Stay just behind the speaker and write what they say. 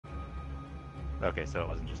Okay, so it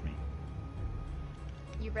wasn't just me.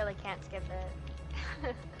 You really can't skip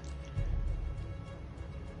it.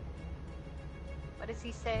 What does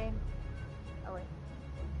he say? Oh wait.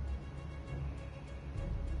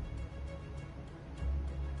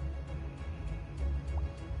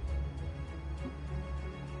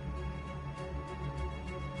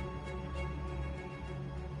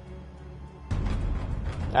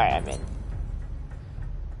 Alright, I'm in.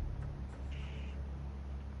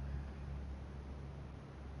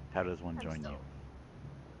 How does one join you? How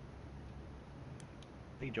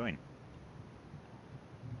do you join?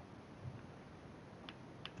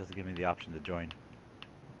 Doesn't give me the option to join.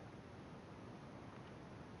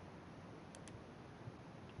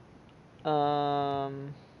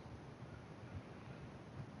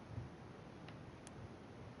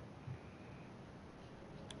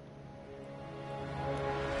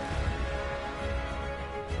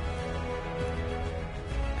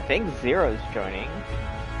 I think Zero's joining.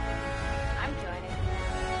 I'm joining.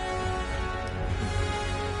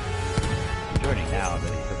 I'm joining now that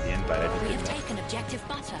he put the invite. I just We didn't have know. taken objective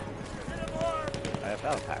butter. I have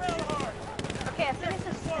battle pack. Okay, I finished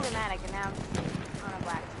the cinematic and now I'm on a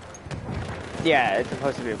black screen. Yeah, it's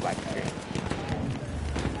supposed to be a black screen.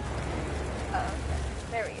 Oh, okay.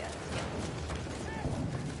 There we go.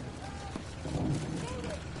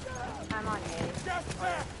 I'm on A.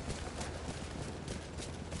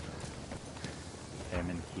 I'm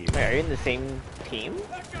in queue. Wait, are you in the same team?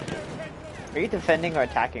 Are you defending or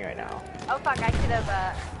attacking right now? Oh fuck, I should have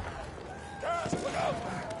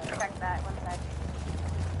checked that one sec.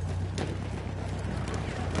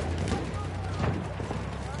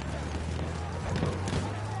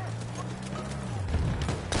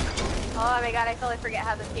 Oh my god, I totally forget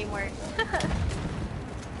how this game works.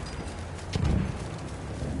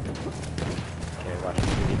 Okay, watch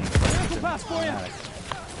the pass for you.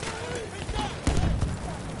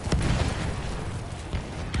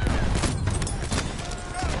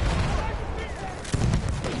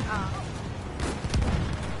 Oh.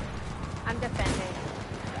 I'm defending.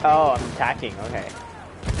 Oh, I'm attacking, okay.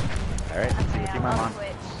 Alright, let's see Okay, what team I'm I'll on.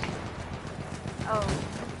 switch. Oh.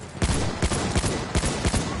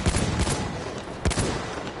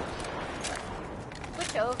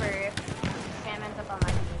 Switch over if Sam ends up on my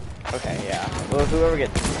team. Okay, yeah. Well, whoever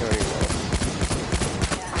gets majority will.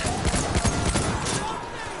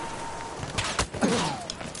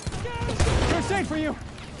 First aid for you.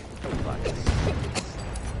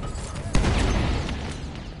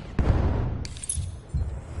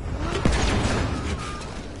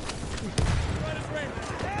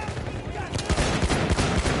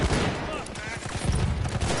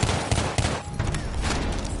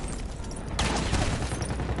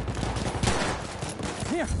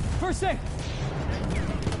 Here, first aid.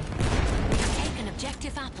 We've taken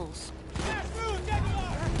objective apples.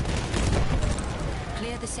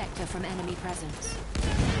 Clear the sector from enemy presence.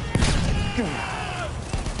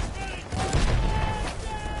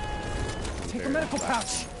 Take a medical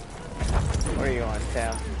pouch. Where are you on,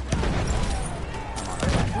 Sam?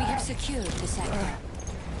 We have secured the sector.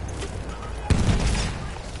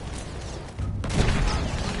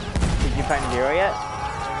 Did you find Zero yet?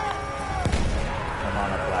 I'm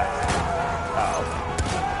on a black. Oh.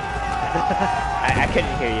 I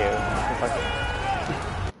couldn't hear you.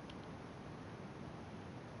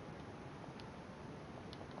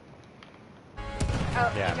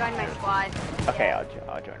 Oh, Yeah, you joined my I'm squad. Okay, Yeah.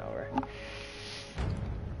 I'll join over.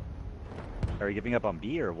 Are you giving up on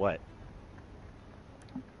B or what?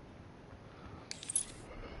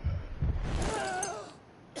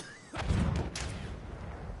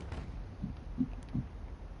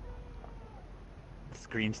 The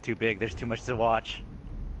screen's too big. There's too much to watch.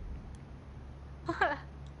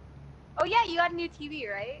 Oh yeah, you got a new TV,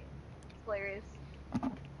 right? It's hilarious.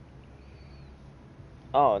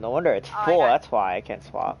 Oh, no wonder it's Oh, full. I got- That's why I can't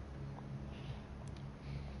swap.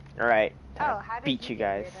 All right. Oh, how did beat you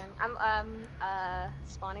get here guys. then? I'm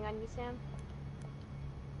spawning on you, Sam.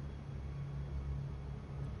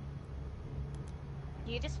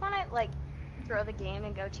 Do you just want to like throw the game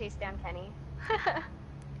and go chase down Kenny?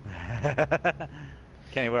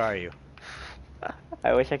 Kenny, where are you?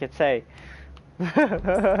 I wish I could say.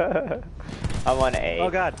 I'm on A. Oh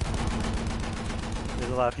god.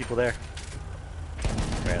 There's a lot of people there.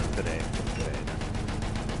 Alright, let's go to A. Let's go to A.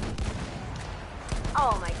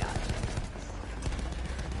 Oh my god.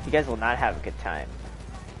 You guys will not have a good time.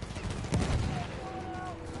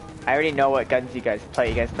 I already know what guns you guys play.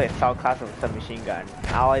 You guys play assault class with a submachine gun.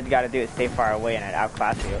 All I gotta do is stay far away and I'd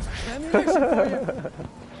outclass you.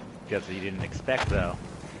 Guess what you didn't expect though.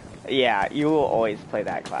 Yeah, you will always play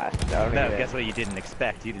that class. Don't No, even- guess what you didn't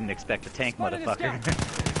expect? You didn't expect the tank, motherfucker.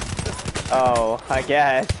 Oh, I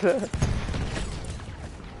guess.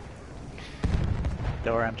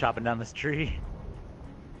 Don't worry, I'm chopping down this tree.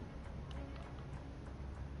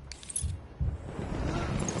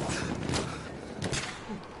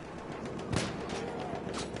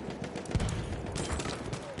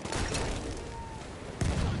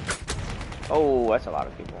 Oh, that's a lot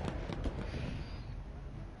of people.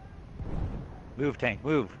 Move, tank,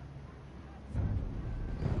 move.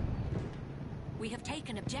 We have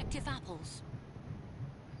taken objective apples.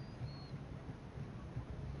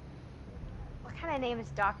 What kind of name is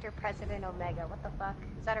Dr. President Omega? What the fuck?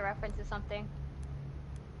 Is that a reference to something?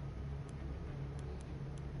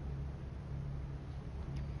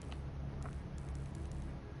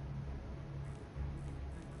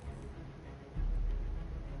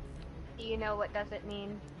 Do you know what does it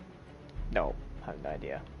mean? No, I have no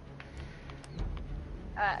idea.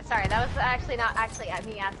 Sorry, that was actually not actually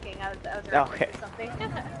me asking. I was a reference Okay. to something.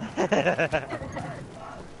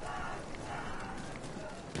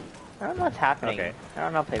 I don't know what's happening. Okay. I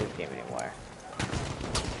don't know how to play this game anymore.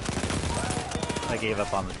 I gave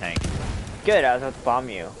up on the tank. Good, I was about to bomb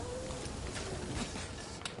you.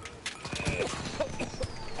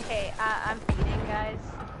 Okay, I'm feeding, guys.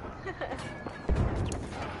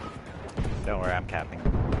 Don't worry, I'm capping.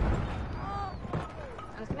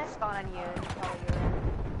 I'm just gonna spawn on you and follow you around.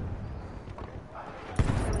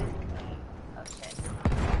 Who is he? Oh shit.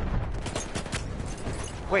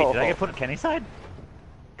 Wait, did I get put at Kenny's side?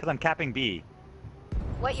 Because I'm capping B.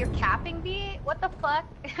 What, you're capping B? What the fuck?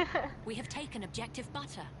 We have taken objective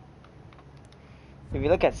butter. If you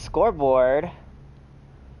look at scoreboard...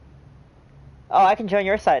 Oh, I can join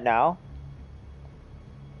your side now.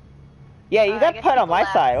 Yeah, you I got guess put on people my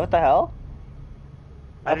left. side. What the hell?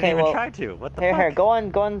 I Okay, didn't even well, try to. What the Here, fuck? here, go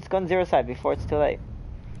on zero side before it's too late.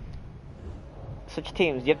 Switch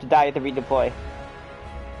teams. You have to die. You have to redeploy.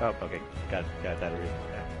 Oh, okay. Got that reason.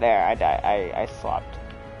 There, I died. I swapped.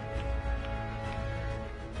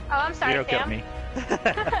 Oh, I'm sorry, Zero killed Sam. me.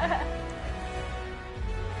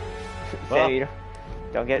 Sam, you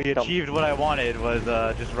don't get. We Don't, achieved what I wanted, was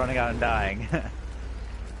just running out and dying.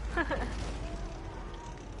 and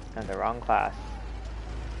the wrong class.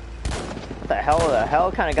 What the hell? The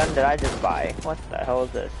hell kind of gun did I just buy? What the hell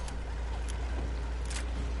is this?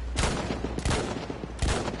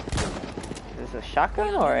 Is this a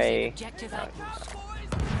shotgun or a? Objective apples.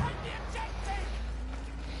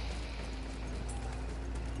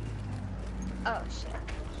 Oh shit.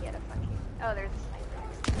 He had a fucking. Oh, there's a sniper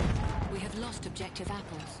next to me. We have lost objective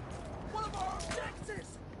apples. One of our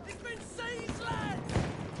objectives! It's been seized, lads!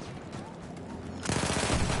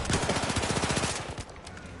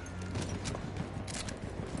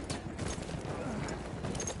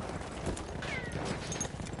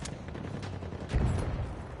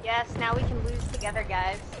 Yes, now we can lose together,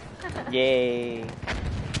 guys. Yay!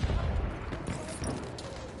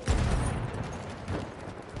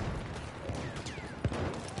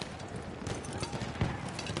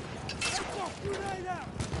 Grenade out!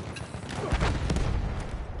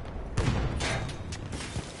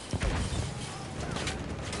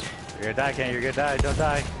 You're gonna die, Kenny. You're gonna die. Don't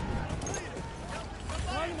die.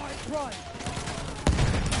 Dynamite run!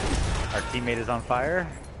 Our teammate is on fire.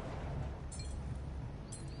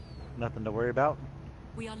 Nothing to worry about.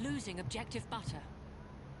 We are losing objective butter.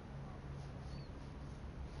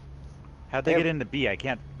 How'd they Yep. get into B? I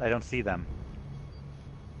don't see them.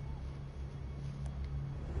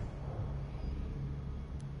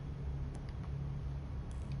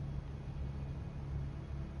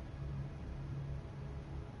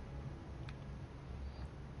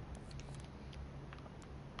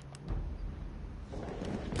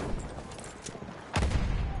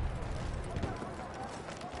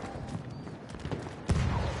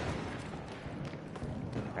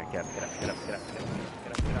 Alright, get up.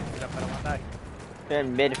 I don't wanna die. They're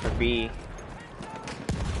in mid for B.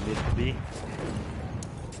 Mid to B.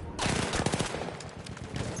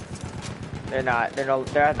 They're not. They're no.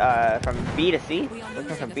 They're from B to C. We are Looking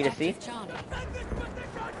losing from B to C. objective Charlie.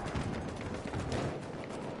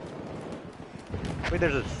 Wait,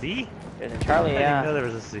 there's a C? There's a Charlie. I didn't know Yeah. there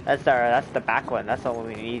was a C. That's the back one. That's the one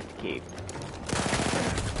we need to keep.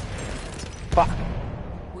 Fuck.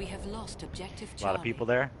 We have lost objective A Charlie. lot of people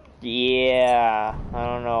there. Yeah. I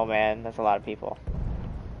don't know, man. That's a lot of people.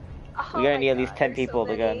 Oh We're gonna my need at least God, 10 there's so people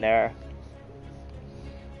to go in many. there.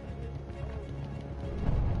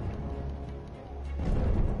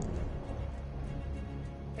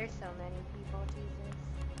 There's so many people, Jesus.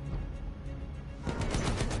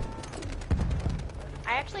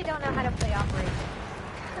 I actually don't know how to play operations.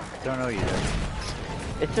 Don't know either.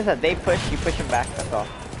 It's just that they push, you push them back, that's all.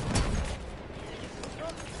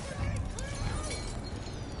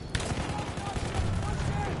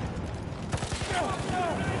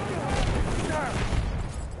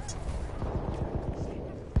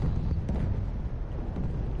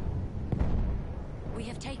 We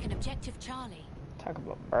have taken objective Charlie. Talk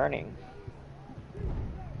about burning.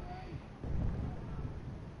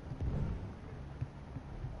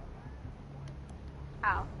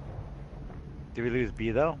 Ow. Did we lose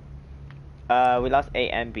B though? We lost A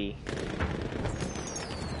and B.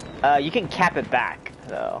 You can cap it back,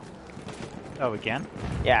 though. Oh, we can?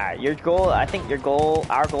 Yeah, your goal, I think our goal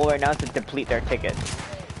right now is to deplete their tickets.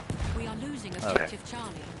 We are losing objective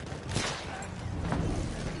Charlie.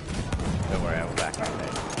 Don't worry, I will back up.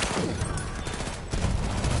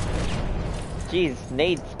 Jeez,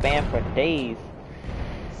 nade spam for days.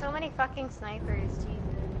 So many fucking snipers, Jesus.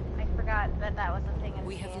 I forgot that that was a thing in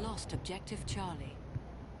We this have game. lost objective Charlie.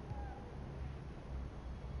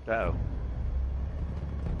 Uh-oh.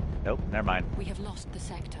 Nope, never mind. We have lost the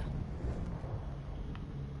sector.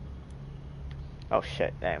 Oh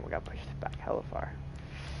shit, damn, we got pushed back hella far.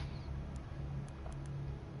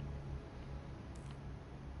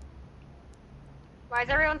 Why is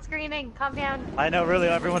everyone screaming? Calm down. I know, really,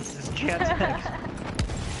 everyone's just chanting.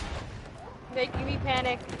 Making me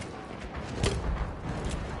panic.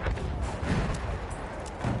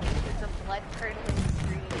 It's a blood-curdling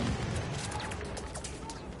scream.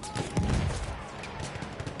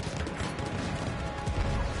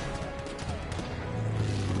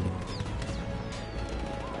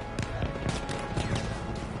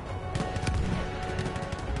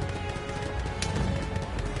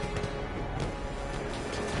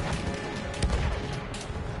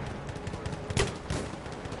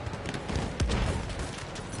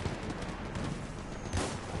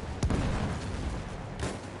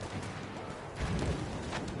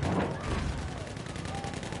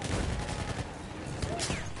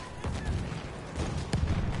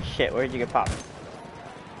 Shit, where'd you get popped?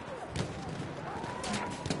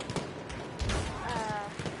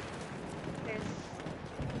 There's...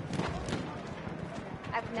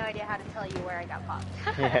 I have no idea how to tell you where I got popped.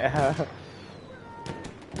 Yeah.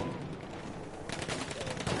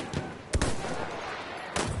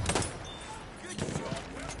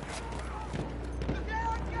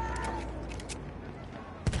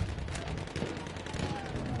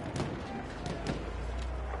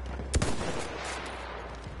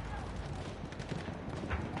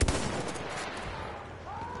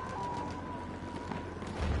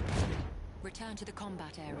 Return to the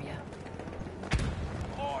combat area.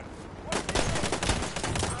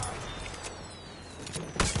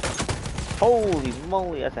 Holy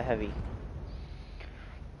moly, that's a heavy.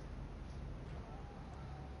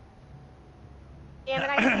 Damn it,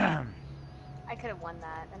 I could have won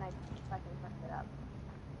that, and I fucking fucked it up.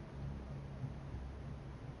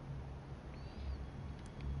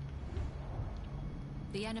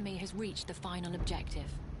 The enemy has reached the final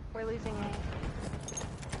objective. We're losing A.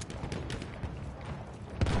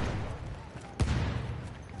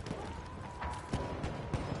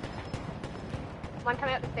 One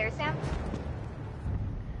coming up the stairs, Sam?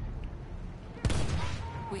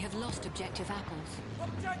 We have lost objective apples.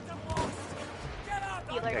 Objective lost! Get up!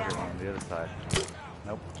 Healer Okay, down. on the other side.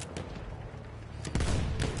 Nope.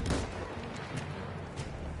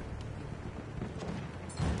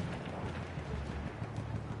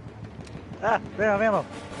 Ah! Ran out of ammo!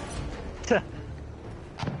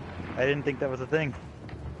 I didn't think that was a thing.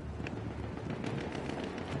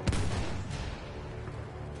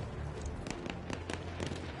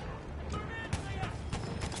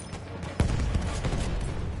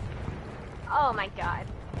 Oh my god.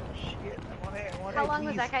 Shit, I want A, I want How A, long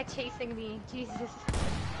was please. that guy chasing me? Jesus.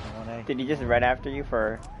 I want A. Did he just run after you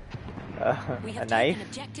for We a have knife? taken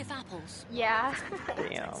objective apples. Yeah.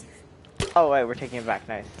 Damn. Oh wait, we're taking it back,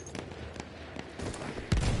 nice.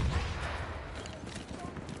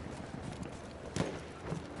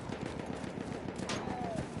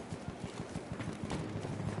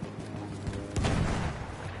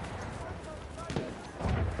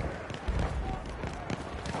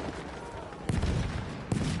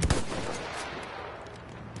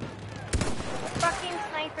 Fucking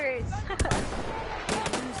snipers.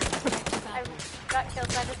 I've got killed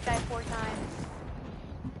by this guy 4 times.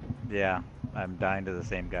 Yeah, I'm dying to the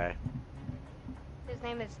same guy. His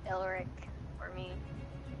name is Ilric, for me.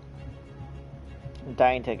 I'm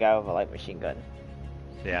dying to a guy with a light machine gun.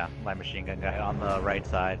 Yeah, my machine gun guy on the right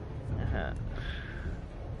side. Uh-huh.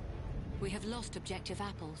 We have lost objective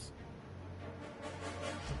apples.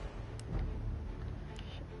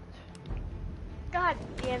 God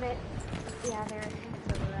damn it. Yeah, there it is.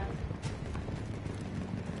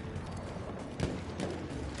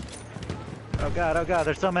 Oh god,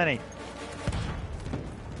 there's so many.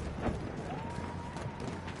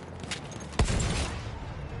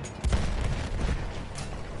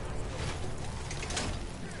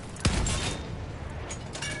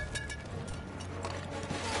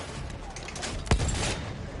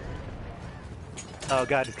 Oh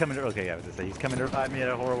god, he's coming to, okay, I was gonna say, he's coming to revive me at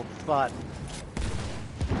a horrible spot.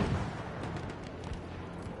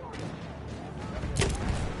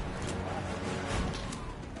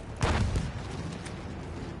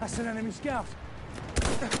 That's an enemy scout.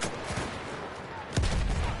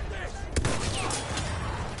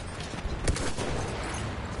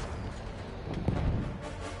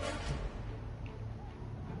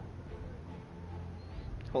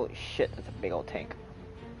 Holy shit, that's a big old tank.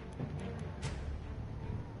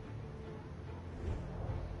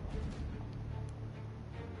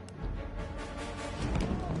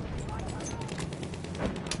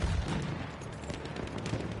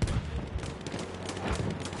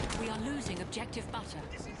 We are losing objective butter.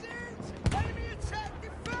 This is it! Enemy attack!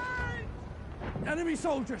 Defend! Enemy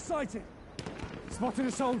soldier sighted. Spotted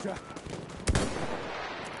a soldier.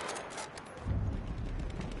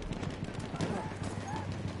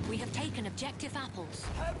 We have taken objective apples.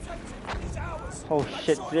 Objective is ours. Oh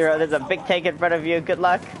shit, Zero, there's a big tank in front of you. Good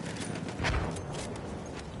luck.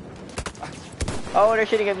 Oh, they're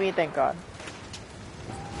shooting at me, thank god.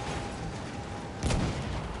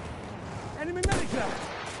 Enemy medic there.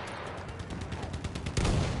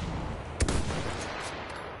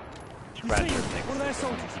 Scratch see your him? thing. One of their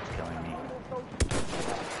soldiers. Keeps killing me.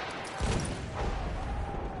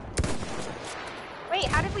 Wait,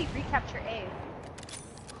 how did we recapture A?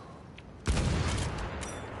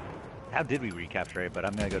 How did we recapture it? But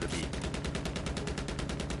I'm gonna go to B.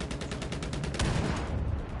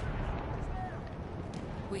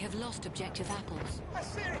 We have lost objective apples. I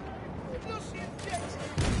see it. We've lost the objective.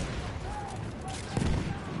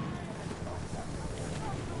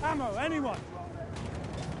 Ammo, anyone?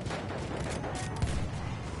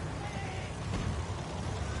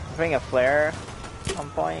 Bring a flare on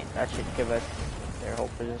point. That should give us their whole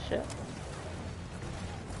position.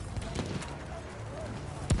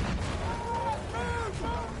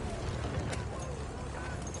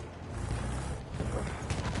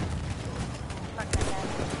 Fuck that guy.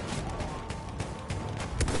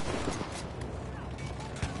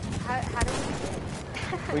 How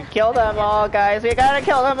do we We killed them all, guys. We gotta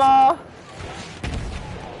kill them all.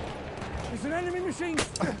 There's an enemy machine.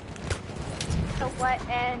 to what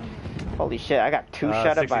end? Holy shit, I got two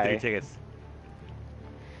shot up 63 by. tickets.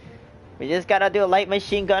 We just gotta do a light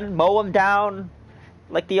machine gun, mow them down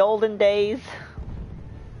like the olden days.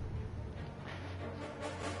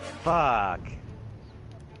 Fuck.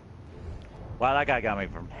 Wow, that guy got me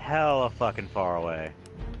from hella fucking far away.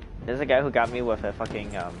 There's a guy who got me with a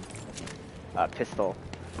fucking pistol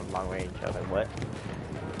from long range. I was like, what?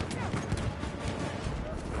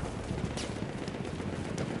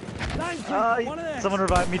 One of theirs. Someone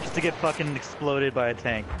revived me just to get fucking exploded by a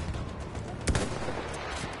tank.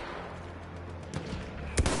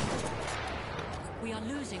 We are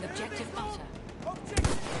losing objective butter.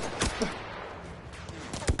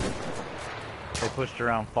 They pushed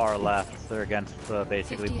around far left. They're against the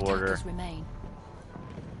basically 50 border. attackers remain.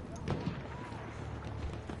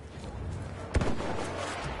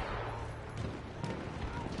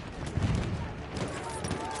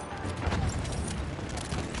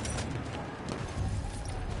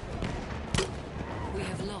 We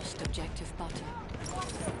have lost objective butter.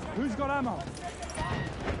 Who's got ammo?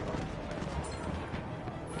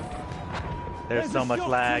 There's so a much shock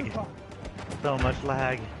lag. trooper. So much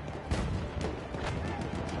lag.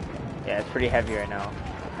 Yeah, it's pretty heavy right now.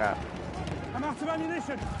 Crap. I'm out of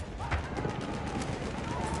ammunition.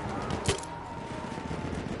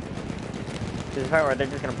 This is the part where they're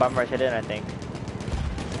just gonna bum rush it in, I think.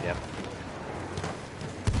 Yep.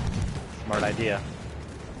 Smart idea.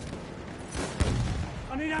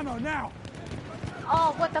 I need ammo now.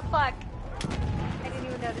 Oh, what the fuck? I didn't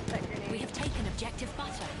even notice that We grenade. have taken objective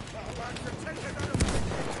butter.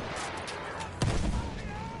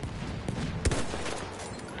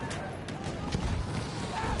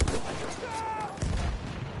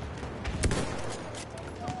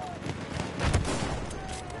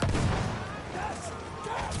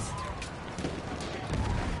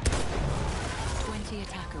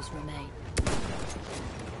 Attackers remain.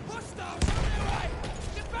 Hostiles on their way.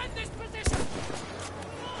 Defend this position.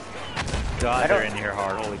 God, they're in here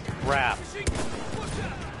hard. Holy crap.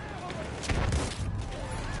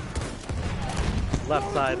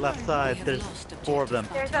 Left side, left We side. have There's lost 4 of them.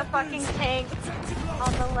 There's a fucking tank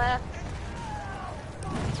on the left.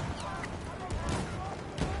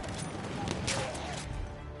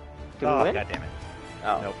 Do we Oh, win? God damn it.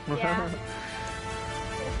 Oh. Nope. Yeah.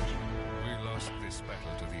 We lost this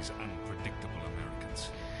battle to these unpredictable Americans.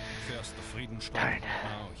 First the Friedenstein,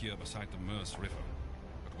 now here beside the Meuse River.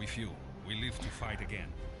 But we few, we live to fight again.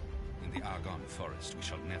 In the Argonne forest, we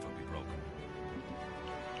shall never be broken.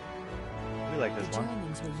 We like The this one.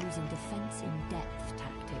 Germans were using defense-in-depth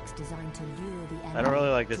tactics designed to lure the enemy. I don't really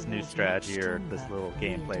like this new towards strategy much or this stronger little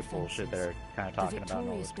Korean gameplay bullshit defenses. they're kind of The talking about and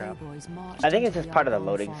all this victorious crap. doughboys marched I think into it's just part of the Argonne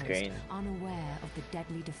loading forest, screen. unaware of the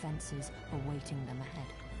deadly defenses awaiting them ahead.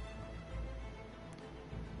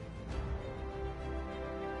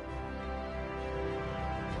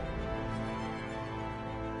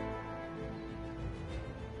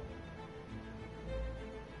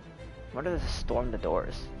 What does storm the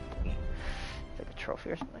doors? It's like a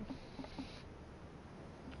trophy or something.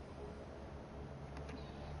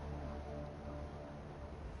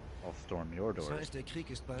 I'll storm your Das doors. heißt, der Krieg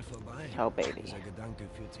ist bald vorbei. Oh, baby. Dieser Gedanke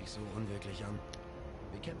fühlt sich so unwirklich an.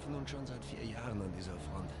 Wir kämpfen nun schon seit 4 Jahren an dieser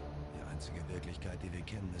Front. Die einzige Wirklichkeit, die wir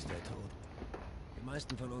kennen, ist der Tod. Die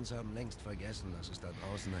meisten von uns haben längst vergessen, dass es da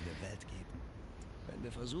draußen eine Welt gibt. Wenn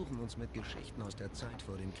wir versuchen, uns mit Geschichten aus der Zeit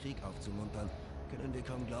vor dem Krieg aufzumuntern, können wir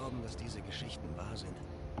kaum glauben, dass diese Geschichten wahr sind.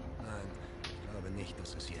 Nein, ich glaube nicht,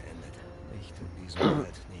 dass es hier endet. Nicht in diesem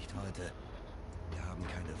Welt, nicht heute. Wir haben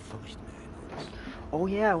keine Furcht mehr in uns. Oh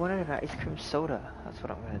yeah, I wanted an ice cream soda. That's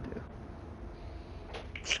what I'm gonna do.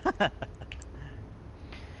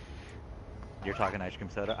 You're talking ice cream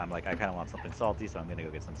soda? I'm like, I kind of want something salty, so I'm gonna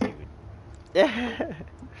go get some seaweed. Yeah.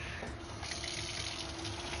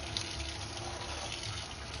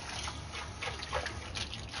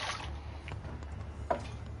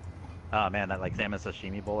 Oh man, that like salmon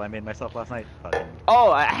sashimi bowl I made myself last night. Fucking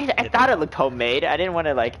Oh, I thought it looked homemade. I didn't want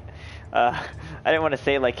to like, I didn't want to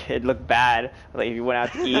say like it looked bad. Like if you went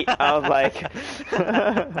out to eat, I was like,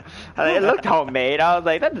 it looked homemade. I was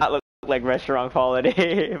like, that does not look like restaurant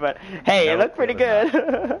quality. But hey, it Nope, looked pretty it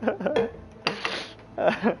good.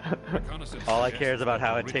 all I care is about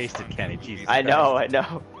how it tasted, Kenny. Jesus I know, Christ. I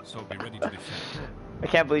know. So be ready to defend. I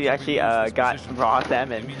can't believe you actually got raw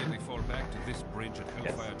salmon. Immediately fall back to this bridge at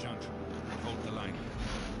Hellfire Junction. Hold the line.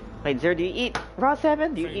 Wait, Zero, do you eat raw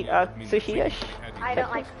salmon? Do you eat sushi dish? I don't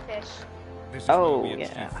like fish. This is Oh, where we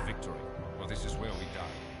yeah. achieve victory. Well, this is where we die.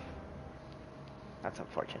 That's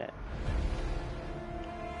unfortunate.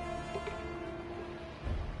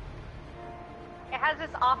 It has this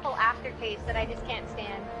awful aftertaste that I just can't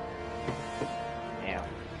stand. Damn.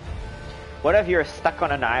 What if you're stuck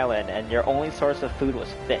on an island and your only source of food was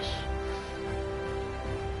fish?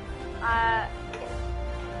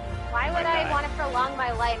 Why would I want to prolong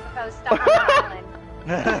my life if I was stuck on an island?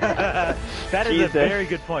 That is Jesus. a very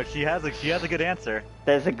good point. She has a good answer.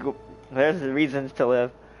 There's reasons to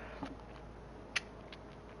live.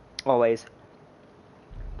 Always.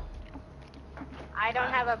 I don't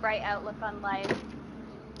have a bright outlook on life.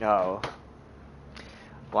 No.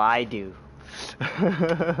 Well, I do.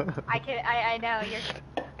 I know, you're...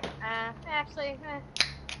 actually...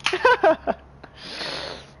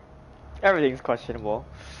 Everything's questionable.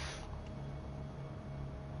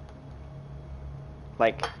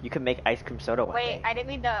 Like, you can make ice cream soda one Wait, day. I didn't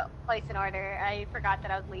mean to place an order. I forgot that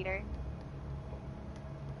I was leader.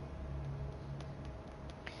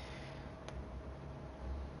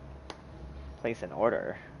 Place an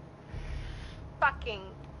order. Fucking...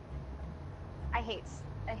 I hate this.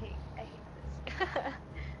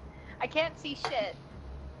 I can't see shit.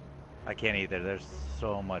 I can't either. There's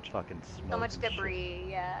so much fucking smoke. So much and shit. debris,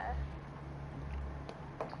 yeah.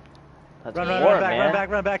 That's Run war, back, man. run back,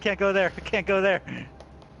 run back. Can't go there. Can't go there.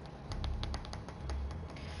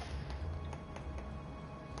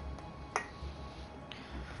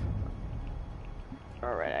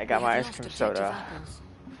 Alright, I got my ice cream Objective soda. apples.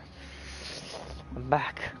 I'm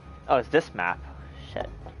back. Oh, it's this map. Shit.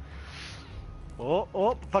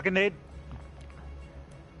 Oh, fucking nade.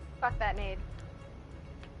 Fuck that nade.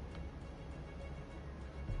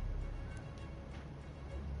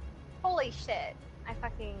 Holy shit. I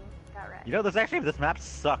fucking got wrecked. You know, this map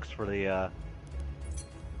sucks for the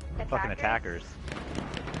fucking attackers.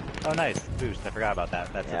 Oh, nice boost. I forgot about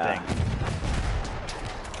that. That's Yeah. the thing.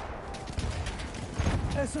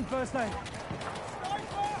 There's some first aid.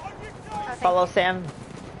 Okay. Follow Sam.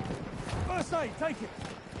 First aid, take it.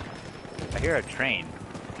 I hear a train.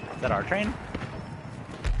 Is that our train?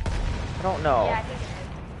 I don't know. Yeah, I think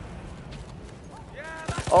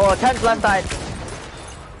it is. Oh, 10's left side.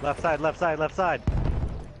 Left side, left side, left side.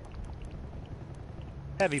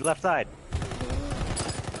 Heavy, left side.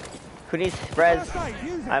 Who needs res? First aid,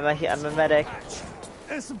 use it. I'm a medic.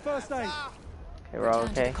 There's some first aid. Okay, we're all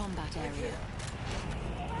Return to okay. the combat area.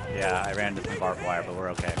 Yeah, I ran into some barbed wire, but we're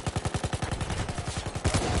okay.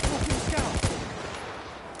 Walking scout.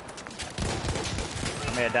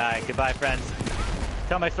 I'm gonna die. Goodbye, friends.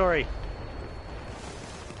 Tell my story.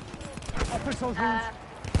 I'll fix those wounds.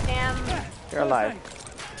 Sam. You're alive.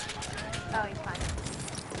 Oh, he's fine.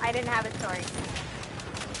 I didn't have a story.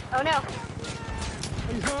 Oh no.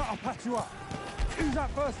 Are you hurt? I'll patch you up. Use that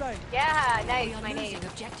first aid. Yeah, We nice. are My name. losing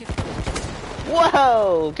objective.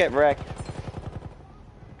 Whoa! Get wrecked.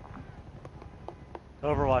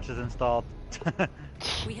 Overwatch is installed.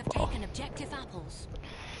 We have taken objective apples.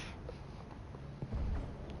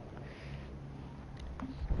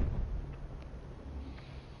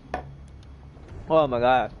 Oh my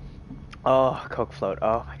god. Oh, Coke float.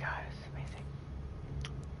 Oh my god, it's amazing.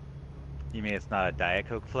 You mean it's not a Diet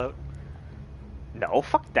Coke float? No,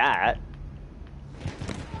 fuck that.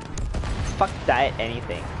 Fuck diet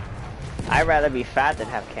anything. I'd rather be fat than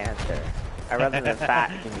have cancer. I'd rather than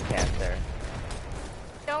fat give me cancer.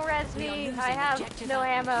 Don't res me. I have no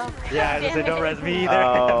ammo. Yeah, I just said don't res me either.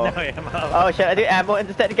 Oh. I have no ammo. Oh, should I do ammo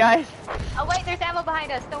instead, guys? Oh wait, there's ammo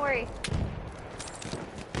behind us. Don't worry.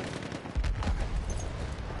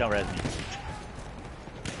 Don't res me.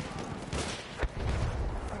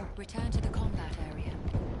 Return to the combat area.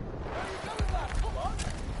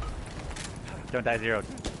 Don't die, Zero.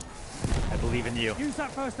 I believe in you. Use that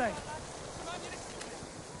first aid.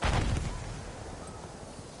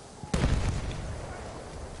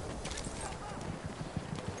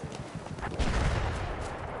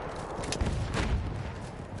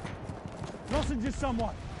 Lozenge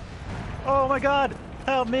someone. Oh my god!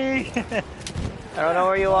 Help me! I don't know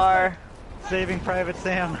where you are. Saving Private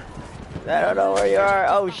Sam. I don't know where you are.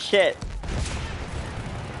 Oh shit.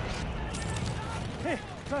 Here,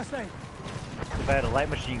 first aid. If I had a light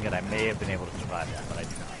machine gun, I may have been able to survive that, but I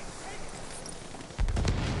do not.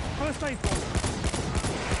 First aid for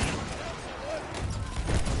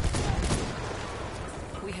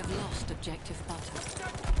you. We have lost objective butter.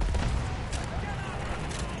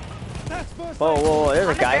 That's first Whoa, aid. whoa, whoa, there's a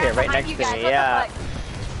I'm guy gonna here grab right behind next you to guys. me. What the Yeah. fuck?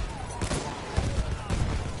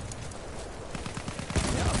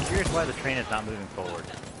 Yeah, I'm curious why the train is not moving forward.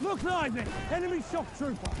 Look lively. Enemy shock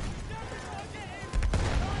trooper.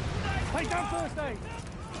 Take down first aid.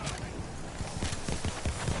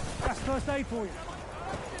 That's first aid for you.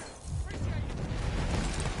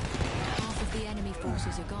 Half of the enemy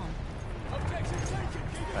forces are gone.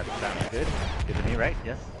 That sounds good. Good to me, right?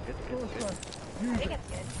 Yes. Good, good, good. I think it's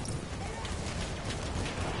good.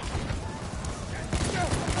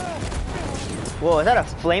 Whoa, is that a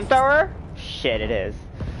flamethrower? Shit, it is.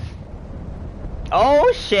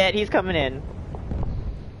 Oh shit, he's coming in.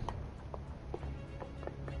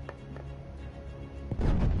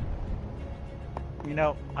 You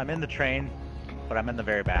know, I'm in the train, but I'm in the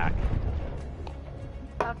very back.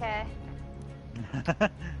 Okay.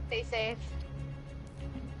 Stay safe.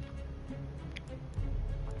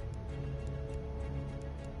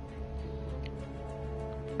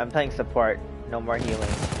 I'm playing support. No more healing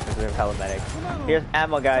because we have hella medics. Here's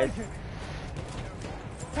ammo, guys. Take it.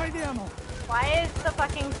 Take the ammo. Why is the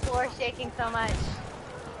fucking floor shaking so much?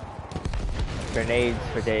 Grenades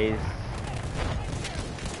for days.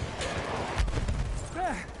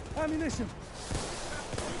 There, ammunition.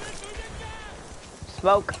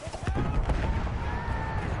 Smoke.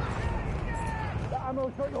 The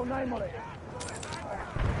ammo's got your name on it.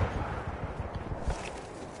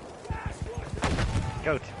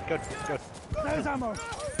 Goat, goat, goat. There's ammo.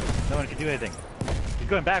 No one can do anything. He's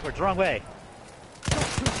going backwards, wrong way.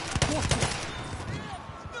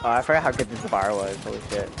 Oh, I forgot how good this bar was. Holy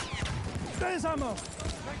shit. There's ammo.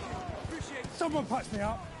 Someone patch me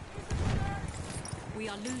up. We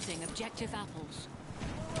are losing objective apples.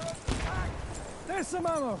 There's some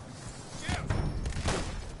ammo.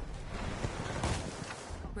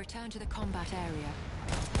 Return to the combat area.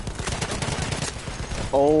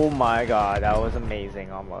 Oh my god, that was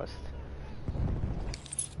amazing almost.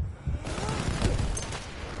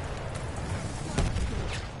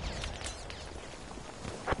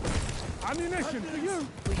 Ammunition for you.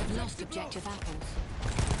 We have lost objective apples.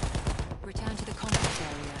 Return to the combat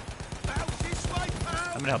area.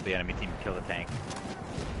 I'm gonna help the enemy team kill the tank.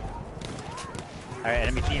 Alright,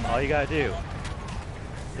 enemy team, all you gotta do,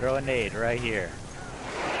 throw a nade right here.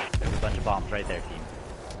 There's a bunch of bombs right there, team.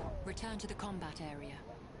 Return to the combat area.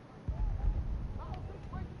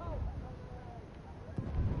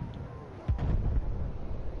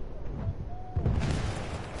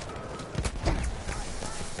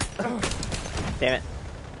 Damn it.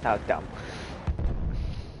 That was dumb.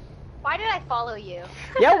 Why I follow you?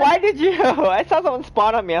 Yeah, why did you? I saw someone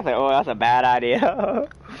spawn on me. I was like, oh, that's a bad idea.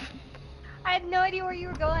 I had no idea where you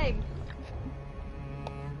were going.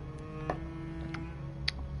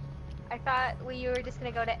 I thought you were just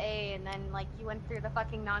gonna go to A, and then like you went through the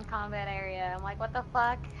fucking non-combat area. I'm like, what the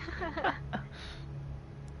fuck?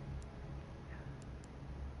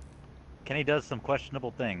 Kenny does some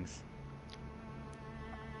questionable things.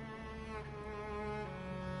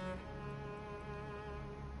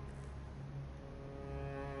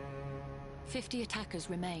 "50 attackers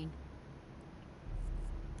remain."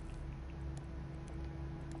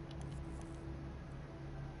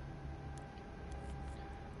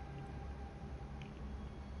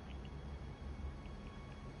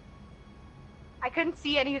 I couldn't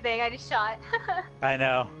see anything. I just shot. I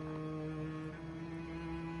know.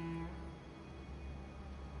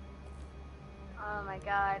 Oh my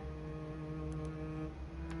god.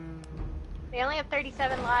 They only have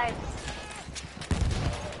 37 lives.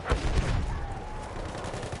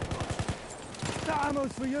 That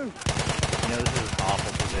ammo's for you. You know, this is an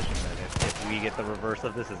awful position that if we get the reverse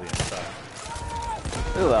of this, is gonna suck.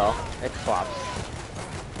 Ooh, well, it flops.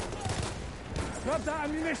 Grab that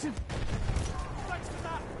ammunition. Thanks for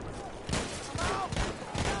that. I'm out.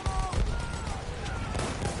 Ammo.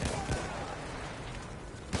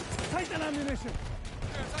 Take that ammunition.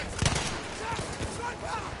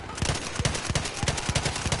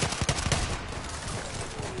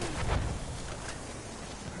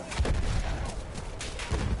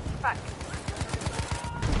 Fuck.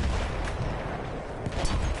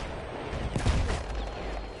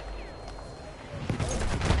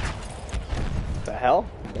 The hell?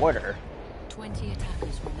 Mortar. 20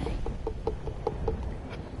 attackers remain.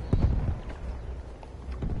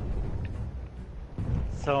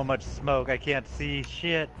 So much smoke, I can't see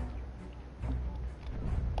shit.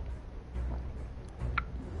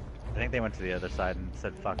 I think they went to the other side and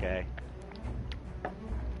said fuck A.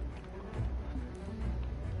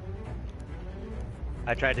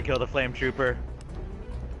 I tried to kill the flame trooper.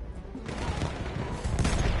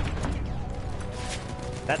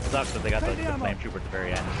 That sucks that they got the flame trooper at the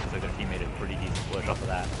very end, because their team made a pretty decent push off of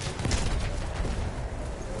that.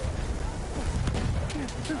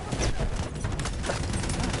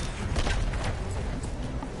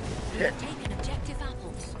 Taken objective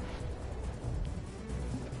apples.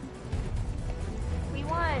 We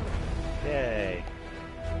won. Yay.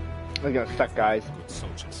 We're gonna suck, guys. Good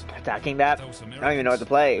soldiers. Attacking that? Those I don't even know what to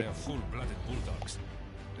play. They are full-blooded bulldogs.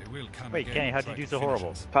 They will come Wait, again Kenny, and how'd try you do to so finish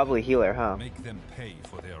horrible? us. Probably healer, huh? Make them pay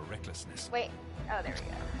for their recklessness. Wait. Oh, there we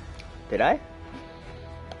go. Did I?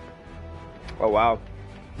 Oh, wow.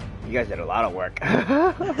 You guys did a lot of work.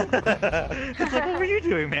 It's like, what were you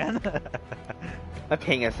doing, man? My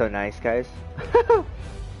ping is so nice, guys.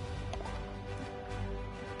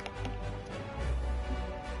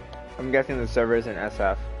 I'm guessing the server's in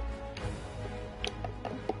SF.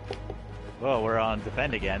 Well, we're on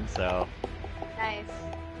defend again, so Nice.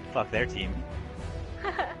 fuck their team.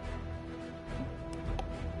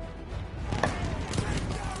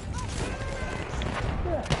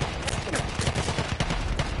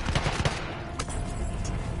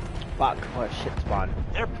 Fuck, what a shit spawn.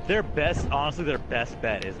 Their best, honestly, their best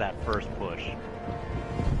bet is that first push.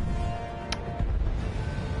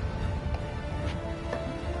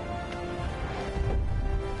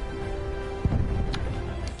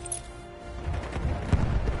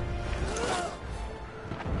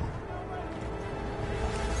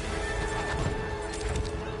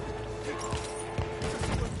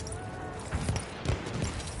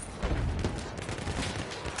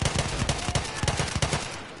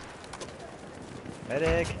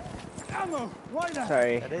 Medic! Ammo, right there.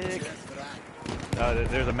 Sorry. Medic!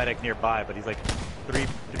 There's a medic nearby, but he's like three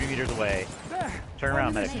meters away. There. Turn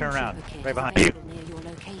around, medic, turn around. Trooper kit Right behind you. available near your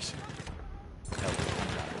location.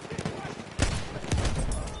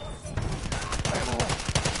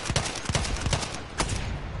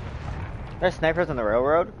 There's snipers on the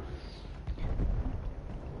railroad?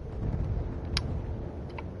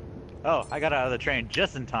 Oh, I got out of the train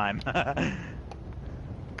just in time.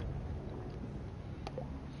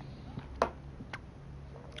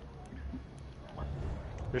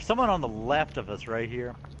 There's someone on the left of us right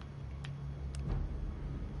here.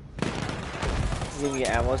 You can get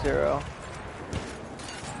ammo 0.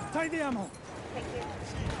 Take the ammo. Thank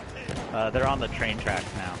you. They're on the train tracks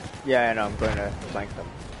now. Yeah, I know, I'm going to flank them.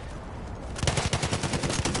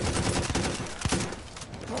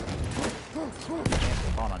 Can't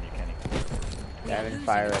spawn on you, Kenny. Yeah, I didn't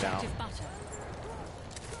fire it out. Objective butter.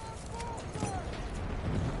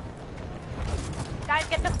 Guys,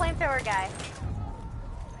 get the flamethrower guy.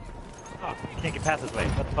 Oh, you can't get past this way.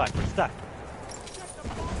 What the fuck? We're stuck.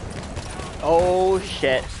 Oh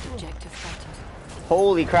shit. Objective button.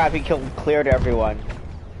 Holy crap, he cleared everyone.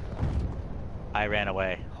 I ran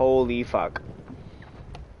away. Holy fuck.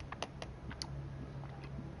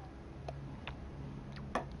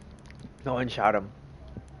 No one shot him.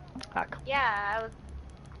 Fuck. Yeah, I was.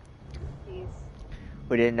 Jeez.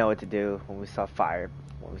 We didn't know what to do when we saw fire,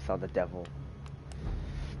 when we saw the devil.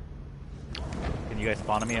 Can you guys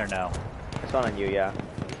spawn on me or no? It's on you, yeah.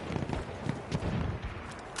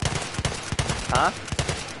 Huh?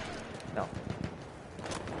 No.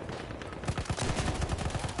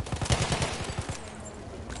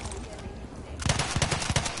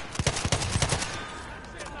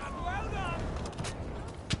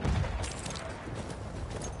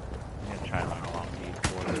 I'm gonna try and run along these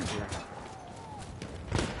borders here.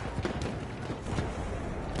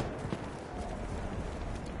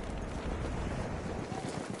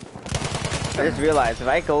 I just realized if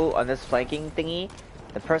I go on this flanking thingy,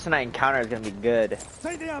 the person I encounter is gonna be good.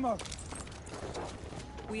 Take the ammo.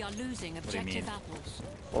 We are losing do you objective mean? apples.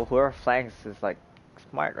 Well, whoever flanks is like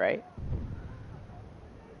smart, right?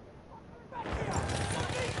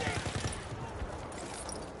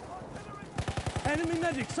 Enemy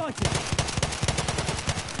medic sighted.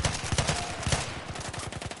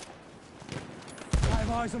 I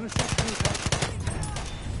have eyes on a shot trooper.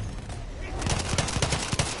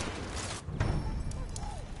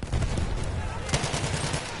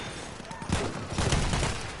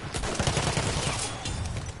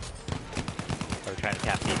 Are we trying to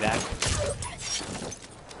tap feedback?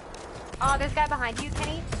 Oh, there's a guy behind you,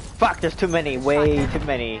 Kenny. Fuck, there's too many, way Shotgun. too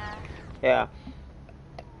many. Yeah. Yeah.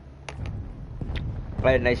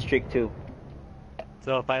 I had a nice streak too.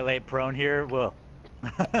 So if I lay prone here, well,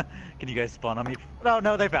 can you guys spawn on me? No,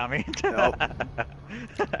 no, they found me. Nope.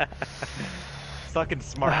 Fucking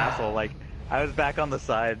smart asshole. Like, I was back on the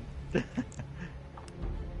side. I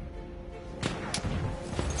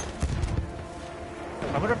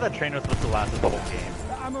wonder if that train was supposed to last the whole game.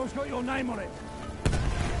 That ammo's got your name on it.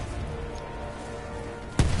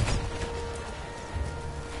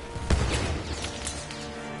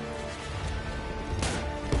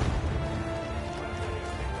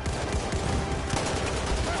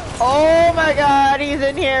 Oh my god, he's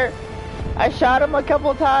in here! I shot him a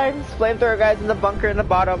couple times. Flamethrower guy's in the bunker in the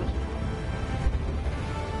bottom.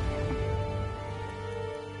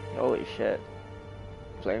 Holy shit.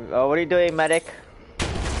 Oh, what are you doing, medic?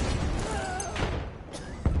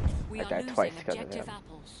 We I are died losing twice because of objective him.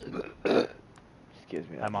 apples. Excuse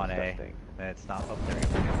me. I'm that's on A. disgusting. And it's not up there.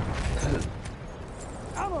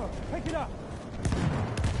 Ammo, pick it up.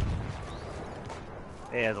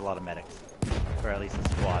 A has a lot of medics. Or at least a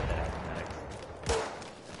squad that has medics.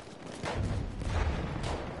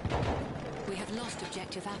 We have lost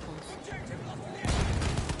objective apples.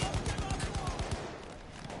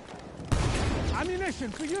 Ammunition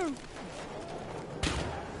for you.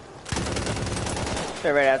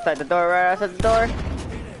 They're right outside the door, right outside the door.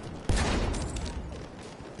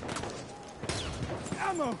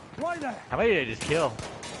 Ammo, right there. How many did I just kill?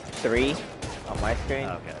 3 on my screen.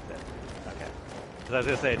 Oh, okay, that's it. Okay. Because I was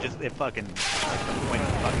gonna say, it fucking, like, the point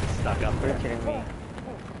was fucking stuck up Are you there. kidding me?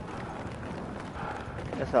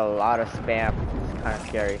 That's a lot of spam. It's kind of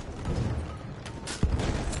scary.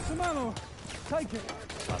 Some ammo. Take it.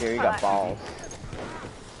 Here you got balls.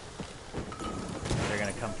 They're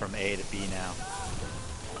gonna come from A to B now.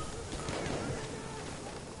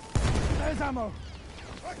 There's ammo.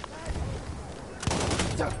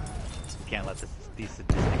 We can't let these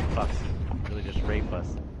sadistic fucks really just rape us.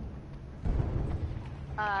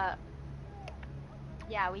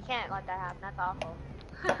 Yeah, we can't let that happen. That's awful.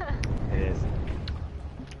 It is.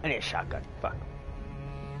 I need a shotgun. Fuck.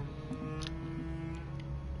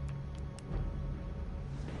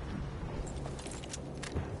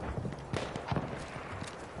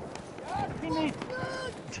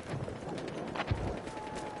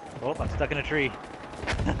 Oh, I'm stuck in a tree.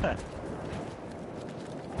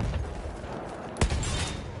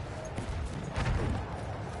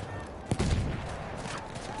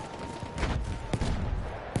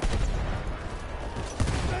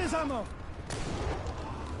 There's ammo.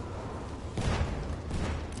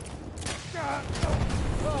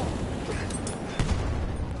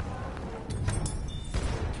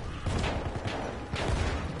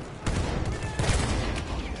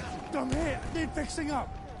 I'm here. Need fixing up.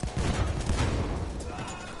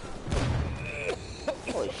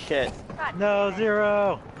 Holy shit. God No, damn it.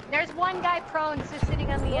 Zero! There's one guy prone just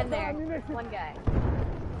sitting on the end there. One guy.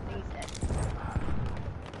 He's dead.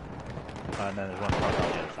 And then there's one more on the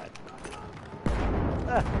other side.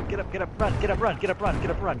 Ah, get up, run, get up, run, get up, run, get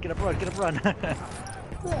up, run, get up, run, get up, run.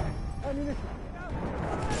 There. Ammunition.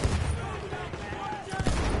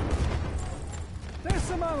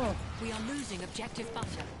 some ammo. We are losing objective butter.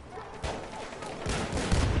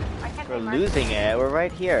 I can't We're say Mark. losing it. We're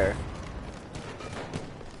right here.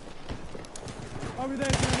 Over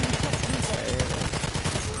there's an enemy substation.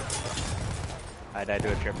 I died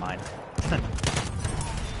to a trip mine.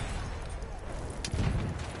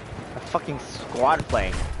 A fucking squad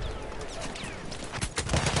flank.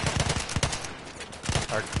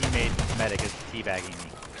 Our teammate medic is teabagging me.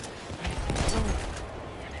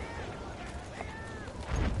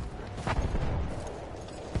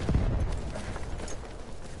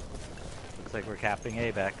 Looks like we're capping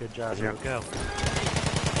A back. Good job. Here we go.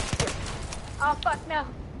 Oh fuck no!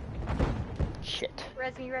 Shit.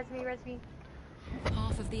 Res me, res me, res me.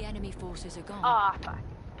 Half of the enemy forces are gone. Oh fuck.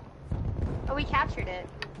 Oh, we captured it.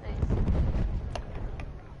 Nice.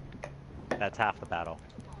 That's half the battle.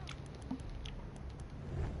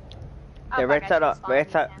 Oh, They're fuck, right side I up. should've Right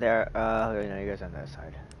spawned side. in There. No, you guys on the other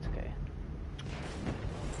side. It's okay.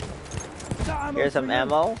 That ammo's Here's some for you.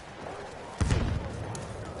 ammo.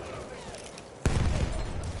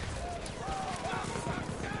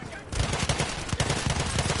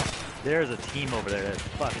 There's a team over there that's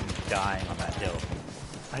fucking dying on that hill.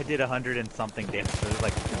 I did 100 and something damage. So there's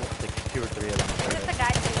like 2 or 3 of them. Is it the guy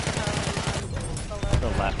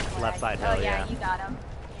below The left side Oh hill, yeah, yeah. you got him.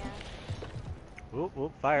 Yeah. Whoop,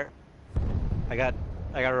 whoop, fire. I got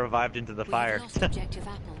revived into the We fire. have lost objective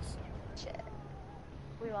apples. Shit.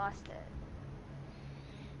 We lost it.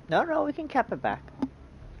 No, we can cap it back.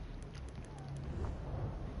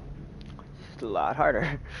 It's a lot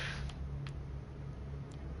harder.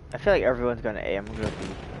 I feel like everyone's going to A. I'm going to B.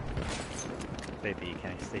 Stay B,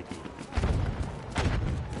 can I stay B?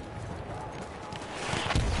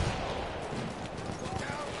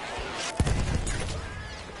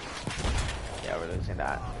 Yeah, we're losing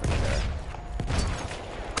that for sure.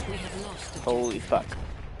 We have lost objective. Holy fuck.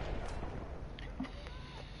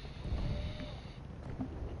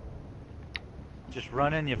 Just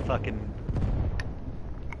run in, you fucking...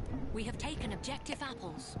 We have taken objective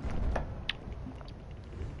apples.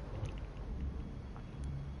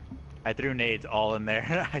 I threw nades all in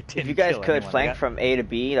there. I didn't If you guys kill could anyone. flank from A to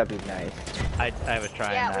B, that'd be nice. I was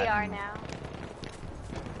trying Yeah, that. we are now.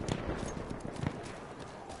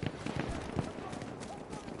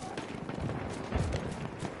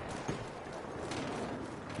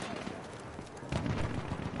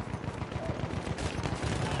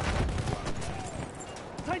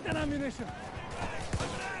 Take that ammunition.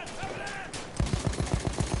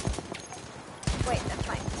 Wait, that's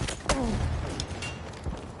fine.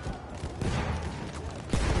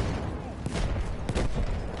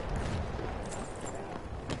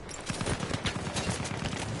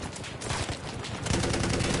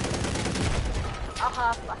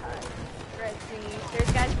 Aha, fuck. Res me.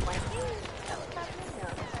 There's guys flanking. Is that what's happening? No,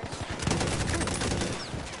 that's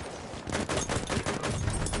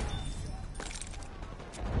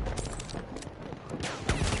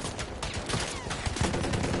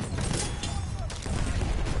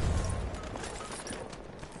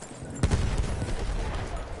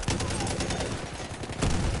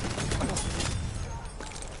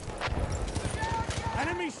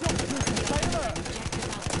Enemy soldiers. Stay alert.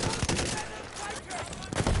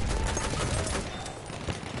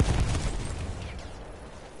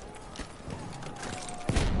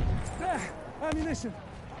 There. Ammunition.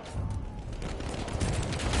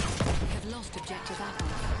 We have lost objective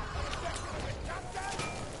apples.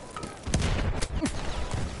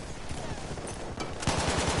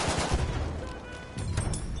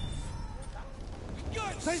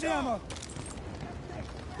 Take the ammo.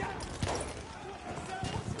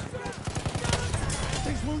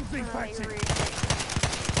 These wounds really infected. rude.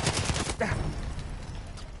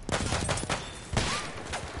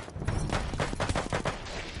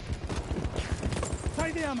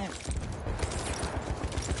 Take the ammo.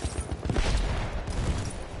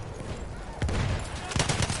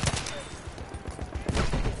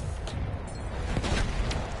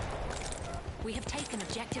 We have taken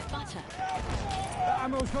objective butter. That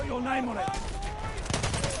ammo's got your name on it.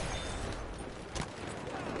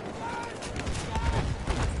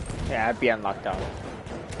 Yeah, I'd be on lockdown.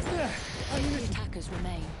 There. The Ammunition. attackers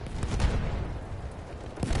remain.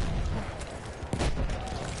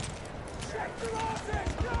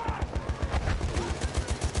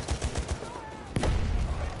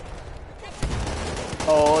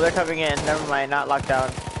 Oh, they're coming in. Never mind, not lockdown.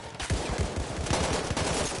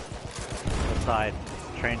 What side?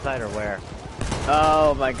 Train side or where?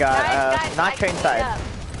 Oh my god. Guys, Not I train cleaned side. up.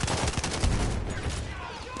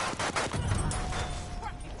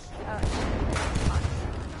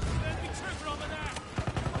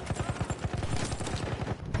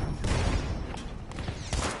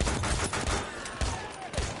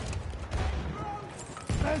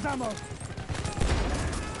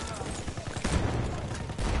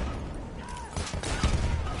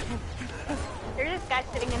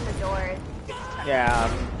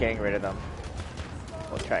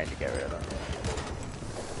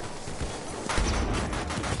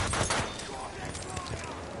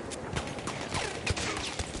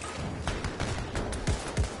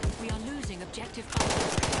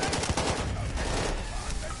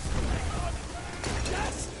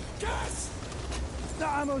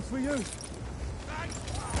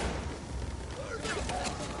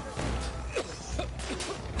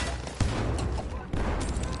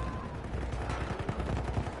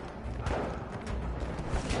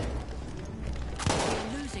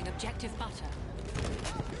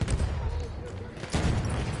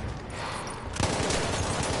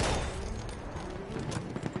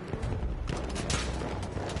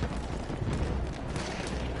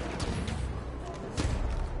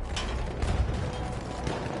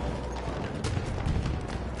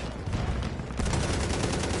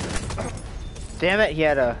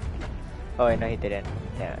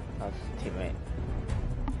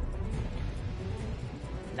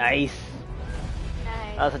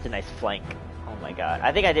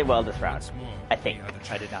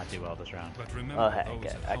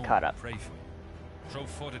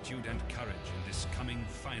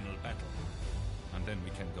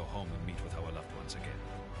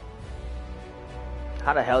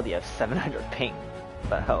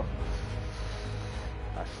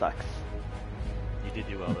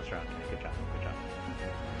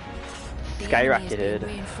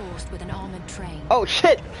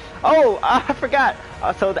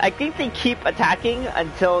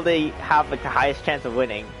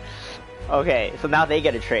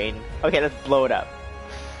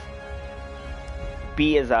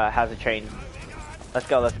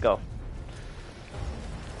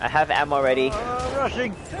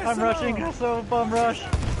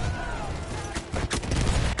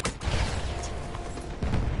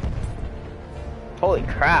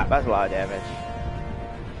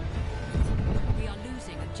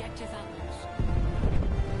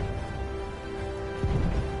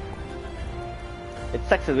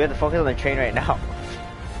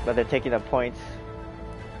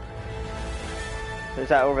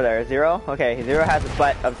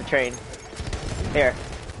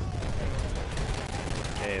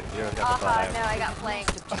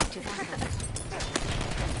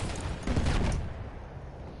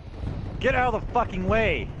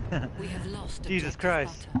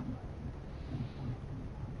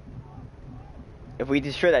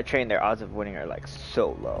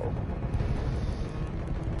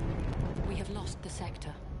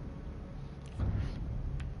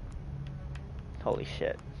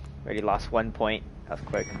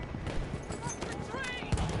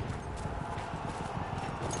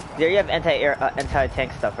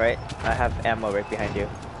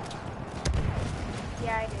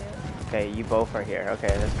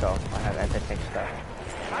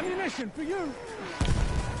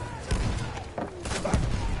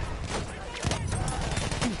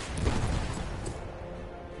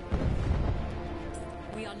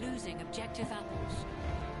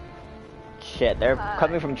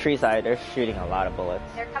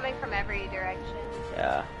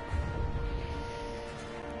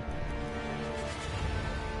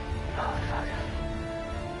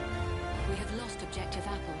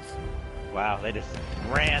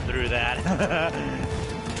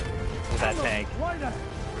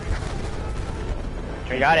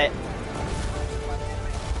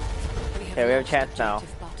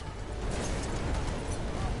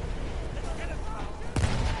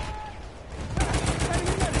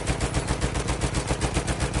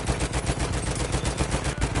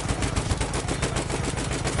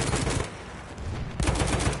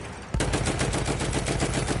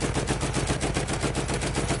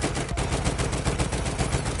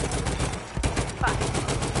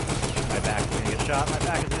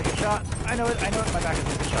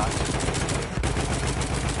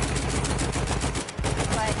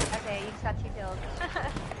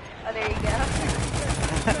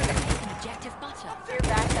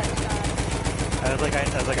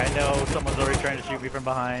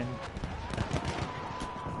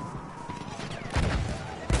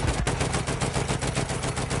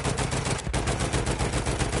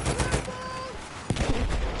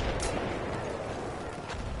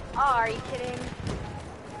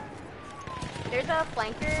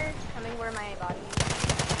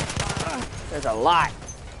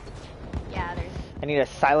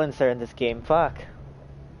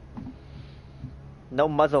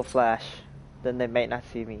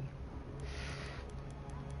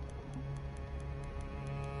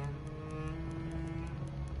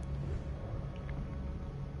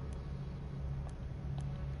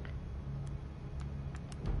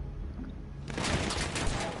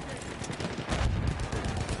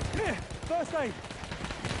 First aid.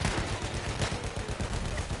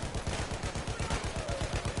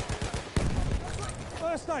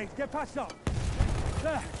 First aid. Get patched up.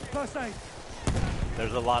 There. First aid.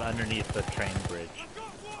 There's a lot underneath the train bridge.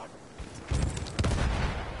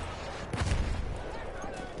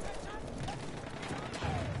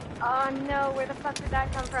 Oh no, where the fuck did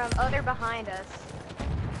that come from? Oh, they're behind us.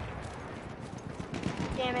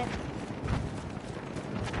 Damn it.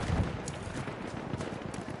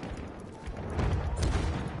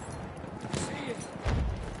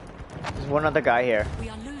 There's one other guy here. We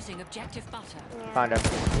are losing objective butter. Yeah. Found him.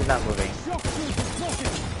 He's not moving. Shock troopers blocking.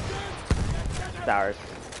 It's ours.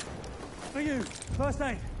 For you. First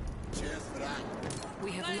aid.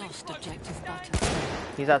 We have lost objective butter.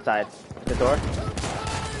 He's outside. The door.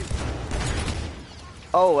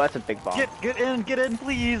 Oh, that's a big bomb. Get in,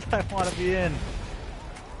 please! I want to be in.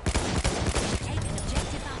 Take an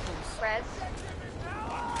objective apples. Res.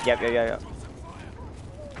 Yep.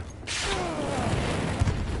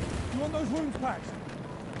 You want those wounds packed?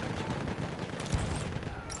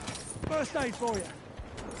 First aid for you.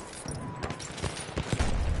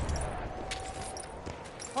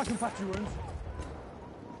 I can patch your wounds.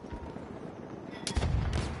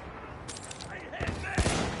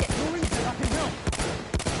 You're injured, I can help.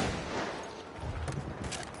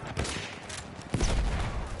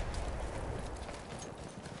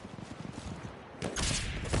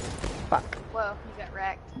 Fuck. Whoa, you got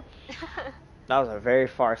wrecked. That was a very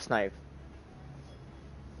far snipe.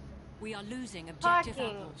 We are losing objective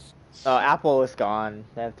Fucking- apples. Oh, Apple is gone.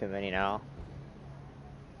 They have too many now.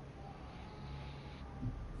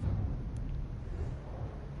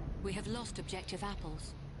 We have lost objective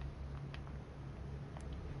apples.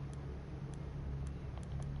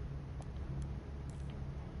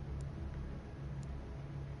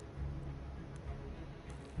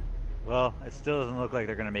 Well, it still doesn't look like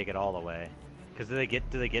they're gonna make it all the way. Cause do they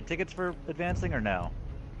get tickets for advancing or no?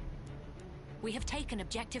 We have taken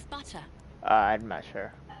objective butter. I'm not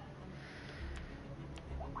sure.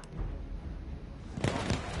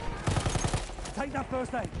 Take that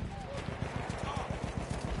first aid.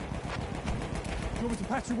 You want me to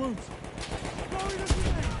patch your wounds?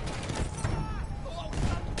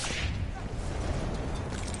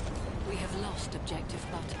 We have lost objective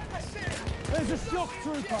butter. There's a shock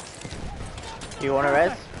trooper. You want to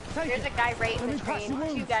res? Take There's it. a guy right in Let the me patch train. your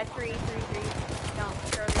wounds. Two guys, three. Don't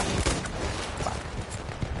throw grenades.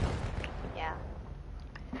 Yeah.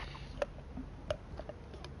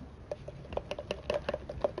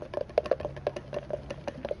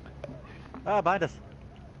 Ah, behind us.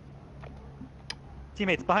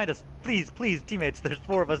 Teammates, behind us. Please, teammates. There's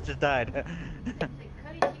 4 of us just died.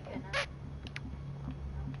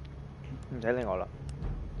 Selling all up.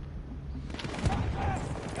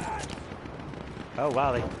 Oh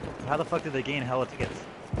wow, how the fuck did they gain hella tickets?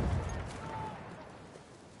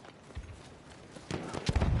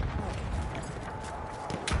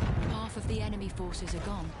 Half of the enemy forces are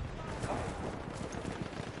gone.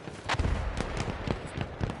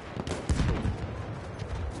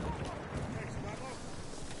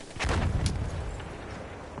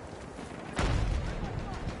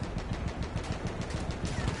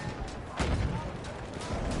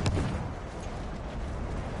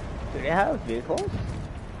 Do they have vehicles?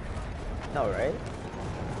 No, right?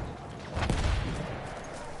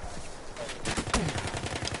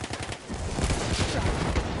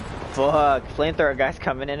 Fuck, flamethrower guy's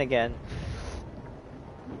coming in again.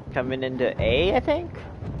 Coming into A, I think?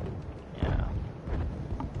 Yeah.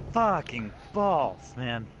 Fucking balls,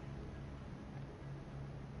 man.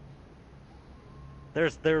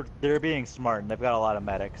 They're being smart and they've got a lot of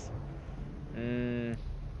medics.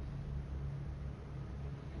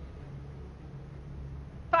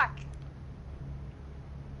 Fuck.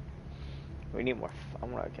 We need more. I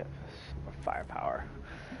want to get more firepower.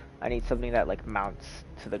 I need something that like mounts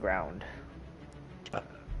to the ground.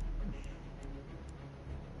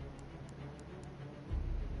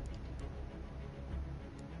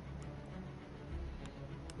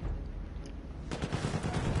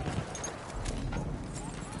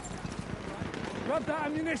 Grab that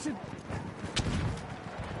ammunition.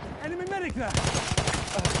 Enemy medic there.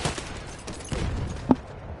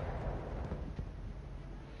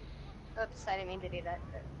 Oops, I didn't mean to do that.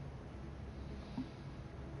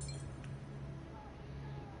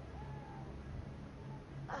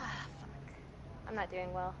 Ah, fuck. I'm not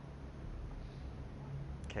doing well.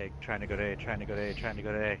 Okay, trying to go to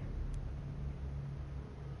A.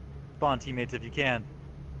 Spawn teammates if you can.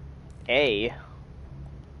 A.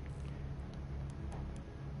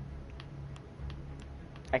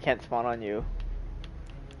 I can't spawn on you.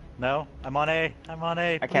 No, I'm on A. I'm on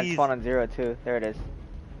A. I can't please. spawn on 0 too. There it is.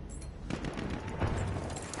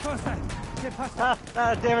 First aid. Get past Ah,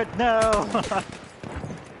 ah, damn it, no!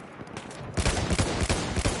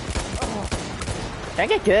 Can I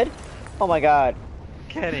get good? Oh my god.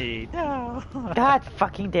 Kenny, no! God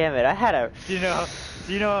fucking damn it. I had a... Do you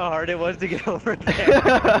know how hard it was to get over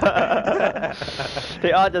there?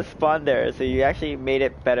 They all just spawned there, so you actually made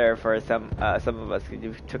it better for some of us.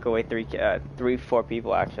 You took away 4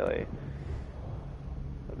 people actually.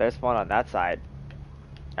 There's spawn on that side.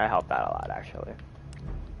 I helped out a lot actually.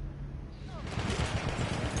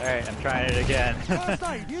 Alright, I'm trying it again. First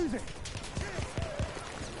aid. Use it.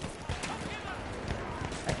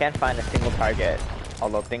 I can't find a single target,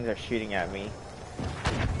 although things are shooting at me.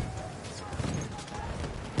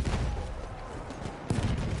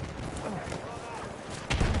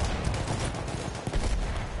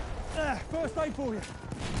 First aid for you.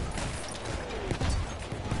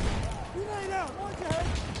 You laid out. Watch your head.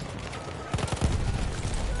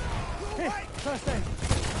 Here, first aid.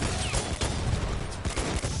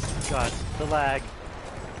 God, the lag.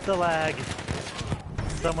 The lag.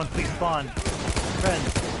 Someone please spawn.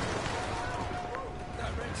 Friends.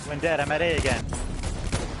 When dead, I'm at A again.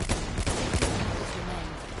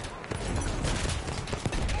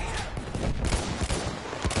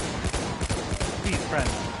 Please,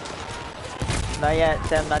 friends. Not yet,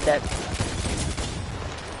 Sam, not dead.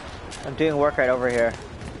 I'm doing work right over here.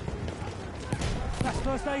 That's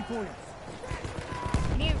first aid for you.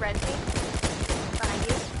 Can you red me? Behind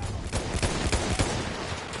you?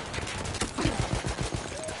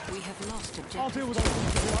 We have lost I'll objective. deal with those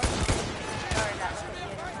things if you like. Or that's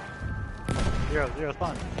what 0,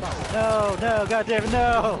 spawn. No, no, goddammit,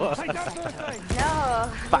 no! Take that first aid. you No.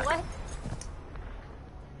 Fuck. What?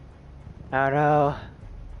 Oh no.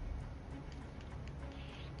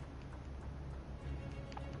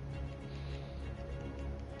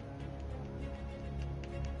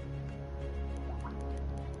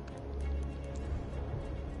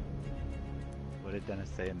 What did Dennis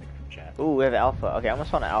say in the group chat? Ooh, we have alpha. Okay, I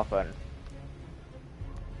almost want an alpha.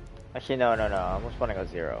 Actually, no. I almost want to go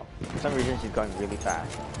 0. For some reason, she's going really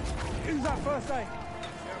fast. Use that first aid.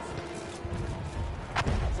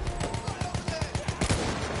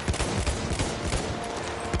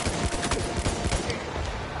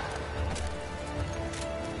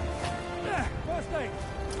 First aid.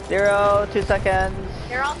 0, 2 seconds.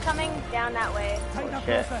 They're all coming down that way. Take that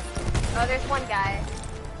shit. first aid. Oh, there's one guy.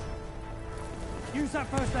 Use that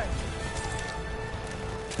first aid.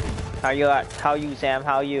 How you, Sam?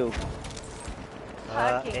 How you? Okay.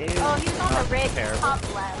 A Oh, he's on the not red terrible. top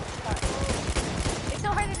left. Sorry. It's so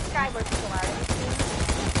hard to describe where people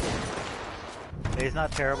are. A's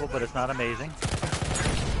not terrible, but it's not amazing.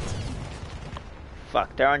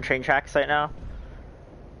 Fuck, they're on train tracks right now.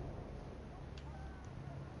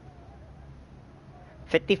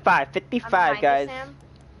 55, I'm 55, behind guys. you, Sam.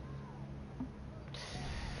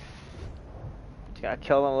 Just gotta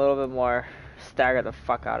kill them a little bit more. Stagger the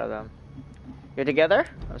fuck out of them. You're together?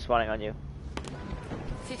 I'm spawning on you.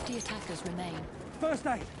 50 attackers remain. First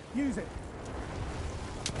aid. Use it.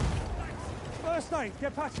 First aid.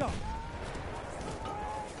 Get patched up.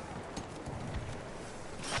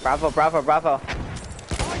 Bravo, bravo, bravo.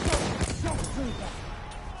 I got shot trooper.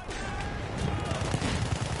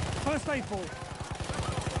 First aid for you.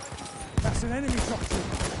 That's an enemy shot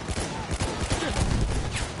trooper.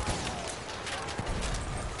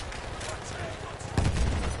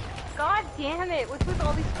 God damn it! What's with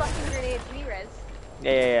all these fucking grenades? Re-res.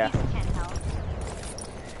 Yeah. These 10 health.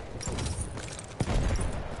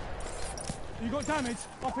 You got damage?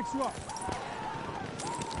 I'll fix you up.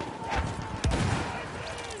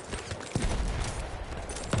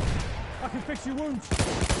 I can fix your wounds.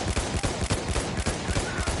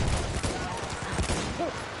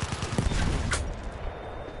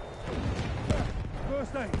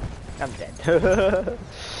 First aid. I'm dead.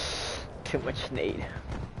 Too much nade.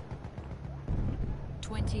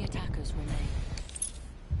 20 attackers remain.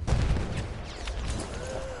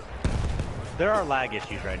 There are lag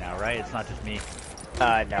issues right now, right? It's not just me.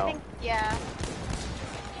 I No. think, yeah.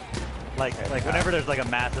 Like whenever there's like a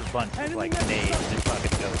massive bunch of like nades, it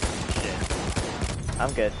fucking goes to shit.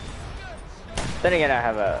 I'm good. Then again, I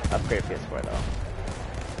have a upgrade PS4 though.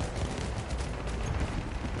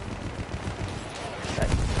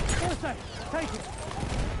 First aid. Take it.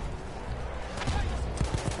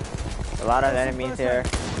 A lot of enemies here.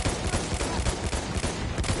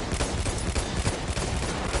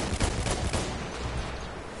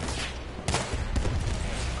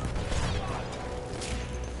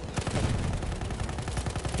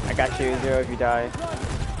 I got you, 0 if you die.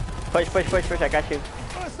 Push, I got you.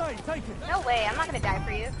 First say, take it. No way, I'm not gonna die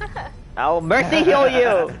for you. I'll mercy heal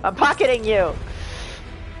you. I'm pocketing you.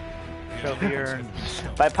 Trophy earned.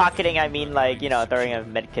 By pocketing, I mean like, you know, throwing a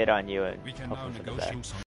med kit on you and We can now hoping for the best. negotiate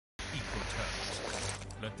some equal terms.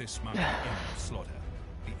 Let this mark the end of slaughter,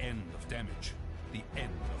 the end of damage, the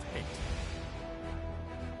end of hate.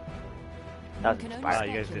 That was Can only inspiring.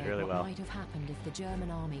 Wow, you guys did speculate really what well. might have happened if the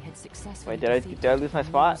German army had successfully Wait, did I lose my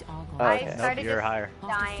spot? Oh, I okay. started You're just higher.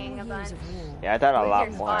 dying a bunch. Yeah, I thought a lot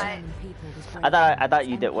Here's more. why. I thought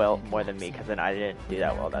you did well more than me because then I didn't do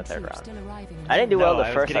that well that third round. I didn't do well No, the I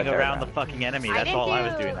was first getting and third around the round. fucking enemy. I That's didn't all do I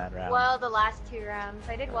was doing that round. well the last 2 rounds.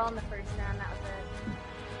 I did well in the first round, that was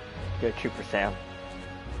it. You're a trooper, Sam.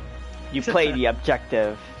 You played the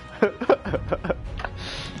objective.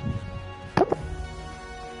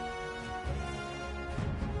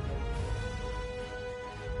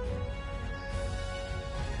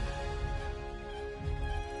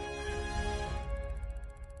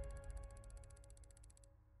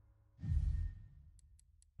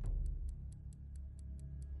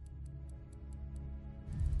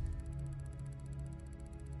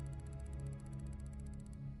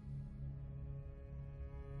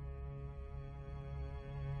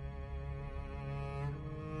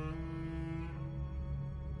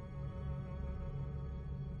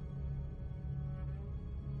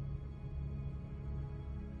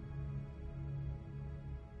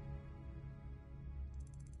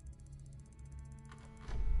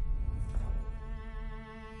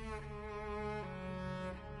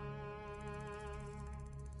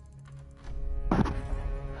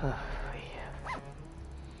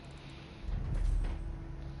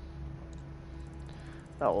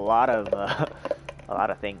 a lot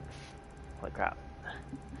of things. Holy crap!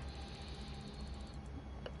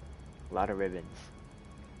 A lot of ribbons.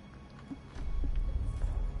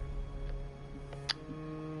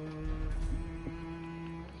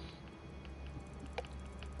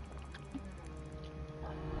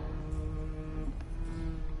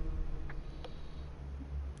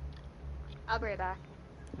 I'll be right back.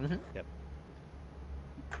 Yep.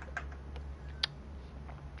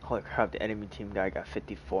 Holy crap, the enemy team guy got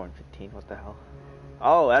 54 and 15, what the hell?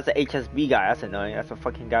 Oh, that's an HSB guy, that's annoying. That's a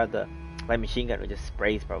fucking guy with the light machine gun who just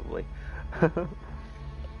sprays probably.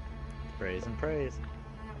 Praise and praise.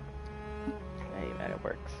 Hey man, it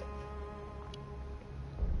works.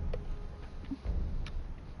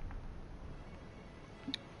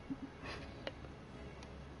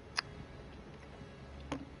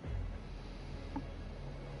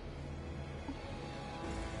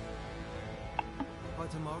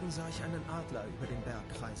 Heute Morgen sah ich einen Adler über den Berg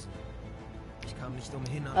kreisen. Ich kam nicht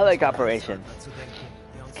umhin, an I like unseren operations. Reichsadler zu denken,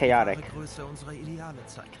 der uns Chaotic. die wahre Größe unserer Ideale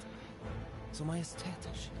zeigt. So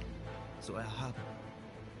majestätisch, so erhaben.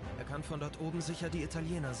 Er kann von dort oben sicher die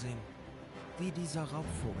Italiener sehen. Wie dieser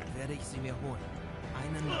Raubvogel werde ich sie mir holen.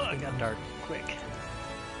 Einen nach dem anderen. Dark quick.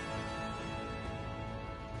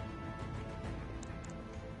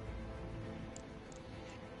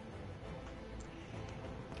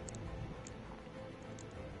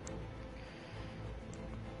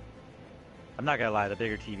 I'm not gonna lie, the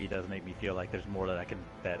bigger TV does make me feel like there's more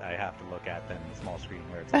that I have to look at than the small screen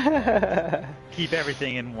where it's like, keep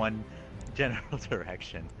everything in one general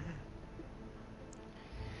direction.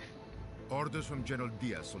 Orders from General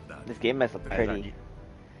Diaz, soldat. This game must look Guys, pretty.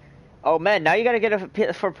 Oh man, now you gotta get a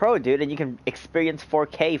PS4 Pro, dude, and you can experience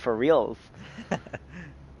 4K for reals. You and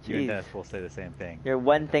Jeez. Dennis will say the same thing. You're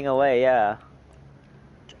one thing away, yeah.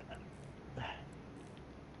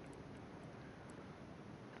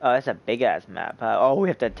 Oh, that's a big ass map. Huh? Oh, we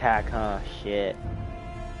have to attack, huh? Shit.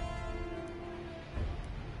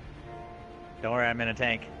 Don't worry, I'm in a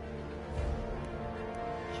tank.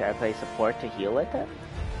 Should I play support to heal it then?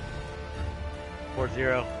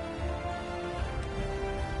 4-0.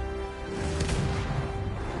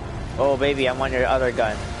 Oh, baby, I'm on your other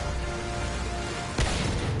gun.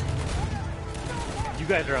 You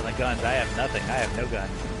guys are on the guns. I have nothing. I have no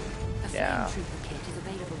guns. A Yeah. flame trooper kit is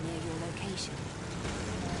available near your location.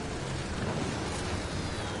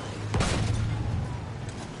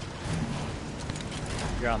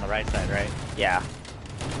 You're on the right side, right? Yeah.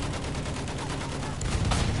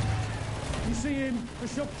 You see him, the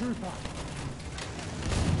shock trooper.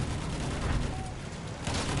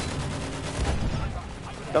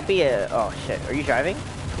 Don't be a... Oh, shit. Are you driving?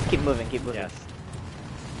 Keep moving, keep moving. Yes.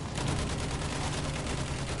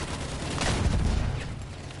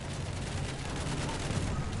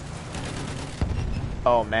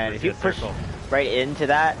 Oh, man. If you Just push circle. right into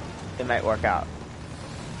that, it might work out.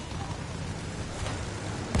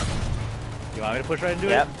 You want me to push right into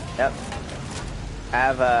Yep, it? yep. I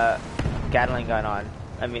have a Gatling gun on.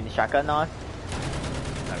 I mean, the shotgun on.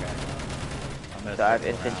 Okay. So I have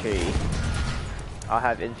infantry. I'll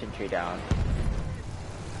have infantry down.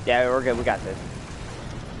 Yeah, we're good. We got this.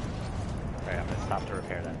 Alright, I'm gonna stop to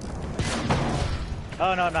repair that.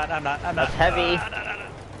 Oh no, I'm not. That's heavy.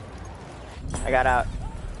 I got out.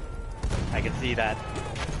 I can see that.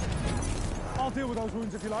 I'll deal with those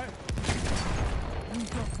wounds if you like. You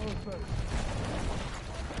go first.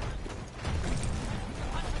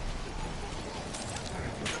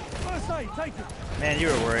 First aid, take it. Man, you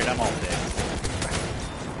were worried. I'm all dead.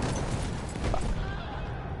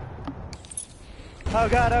 Oh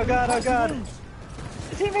god, oh god, oh god.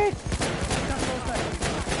 Teammates!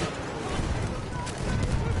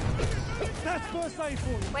 That's first aid for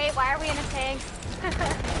you. Wait, why are we in a tank?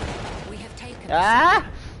 We have taken. Ah!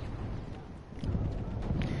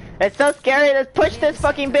 It's so scary. Let's push this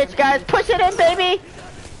fucking bitch, guys. Push it in, baby.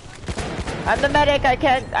 I'm the medic. I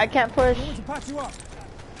can't push. I want to patch you up.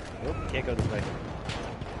 Nope, can't go this way.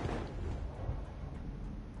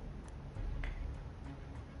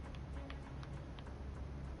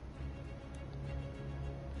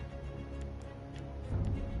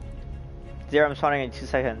 Zero, I'm spawning in 2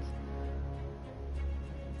 seconds.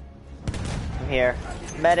 I'm here.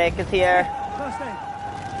 Medic is here. First aid.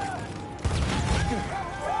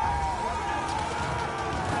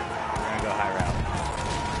 We're gonna go high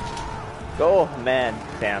route. Go, man.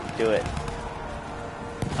 Sam, do it.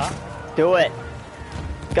 Huh? Do it.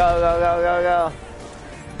 Go, go, go, go, go.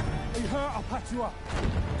 Are you hurt? I'll patch you up.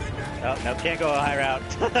 Oh, no, can't go high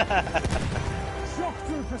route. Shock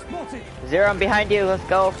trooper spotted. Zero, I'm behind you. Let's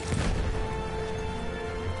go.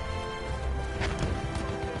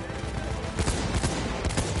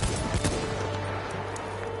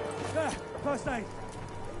 There, first aid.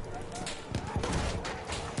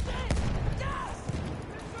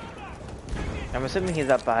 I'm assuming he's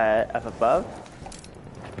up above.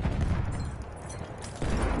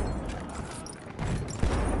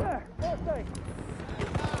 There, first aid.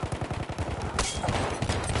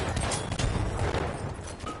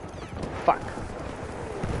 Fuck.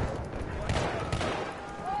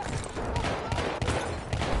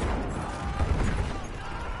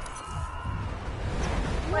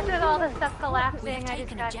 Look at all the stuff We collapsing. have I just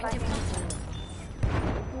taken got objective fucking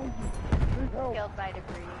Buffalo. killed by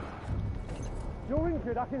debris. You're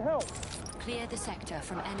injured, I can help. Clear the sector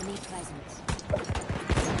from enemy presence.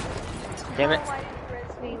 Damn it. Oh, why didn't you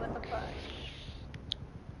res me? What the fuck?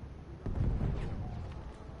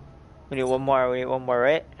 We need one more. We need one more,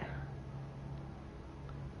 right?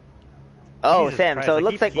 Oh, Jesus Sam. Christ, So I it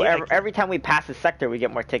looks keep- like yeah, I every time we pass a sector, we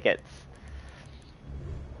get more tickets.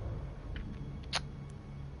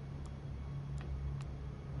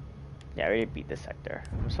 Yeah, we beat this sector.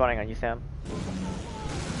 I'm spawning on you, Sam.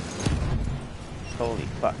 Holy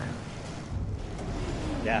fuck.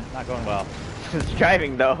 Yeah, not going well. It's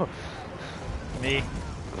driving though. Me.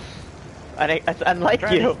 It's unlike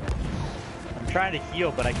Trying you. I'm trying to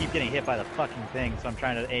heal, but I keep getting hit by the fucking thing, so I'm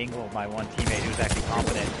trying to angle my one teammate who's actually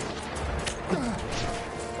competent.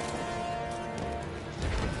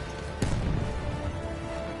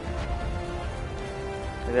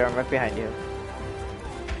 There, I'm right behind you.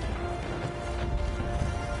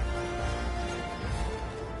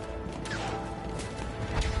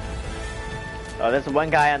 Oh, there's one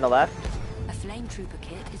guy on the left. A flame trooper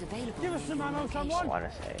kit is available. Give us some near your ammo, location. I someone. want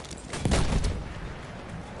to say.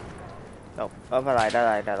 Oh, I lied.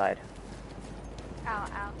 I lied. Ow,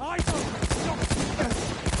 ow. I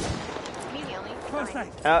Me healing. First Sorry.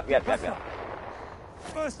 aid. Oh, yep.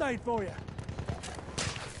 First aid for you.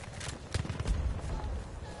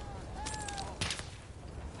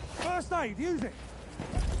 First aid, use it.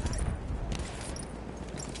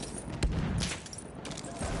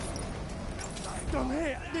 Still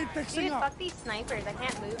here. I need fixing Dude, up. fuck these snipers. I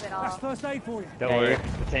can't move at all. That's first aid for you. Don't Yeah, worry,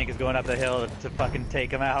 yeah. the tank is going up the hill to fucking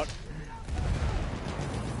take him out.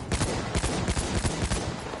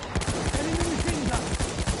 Enemy machine gun.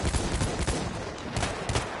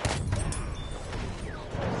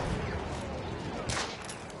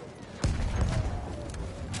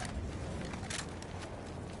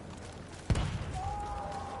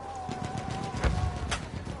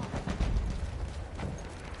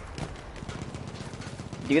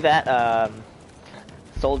 Do that.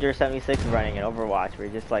 Soldier 76 running in Overwatch, where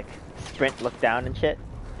you just like sprint, look down and shit.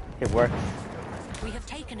 It works. We have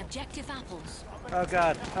taken objective apples. Oh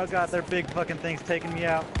god, they're big fucking things taking me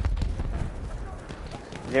out.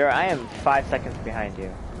 Zero, I am 5 seconds behind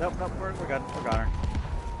you. Nope, we're good, we're got her.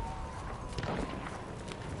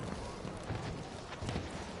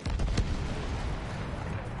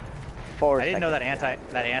 I didn't know that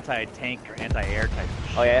anti-tank or anti-air type.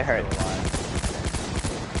 Oh yeah, it hurt.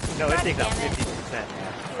 No, it God takes out damn it. 50%.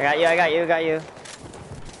 Yeah. I got you.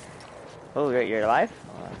 Oh, you're alive?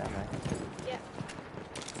 Oh, never mind. Yeah.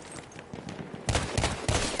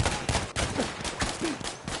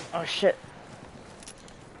 Oh shit.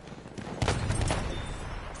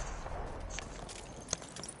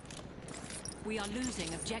 We are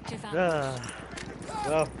losing objective apples.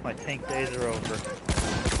 Well, my tank days are over.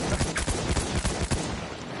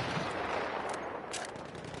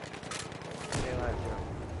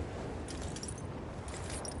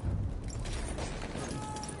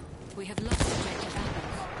 We have lost objective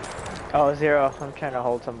apples. Oh, Zero. I'm trying to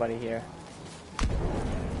hold somebody here.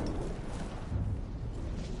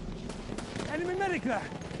 Enemy medic there.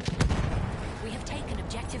 We have taken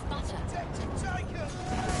objective butter.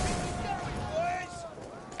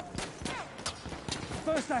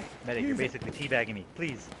 First aid. Medic, you're Use it. basically teabagging me.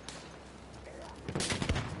 Please.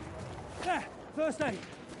 There. First aid.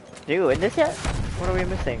 Do you win this yet? What are we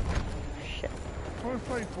missing? Shit. First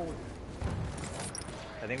aid forward.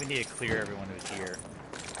 I think we need to clear everyone who's here.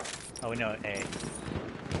 Oh, we know A.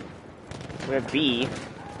 We have B.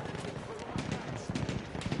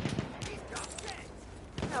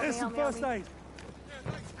 Help me, There's some help me, first help me. aid.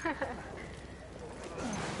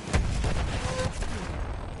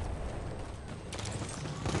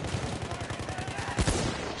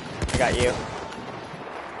 I got you.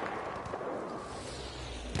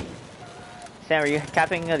 Sam, are you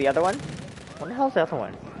capping the other one? What the hell's the other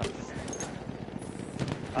one?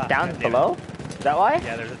 Ah, Down God damn it. below? Is that why?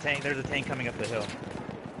 Yeah, there's a tank. There's a tank coming up the hill.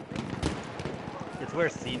 It's where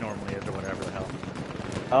C normally is, or whatever the hell.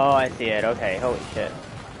 Oh, I see it. Okay, holy shit.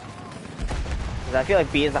 'Cause I feel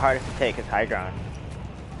like B is the hardest to take. It's high ground.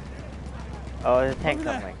 Oh, there's a tank Over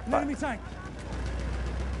there. coming. An Fuck. enemy tank.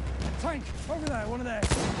 Tank. Over there. One of theirs.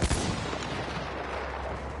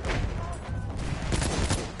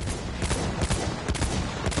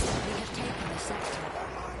 We have taken the sector.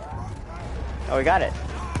 Oh, we got it.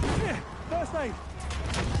 Here. First aid.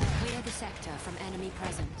 Clear the sector from enemy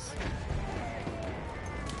presence.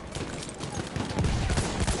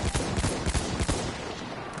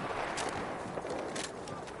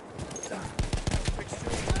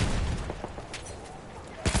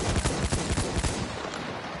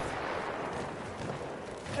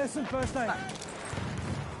 There's some first aid.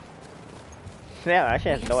 Yeah, I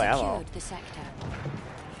actually We have no have ammo. secured the sector.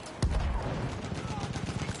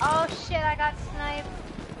 Oh shit, I got sniped.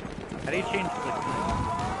 How do you change the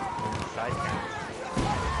side cams?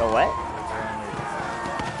 The what?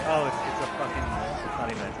 Oh, it's a fucking. It's not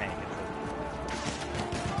even a tank.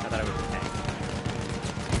 I thought it was a tank.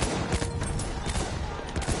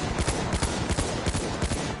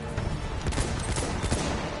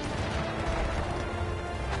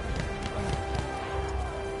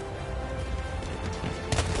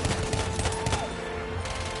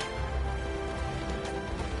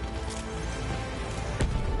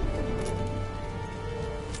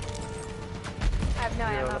 I have no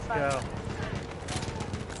Yo, ammo. let's Fuck. go.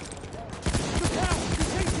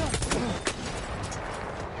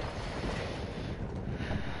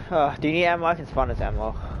 Do you need ammo? I can spawn this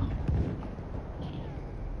ammo.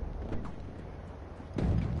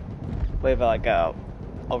 We have like a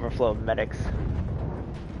overflow of medics.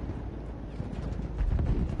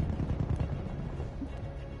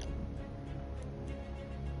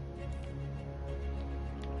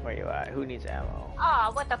 Where you at? Who needs ammo? Oh,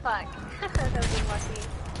 what the fuck? That was lucky.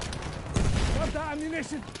 Got that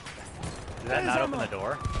ammunition. Did that not open the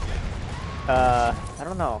door? I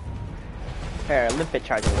don't know. Here, limpet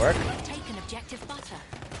charge will work. We have taken objective butter.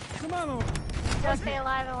 Some ammo. Don't stay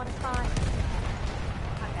alive, I want to spawn.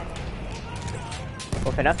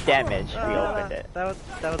 With enough damage, we opened it. That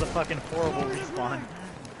was a fucking horrible respawn.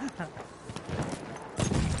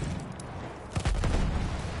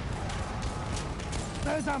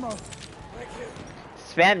 There's ammo.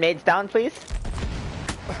 Spam nades down, please.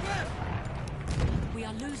 We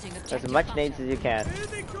are losing As objective much butter. nades as you can. Here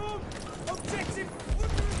they come. Objective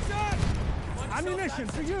under attack. Ammunition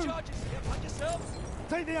for you.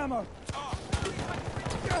 Take the ammo.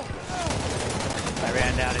 I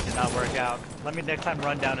ran down, it did not work out. Let me next time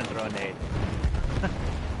run down and throw a nade.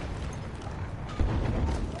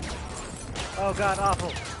 Oh god,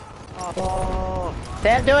 awful. Awful.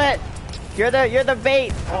 Sam, do it. You're the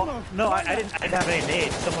bait. Oh, no, I didn't have any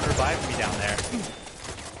nades. Someone revived me down there.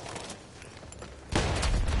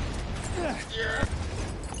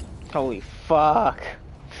 Holy fuck.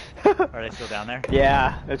 Are they still down there?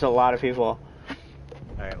 Yeah, there's a lot of people.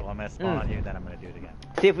 Alright, well I'm gonna spawn on you, then I'm gonna do it again.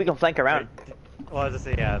 See if we can flank around. Well, I was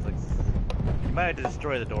gonna say, yeah, I was like, you might have to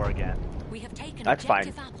destroy the door again. We have taken That's fine.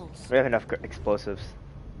 objective apples. We have enough explosives.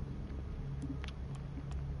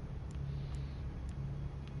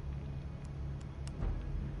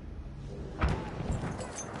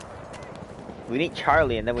 We need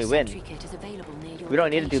Charlie and then we win. Sentry kit is available near your We don't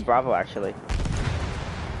need to do location. Bravo actually.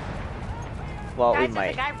 Well, Guys, we there's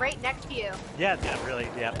might. a guy right next to you. Yeah, really,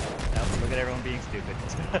 yeah. Look at everyone being stupid.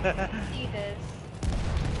 Jesus.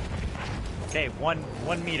 Okay, one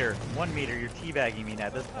meter. You're teabagging me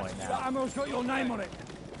at this point That now. ammo's got your name on it.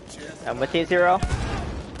 I'm with you, Zero.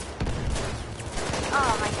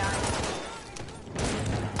 Oh my god.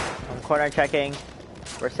 I'm corner checking.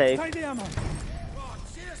 We're safe. Take the ammo.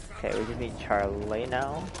 Okay, we just need Charlie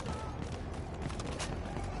now.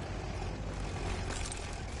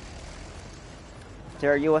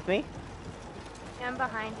 Zero, are you with me? I'm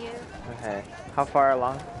behind you. Okay. How far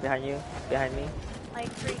along? Behind you? Behind me?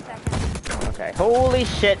 Like 3 seconds. Okay. Holy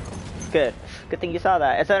shit! Good. Good thing you saw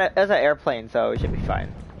that. It's an airplane, so it should be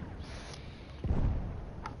fine.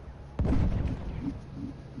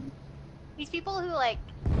 These people who like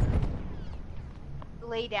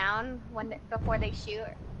lay down before they shoot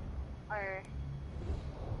are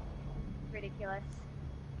ridiculous.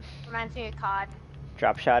 Reminds me of COD.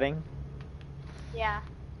 Drop shotting? Yeah.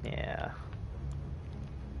 Yeah.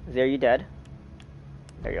 Zero, you dead?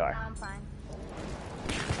 There you are. I'm fine.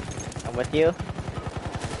 I'm with you.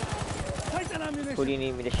 Take that ammunition. Who do you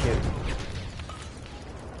need me to shoot?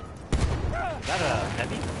 Is that a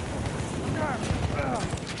heavy?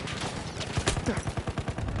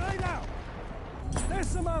 Lay down. There's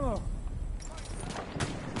some ammo.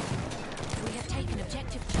 We have taken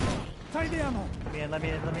objective Charlie. Take the ammo. Let me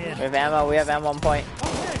in. We have ammo. We have ammo on point.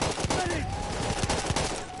 Okay, ready.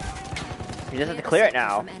 You just have to We have clear a it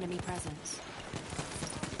now. signal from enemy presence.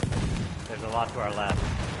 There's a lot to our left.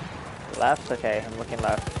 Left? Okay, I'm looking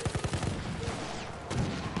left.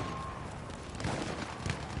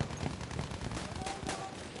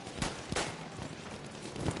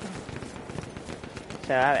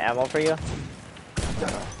 So I have ammo for you?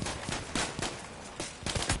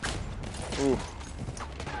 Ooh.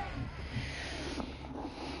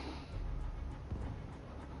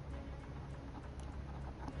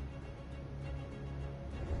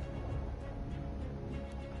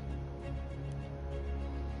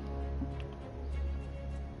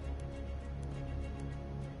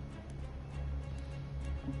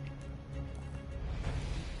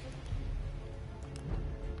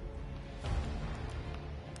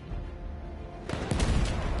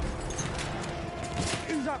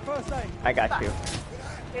 Use that first aid. I got you.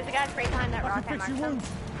 There's a guy right behind that I rock can I fix your marked him.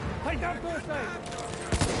 wounds. Take that first aid.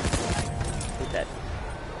 He's dead.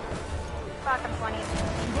 Fuck, I'm 20. You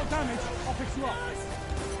got damage. I'll fix you up.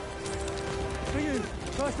 For you,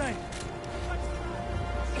 first aid.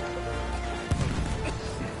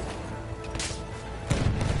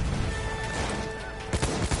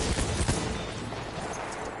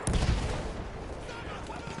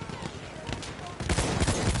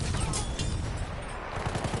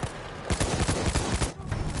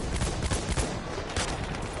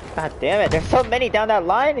 God damn it, there's so many down that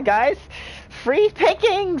line, guys! Free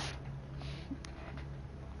pickings!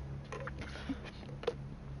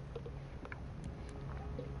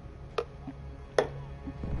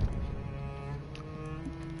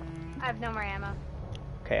 I have no more ammo.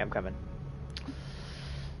 Okay, I'm coming.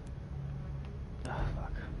 Oh,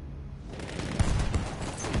 fuck.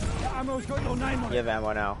 That ammo's got your name on You it. have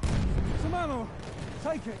ammo now. Some ammo.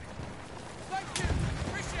 Take it.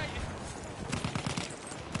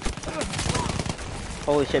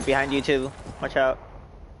 Holy shit, behind you too. Watch out.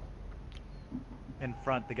 In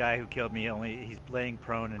front, the guy who killed me, he's laying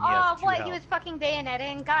prone and he Oh, has 2 what? health. He was fucking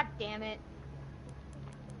bayoneting? God damn it.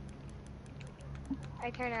 I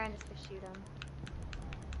turned around just to shoot him.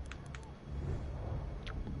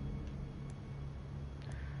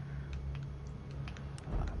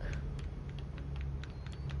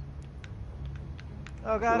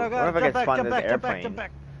 Oh god, oh What if I god, could spawn jump this back, jump back, airplane? jump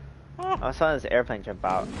back. I saw this airplane jump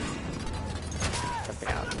out. Jumping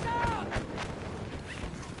out.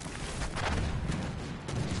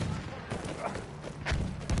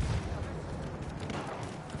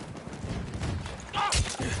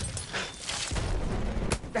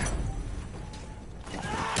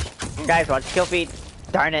 Guys, watch kill feed.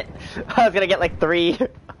 Darn it. I was gonna get like 3.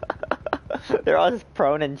 They're all just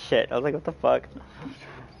prone and shit. I was like, what the fuck?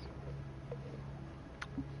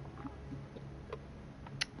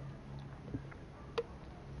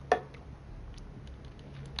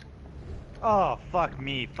 Oh, fuck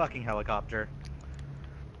me. Fucking helicopter.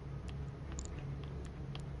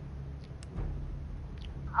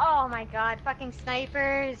 Oh my god, fucking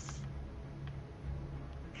snipers.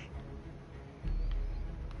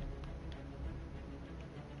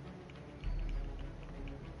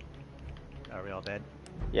 Are we all dead?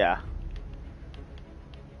 Yeah.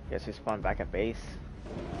 Guess we spawned back at base.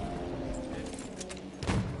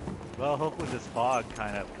 Well, hopefully this fog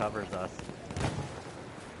kind of covers us.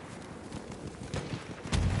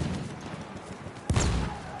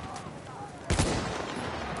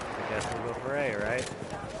 I guess we'll go for A, right?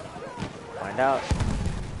 Find out.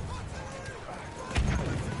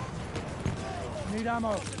 Need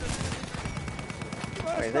ammo.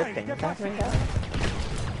 Wait, is this thing coming down?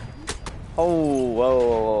 Oh, whoa,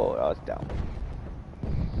 whoa, whoa, that was down.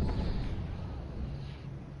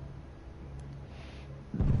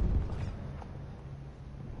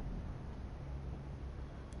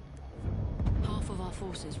 Half of our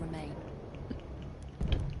forces remain.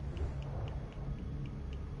 Do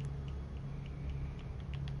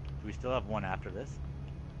we still have one after this?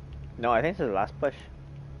 No, I think this is the last push.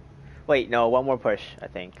 Wait, no, one more push, I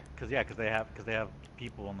think. Cause they have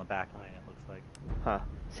people on the back line. It looks like. Huh.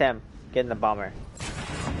 Sam, get in the bomber.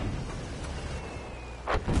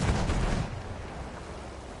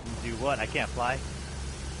 Do what? I can't fly.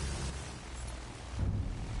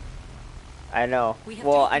 I know.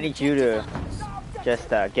 Well, I need you to just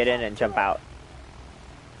get in and jump out.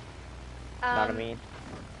 Know what I mean?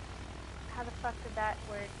 How the fuck did that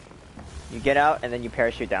work? You get out and then you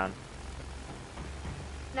parachute down.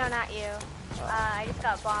 No, not you. I just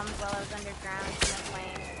got bombed while I was underground in a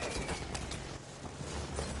plane.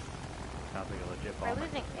 Sounds like a legit We're bomb.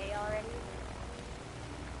 losing A already.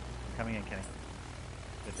 Coming in, Kenny.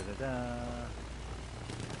 Da-da-da-da.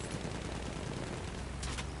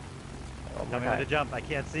 Tell me when to jump. I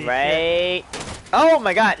can't see. Right. Shit. Oh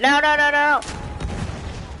my god. No, no, no, no.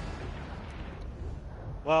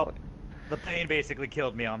 Well, the plane basically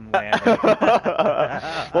killed me on land.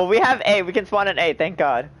 Well, we have A. We can spawn in A. Thank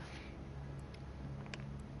God.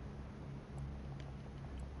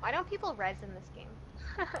 Why don't people res in this game?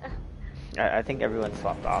 I think everyone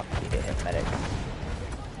swapped off to hit medic.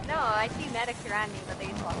 No, I see medics around me, but they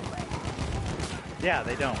just walk away. Yeah,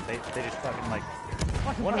 they don't. They just fucking like.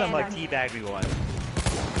 One of them like teabagged me once.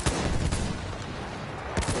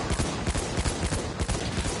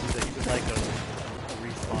 He was like a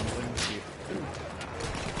respawn wingsuit.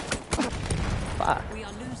 Fuck. We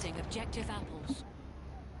are losing objective apples.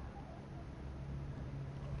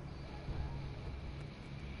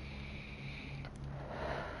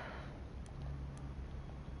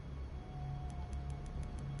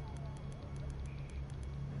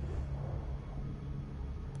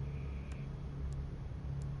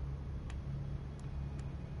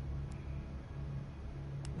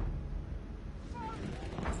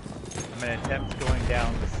 I'm gonna attempt going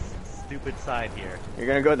down this stupid side here. You're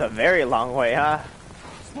gonna go the very long way, huh?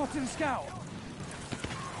 Spotted a scout.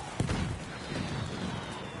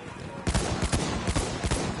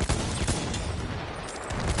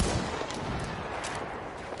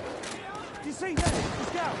 You see that? The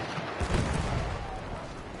scout.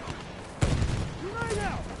 You know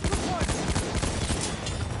now. Good one.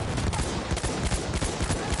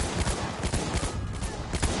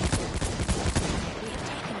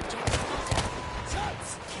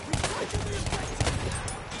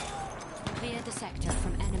 Clear the sector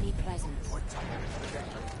from enemy presence.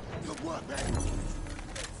 Good work, man.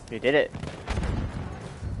 You did it.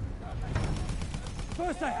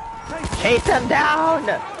 First aid. Chase him down!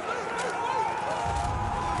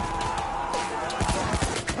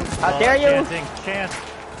 How dare you! Chancing. Chance.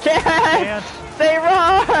 Chance! Say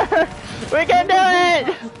roar! We can do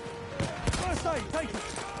it! First aid. Take it.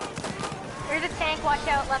 There's a tank, watch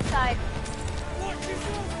out, left side.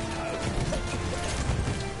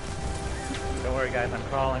 Don't worry, guys. I'm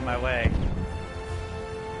crawling my way.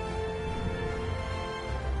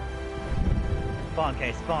 Spawn,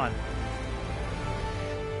 K. Spawn.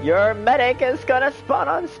 Your medic is gonna spawn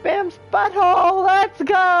on Spam's butthole! Let's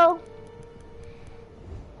go!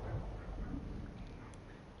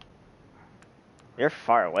 You're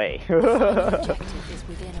far away. Go, Objective is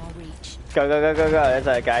within our reach. go, go, go, go. There's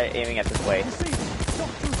a guy aiming at this way.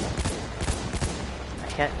 I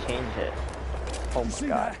can't change it. Oh my See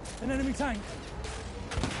god. that? An enemy tank.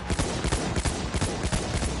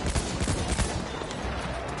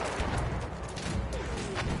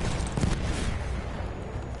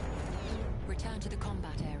 Return to the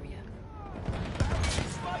combat area.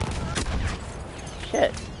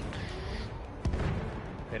 Shit.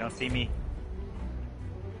 They don't see me.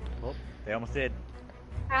 Oh, they almost did.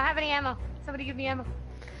 I don't have any ammo. Somebody give me ammo.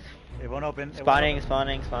 It won't open. It won't Spawning, open.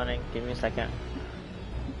 spawning, spawning. Give me a second.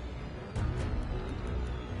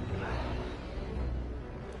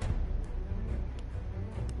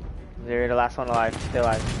 You're the last one alive. Stay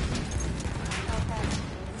alive. Okay.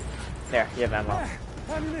 There, you have ammo.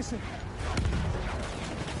 Ammunition.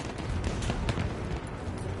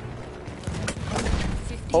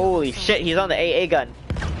 Holy shit, he's on the AA gun.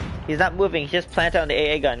 He's not moving. He's just planted on the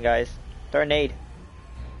AA gun, guys. Throw a nade.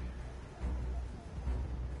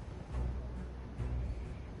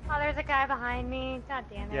 Oh, there's a guy behind me. God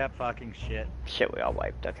damn it. Yeah, fucking shit. Shit, we all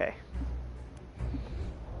wiped. Okay.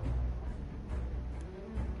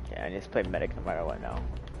 Yeah, I need to play medic no matter what now.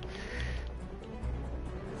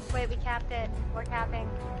 Wait, we capped it. We're capping.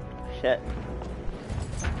 Shit.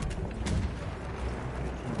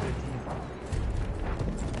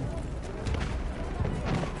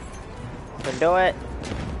 We can do it.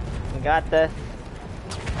 We got this.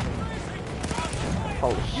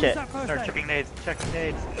 Holy shit. Start checking nades. Checking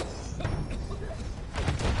nades.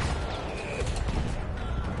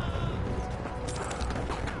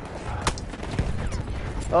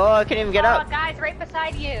 Oh, I can't even get up. Oh, guys, right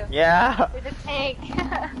beside you. Yeah. There's a tank.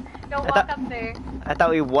 Don't walk up there. I thought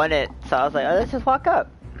we won it, so I was like, oh, let's just walk up.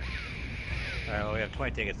 Alright, well, we have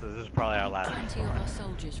 20 tickets, so this is probably our last. 20 of our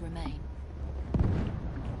soldiers remain.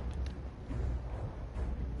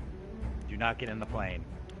 Do not get in the plane.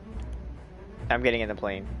 I'm getting in the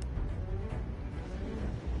plane.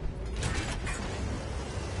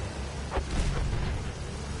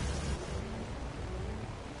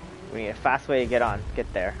 We need a fast way to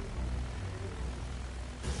get there.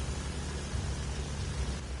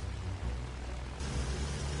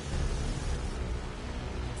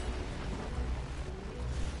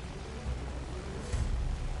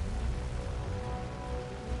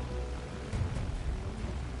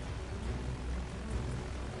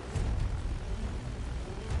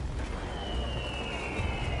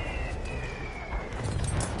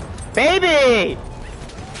 Baby!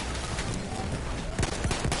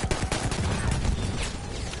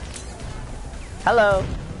 Hello.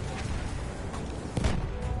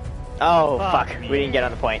 Oh, fuck. We didn't get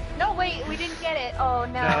on the point. No, wait, we didn't get it. Oh,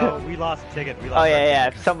 no. No, we lost a ticket. We lost Oh, yeah.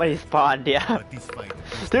 Somebody spawned, yeah.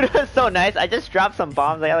 Dude, it was so nice. I just dropped some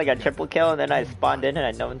bombs. I had like a triple kill, and then I spawned in,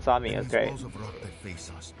 and no one saw me. It was great.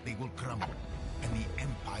 They will crumble, and the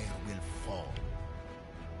empire will fall.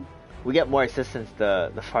 We get more assistance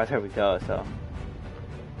the farther we go, so.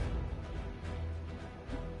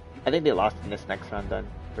 I think they lost in this next round then,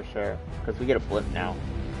 for sure. Because we get a blimp now.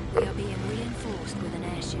 We are being reinforced with an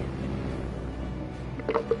airship.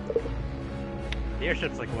 The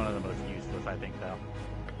airship's like one of the most useless, I think, though.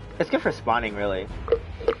 It's good for spawning, really. Son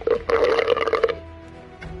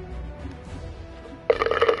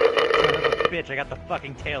of a bitch, I got the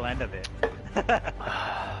fucking tail end of it.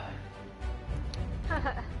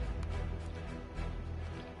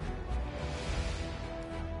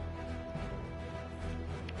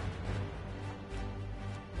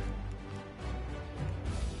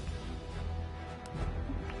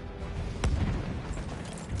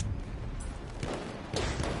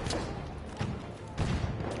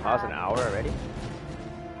 Oh, it's an hour already?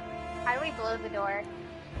 How do we blow the door?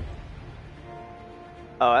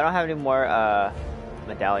 Oh, I don't have any more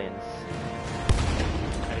medallions.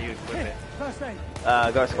 How do you equip it? First aid.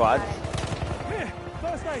 Go to squads. Here,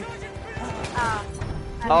 first aid.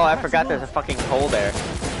 Oh, I forgot there's a fucking hole there.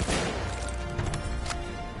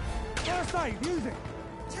 First aid, use it.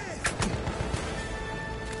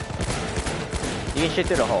 You can shoot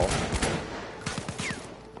through the hole.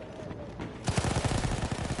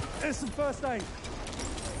 There's some first aid.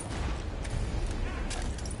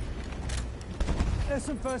 There's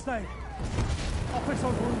some first aid. I'll fix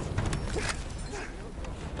those wounds.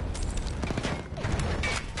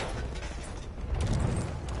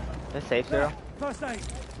 This safe zero. First aid.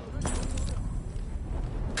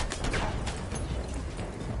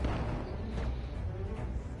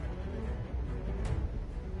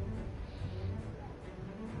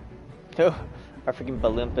 Dude, our freaking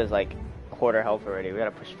balloon is like quarter health already. We gotta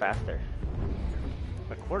push faster.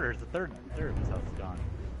 A quarter is the third of his health is gone.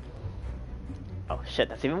 Oh shit,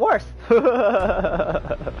 that's even worse.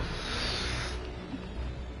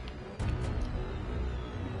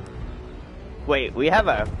 Wait, we have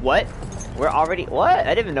a what? We're already what?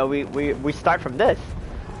 I didn't even know we start from this.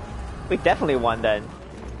 We definitely won then.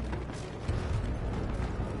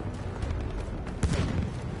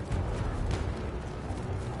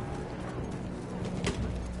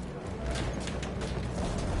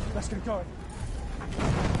 Let's get going.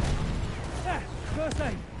 There, first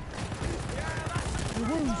aid. The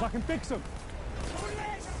wounds, I can fix them.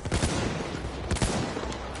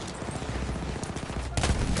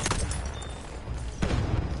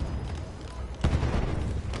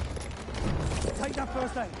 Take that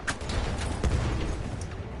first aid.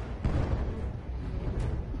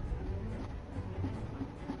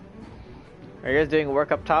 Are you guys doing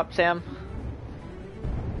work up top, Sam?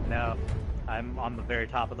 No, I'm on the very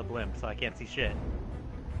top of the blimp, so I can't see shit.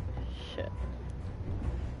 Shit.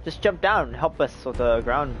 Just jump down and help us with the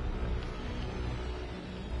ground.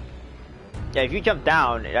 Yeah, if you jump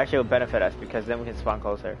down, it actually will benefit us because then we can spawn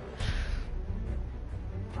closer.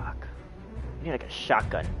 Fuck. We need like a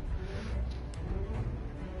shotgun.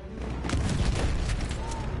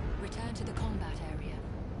 Return to the combat area.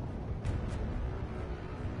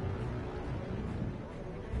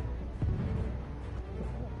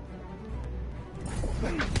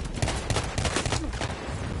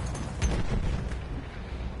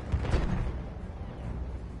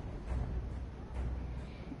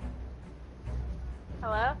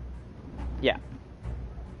 Hello? Yeah.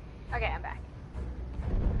 Okay, I'm back.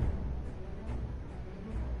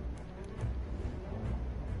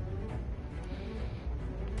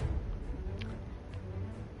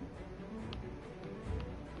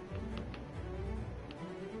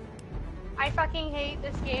 I fucking hate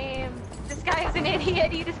this game. This guy is an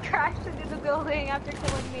idiot. He just crashed into the building after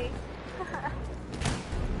killing me.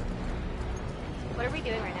 What are we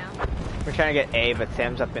doing right now? We're trying to get A, but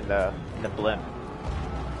Sam's up in the blimp.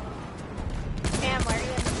 Sam, why are you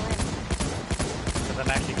in the blimp? Because I'm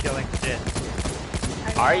actually killing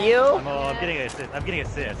shit. Are you? I'm getting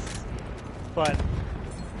assists. But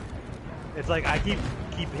it's like I keep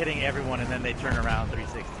hitting everyone and then they turn around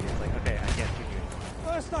 360. It's like, okay, I can't shoot you.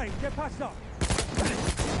 First aid, get patched up.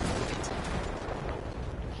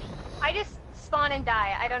 I just spawn and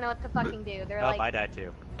die. I don't know what to fucking do. They're like, I died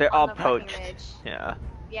too. They're on all the fucking poached. ridge. Yeah.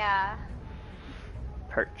 Yeah.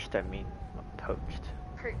 Perched, I mean. Not poached.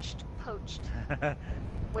 Poached.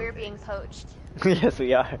 We're being poached. Yes,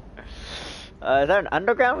 we are. Is there an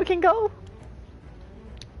underground we can go?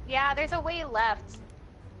 Yeah, there's a way left.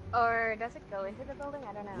 Or does it go into the building?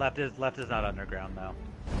 I don't know. Left is not underground though.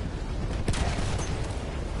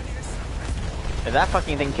 If that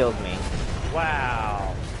fucking thing kills me.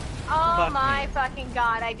 Wow. Oh Fuck my me. fucking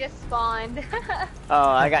god, I just spawned. Oh,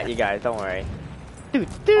 I got you guys, don't worry.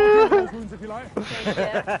 Wounds if you like.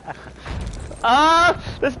 Ah!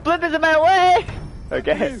 This blimp is in my way!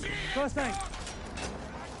 Okay. First aid.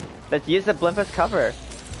 Let's use the blimp as cover.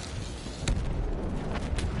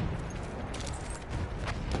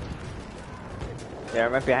 Yeah,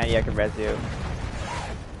 I'm right behind you, I can res you.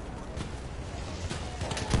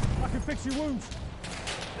 I can fix your wounds.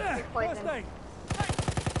 There, poison. first aid.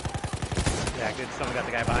 Yeah, good. Someone got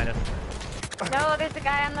the guy behind us. No, there's a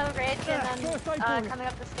guy on the ridge and First aid then bullet. coming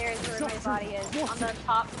up the stairs where my Shot body trooper. is. Watch On the it.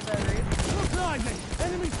 top of the roof. Look behind me.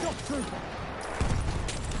 Enemy shock trooper.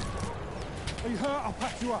 Are you hurt? I'll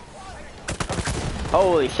patch you up.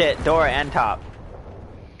 Holy shit, door and top.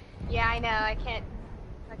 Yeah, I know, I can't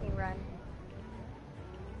fucking run.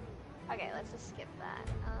 Okay, let's just skip that.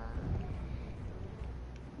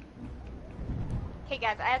 Okay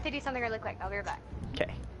guys, I have to do something really quick. I'll be right back.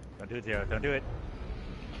 Okay. Don't do it, Zero. Don't do it.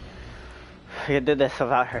 We can do this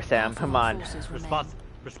without her, Sam. Come on. Forces remain.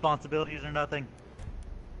 Responsibilities or nothing.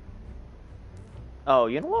 Oh,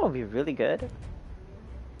 you know what would be really good?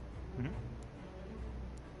 Mhm.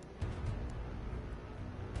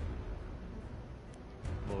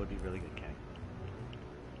 What would be really good, Kenny?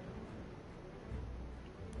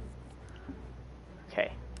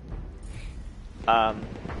 Okay.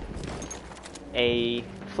 A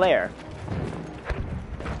flare.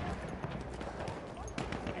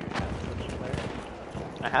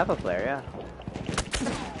 I have a flare, yeah.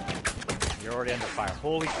 You're already under fire.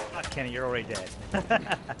 Holy fuck, Kenny, you're already dead.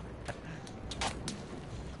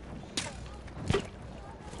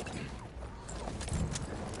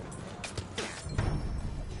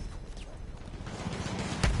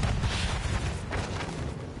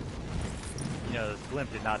 You know, this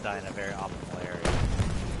blimp did not die in a very optimal area.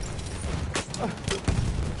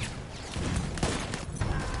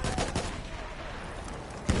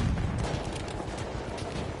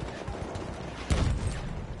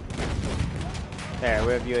 There,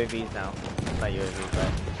 we have UAVs now. Not UAVs,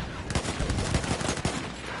 but...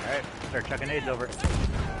 Alright, start chucking nades over.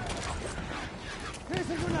 Here's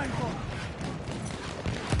a grenade bomb.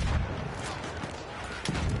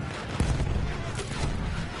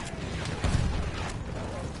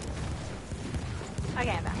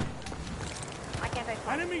 Okay, I'm back. Why can't I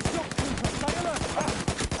spawn? Enemy shock trooper. Stay alert.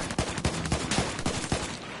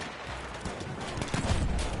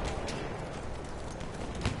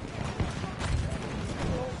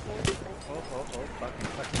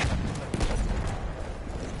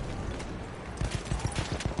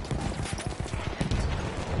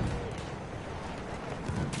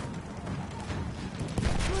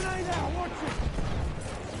 Grenade out. Watch it.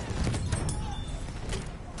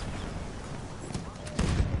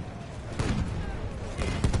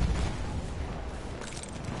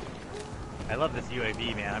 I love this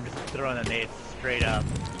UAV, man. I'm just throwing the nades straight up.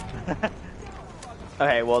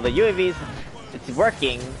 Okay, well the UAVs, it's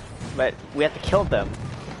working, but we have to kill them.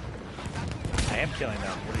 I am killing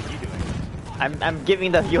them. What are you doing? I'm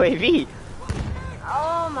giving the UAV.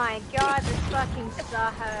 Oh my god, this fucking sucks.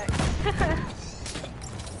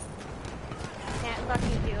 Can't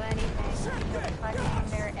fucking do anything.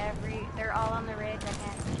 They're all on the ridge. I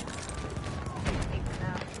can't take them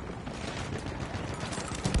out.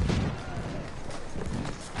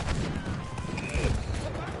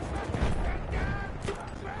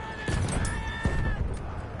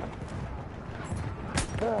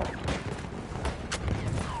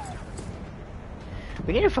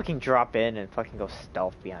 We need to fucking drop in and fucking go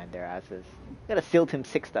stealth behind their asses. We gotta SEAL Team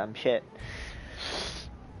 6 them, shit.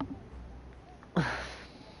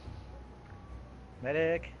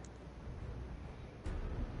 Medic.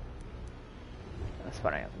 That's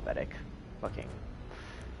what I am, medic. Fucking.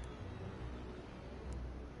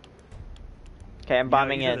 Okay, I'm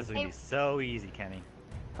bombing you said in. this is gonna be so easy, Kenny.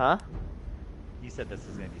 Huh? You said this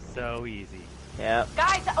is gonna be so easy. Yeah.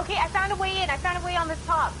 Guys, okay, I found a way in. I found a way on the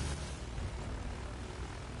top.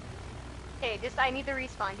 Okay, I need to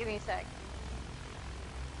respawn. Give me a sec.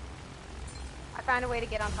 I found a way to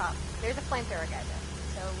get on top. There's a flamethrower guy though,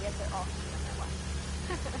 so we have to all shoot him at once.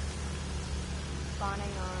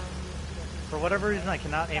 Spawning on. For whatever reason, I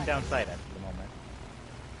cannot aim down sight at the moment.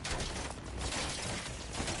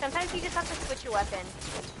 Sometimes you just have to switch your weapon.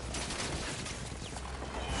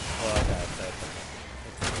 Well, okay, so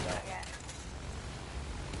Okay.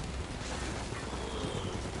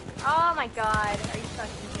 Oh my god, are you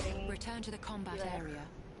fucking kidding me? Return to the combat area.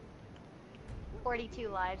 42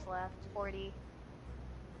 lives left. 40.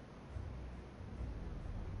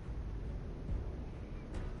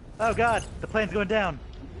 Oh god, the plane's going down.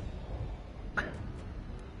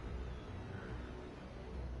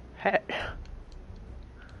 Hey.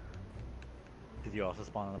 Did you also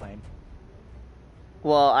spawn on the plane?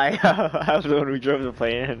 Well, I was the one who drove the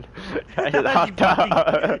plane in. I just hopped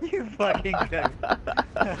out. You fucking cunt.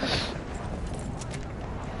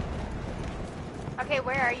 Okay,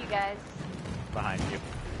 where are you guys? Behind you.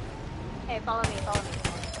 Hey, follow me, follow me.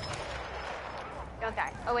 Don't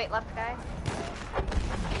die. Oh wait, left guy.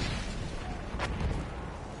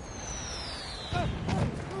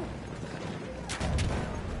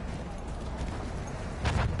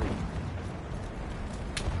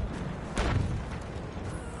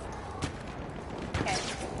 Okay.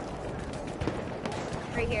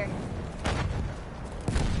 Right here.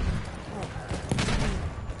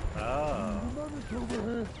 Oh.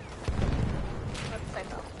 Oops, I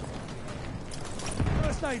fell.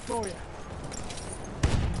 First aid for you.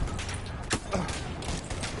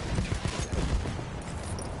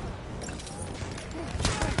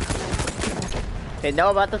 They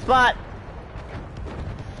know about the spot.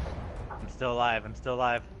 I'm still alive, I'm still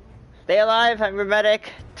alive. Stay alive, I'm your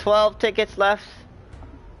medic. 12 tickets left.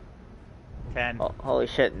 10, Oh, holy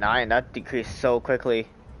shit, 9. That decreased so quickly.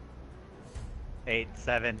 8,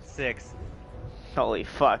 7, 6. Holy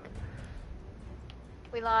fuck.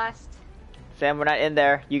 We lost. Sam, we're not in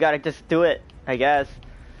there. You gotta just do it, I guess.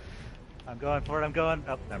 I'm going for it, I'm going.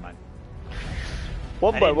 Oh, never mind.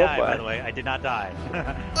 One I by didn't one die, by. by the way. I did not die.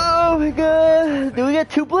 Oh my god. Do we get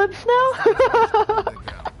 2 blimps now?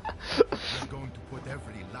 We're going to put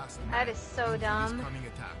every last That is so into this dumb. coming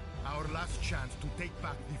attack. Our last chance to take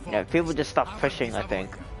back the Yeah, fortress. people just stopped pushing, I think.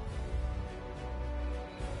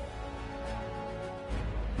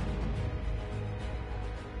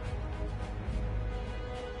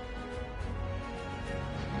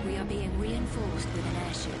 We are being reinforced with an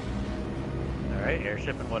airship. Alright,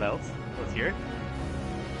 airship and what else? What's here?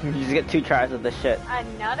 You just get 2 tries of this shit.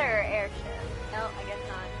 Another airship. No, I guess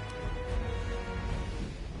not.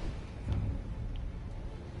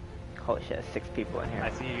 Holy shit, 6 people in here. I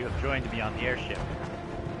see you have joined me on the airship.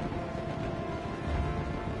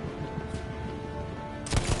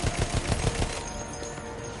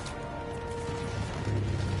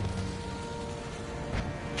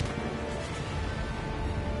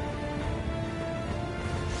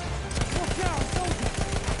 Watch out, soldier.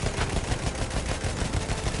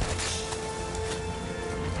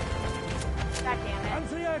 God damn it.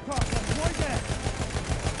 Anti-aircraft guns right there.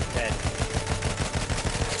 Dead.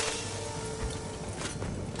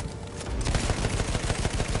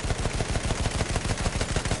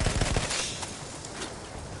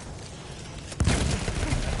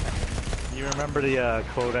 You remember the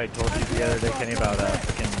quote I told you the other day, Kenny, about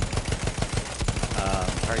freaking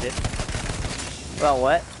Target? Well,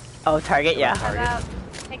 what? Oh, Target, yeah. How about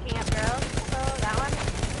picking up girls? So that one?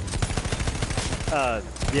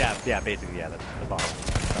 Yeah, basically, yeah, that's the bomb.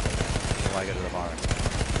 Stuff like before I go to the bar.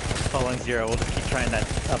 Following 0, we'll just keep trying that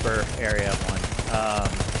upper area one.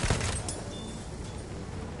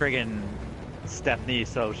 Friggin' Stephanie,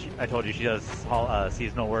 so I told you she does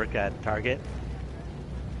seasonal work at Target.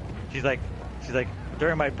 She's like,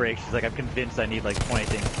 during my break, she's like, I'm convinced I need like 20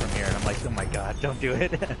 things from here, and I'm like, oh my god, don't do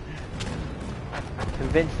it.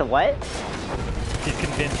 Convinced the what? She's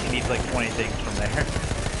convinced she needs like 20 things from there.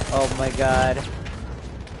 Oh my god.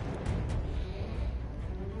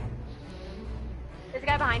 There's a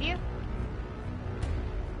guy behind you?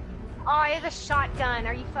 Oh, he has a shotgun.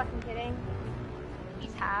 Are you fucking kidding?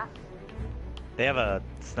 He's half. They have a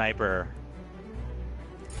sniper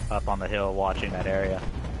up on the hill watching that area.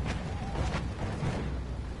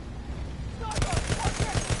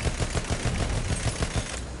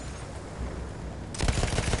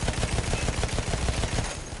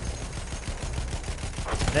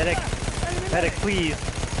 Medic! Medic, please!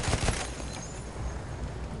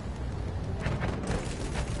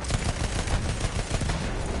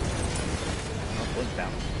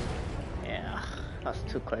 Down. Yeah, that's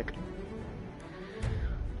too quick.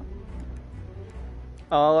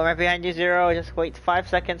 Oh, we're right behind you, 0. Just wait 5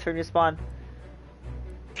 seconds for you to spawn.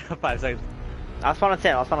 5 seconds. I'll spawn on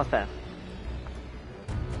 10, I'll spawn on 10.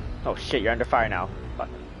 Oh shit, you're under fire now. Fuck.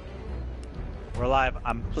 We're alive,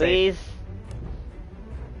 I'm Please. safe.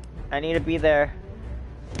 I need to be there.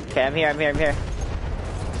 Okay, I'm here, I'm here, I'm here.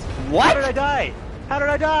 What? How did I die? How did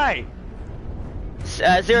I die?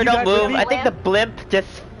 0, don't move. I think the blimp just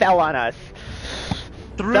fell on us.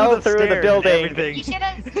 Fell through the building. You should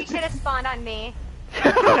have spawned on me.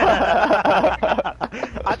 I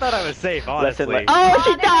thought I was safe, honestly. Oh,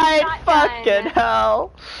 she died! Fucking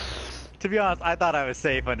hell! To be honest, I thought I was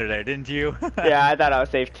safe under there, didn't you? Yeah, I thought I was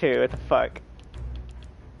safe too. What the fuck?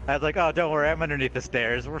 I was like, oh, don't worry, I'm underneath the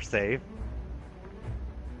stairs. We're safe.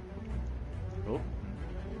 Oh.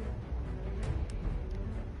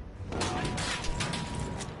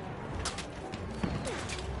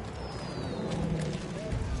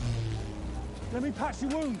 Let me patch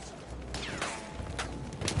your wounds.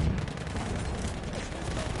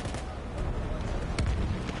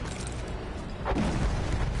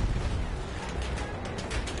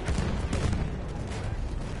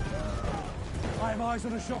 I have eyes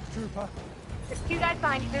on a shock trooper. There's 2 guys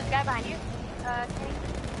behind you. There's a guy behind you.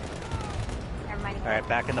 Never mind. Alright,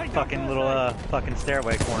 back in the fucking little, fucking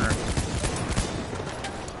stairway corner.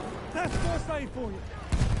 That's first aid for you.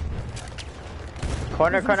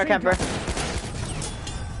 Corner camper.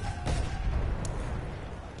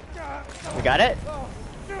 We got it?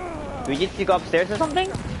 Do we need to go upstairs or something?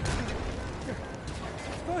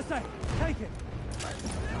 First aid, take it.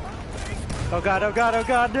 Oh god, oh god, oh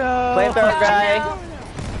god, no! Flamethrower guy. No.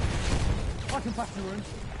 I can patch your wounds.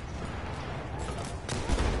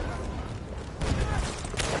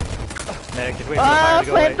 Medic, just wait for the fire to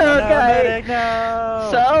go away. Flamethrower No, guy. medic, no!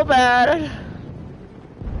 So bad.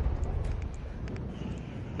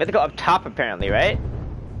 We have to go up top apparently, right?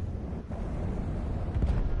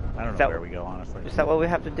 I don't know where we go, honestly. Is that what we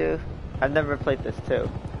have to do? I've never played this too.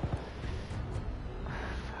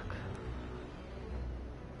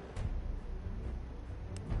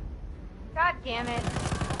 God damn it.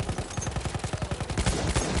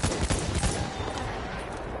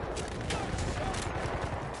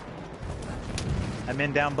 I'm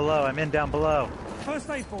in down below, I'm in down below. First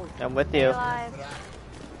aid for you. I'm with you. Alive.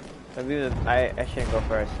 Maybe I shouldn't go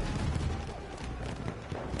first.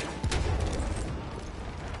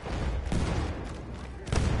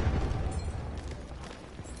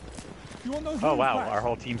 You want those Oh wounds wow, patched? our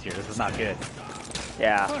whole team's here. This is not good.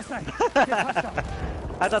 Yeah. First aid. Get patched up.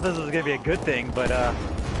 I thought this was gonna be a good thing, but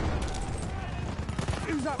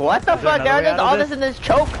Use that What the Is there fuck? another way There's out of all this? this in this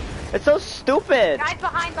choke. It's so stupid. Guys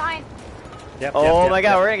behind. Yep, Oh yep, my yep,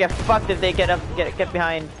 god, yep. we're gonna get fucked if they get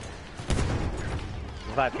behind.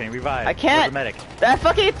 Revive, Kenny, revive. I can't. Where's the medic? That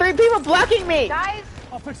fucking 3 people blocking me. Guys,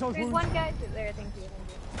 I'll fix those there's wounds. one guy there. Thank you.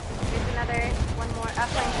 There's another one more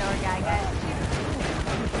flamethrower guy, guys.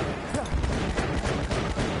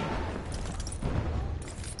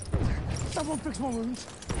 Someone fix my wounds.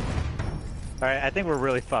 Alright, I think we're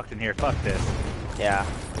really fucked in here. Fuck this. Yeah.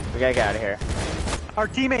 We gotta get out of here. Our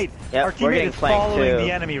teammate! Yep, Our we're teammate getting is flanked, following too.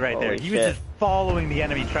 the enemy right there. Holy He was shit. just following the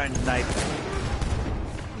enemy trying to knife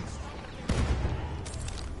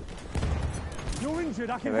him. You're injured,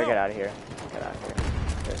 I Okay, can we gotta help. get out of here. Get out of here.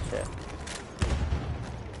 Good shit.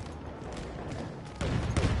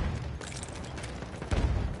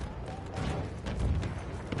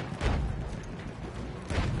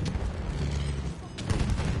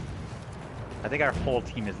 I think our whole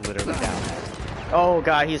team is literally down. Oh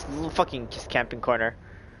god, he's fucking just camping corner.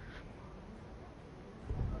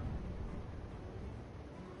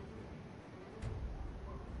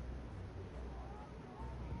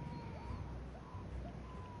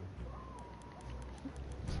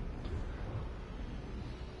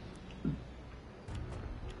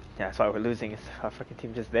 Yeah, that's why we're losing. Is our fucking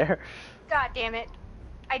team just there? God damn it.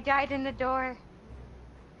 I died in the door.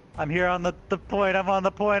 I'm here on the point. I'm on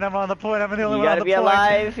the point. I'm on the point. I'm the only You one on gotta the be point.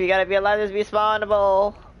 alive. You gotta be alive to be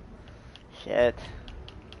spawnable. Shit.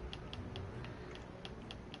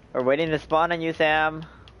 We're waiting to spawn on you, Sam.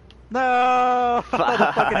 No! Fuck.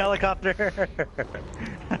 The fucking helicopter.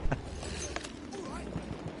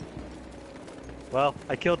 Well,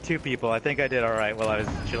 I killed 2 people. I think I did alright while I was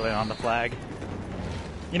chilling on the flag.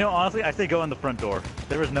 You know, honestly, I say go in the front door.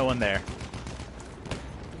 There was no one there.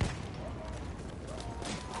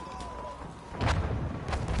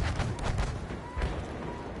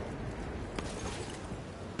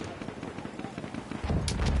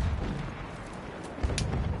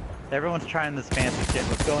 Everyone's trying this fancy shit.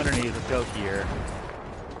 Let's go underneath. Let's go here.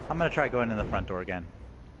 I'm gonna try going in the front door again.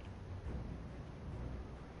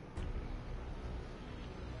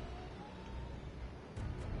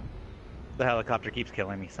 The helicopter keeps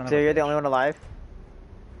killing me. Son of So a you're the bitch. only one alive?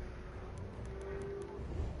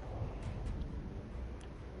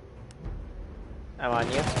 I'm on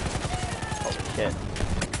you. Holy shit.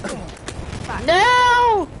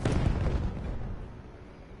 No!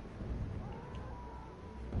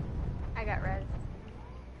 I got red.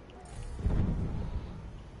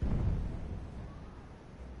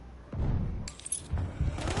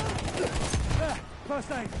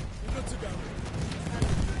 First aid. We're good to go.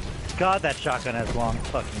 God, that shotgun has long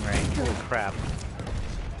fucking range. Holy crap.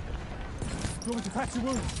 You want me to patch your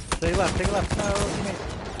wounds? Take a left, take a left. No, teammates.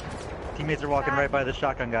 Teammates are walking right by the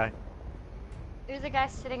shotgun guy. There's a guy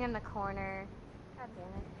sitting in the corner. God damn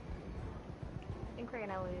it. I think we're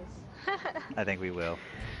gonna lose. I think we will.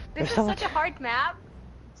 This is such a hard map.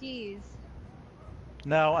 Jeez.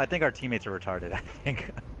 No, I think our teammates are retarded, I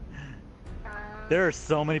think. There are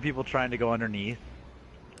so many people trying to go underneath.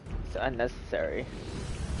 It's unnecessary.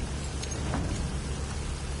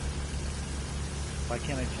 Why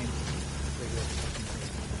can't I change regular fucking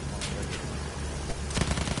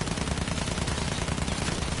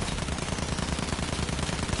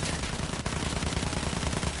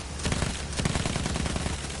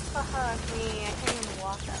Fuck me, I can't even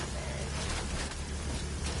walk up there.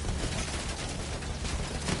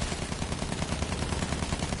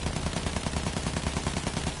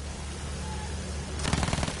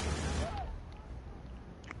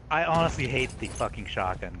 I honestly hate the fucking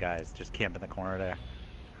shotgun guys just camp in the corner there.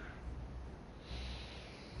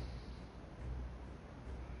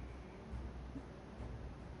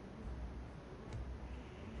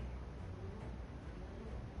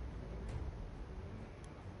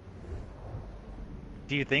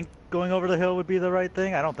 Do you think going over the hill would be the right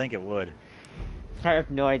thing? I don't think it would. I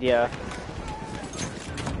have no idea.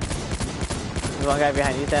 There's one guy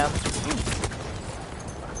behind you, Sam.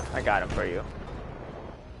 I got him for you.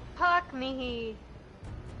 Fuck me.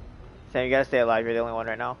 Sam, you gotta stay alive. You're the only one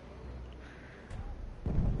right now.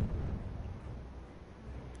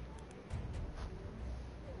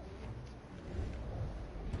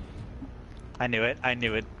 I knew it. I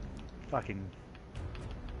knew it. Fucking.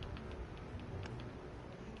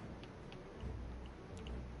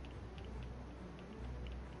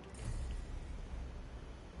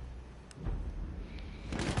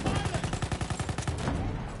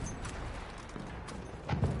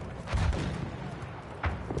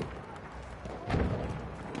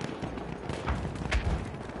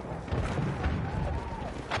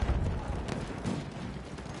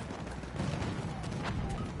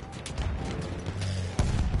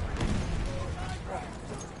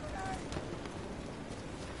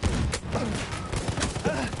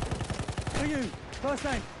 For you. First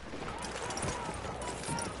aid.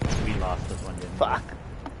 We lost this one, didn't we? Fuck.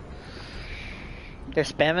 Their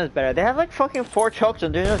spam is better. They have like fucking 4 chokes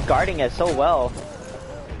and they're just guarding it so well.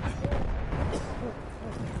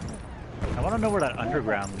 I want to know where that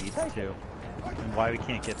underground leads to and why we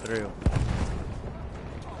can't get through.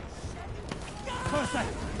 First aid.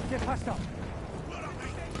 Get patched up.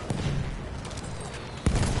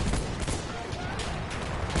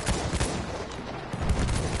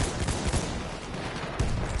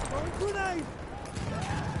 Grenade.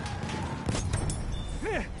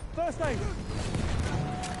 Here. First aid.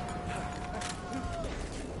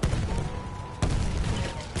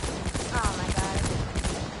 Oh my god.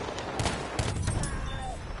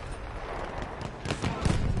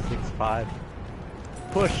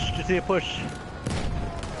 6-5. Push! Just see a push!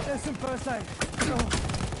 There's some first aid.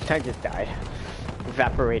 I just died.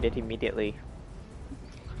 Evaporated immediately.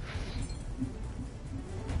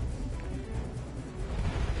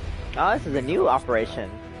 Oh, this is a new operation.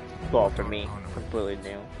 Well, for me, completely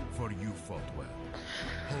new. For you fought well.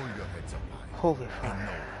 Hold your heads up high. Holy I fuck.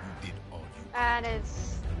 know you did all you That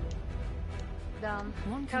is dumb.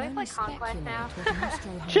 One Can we can play only Conquest now? speculate what an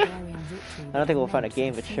Austro-Hungarian victory I don't think we'll find a meant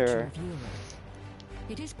game, for but the sure. future of Europe.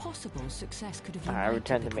 It is possible success could have Alright, united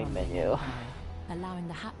return the to main crumbling menu. empire, allowing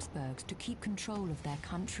the Habsburgs to keep control of their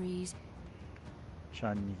countries.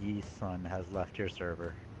 Chun Yi-sun has left your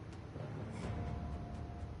server.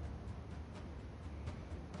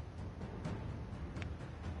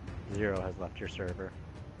 Zero has left your server.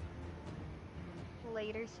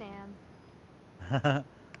 Later, Sam.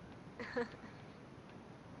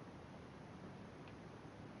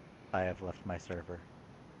 I have left my server.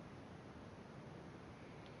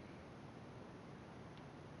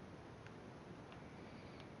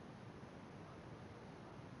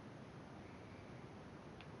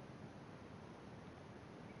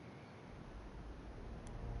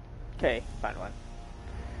 Okay, find one.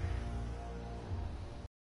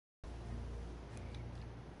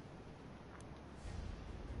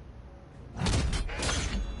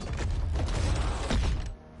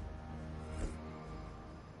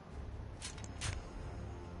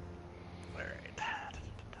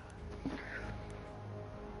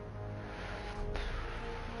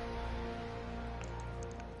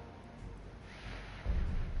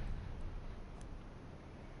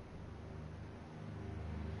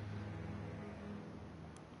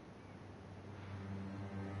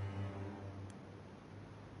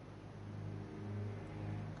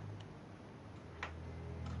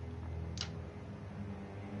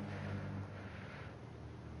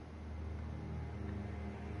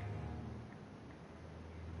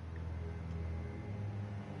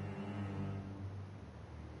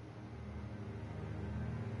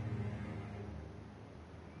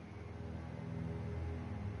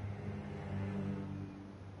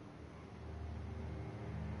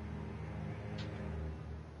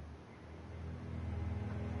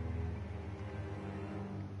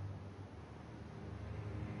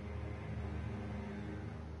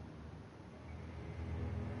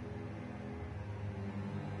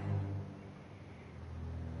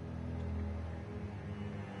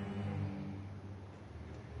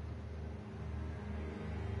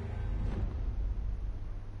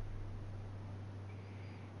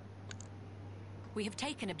 We have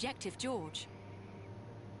taken objective George.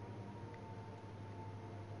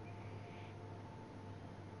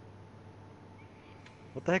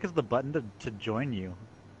 What the heck is the button to join you?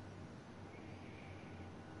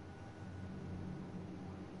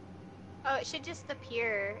 Oh, it should just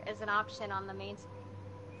appear as an option on the main screen.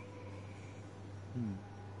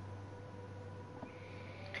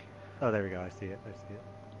 Oh, there we go. I see it. I see it.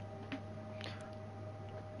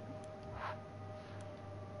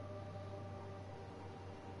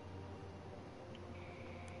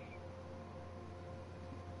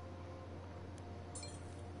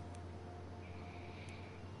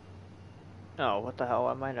 Oh, what the hell?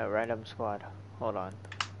 Am I in a random squad? Hold on.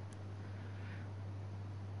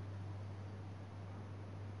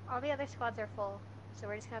 All the other squads are full, so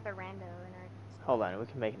we're just gonna have a rando in our... Hold on, we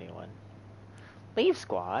can make a new one. Leave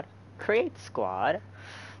squad. Create squad.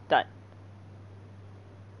 Done.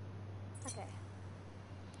 Okay.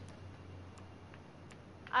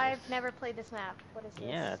 I've never played this map. What is this?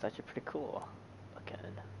 Yeah, it's actually pretty cool. Looking.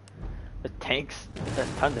 There's tanks.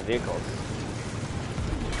 There's tons of vehicles.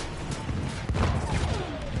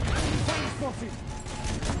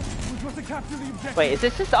 We've got to capture the objective. Wait, is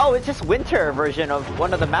this just? Oh, it's just winter version of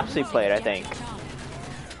one of the maps we played, I think.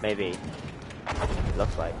 Maybe. It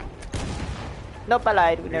looks like. Nope, I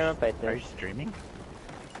lied. We never played Are you this. streaming?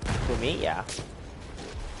 For me, yeah.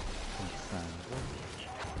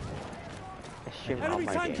 I stream all Enemy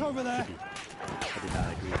my tank games. over there. I did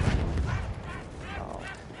not agree. Oh.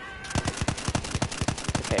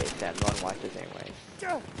 Okay, Sam, no one watches anyways.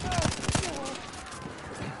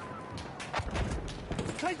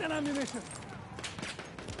 Take that ammunition.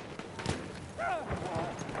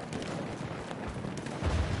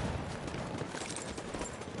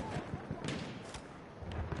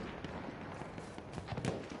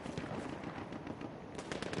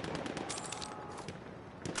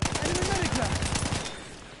 Enemy medic left.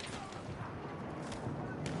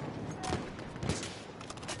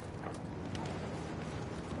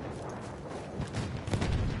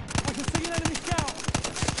 I can see an enemy scout.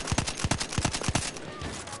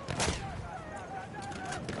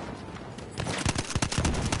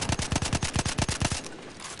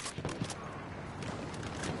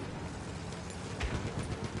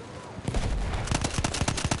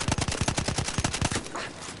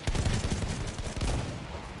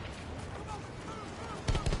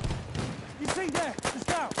 You see there, the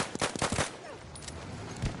scout.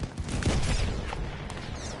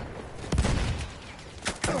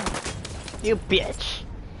 You bitch!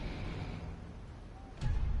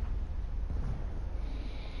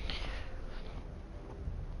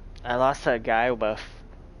 I lost a guy with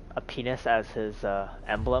a penis as his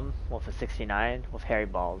emblem with a 69 with hairy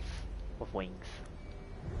balls with wings.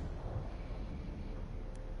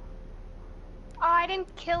 Oh, I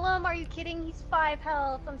didn't kill him. Are you kidding? He's 5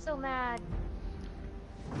 health. I'm so mad.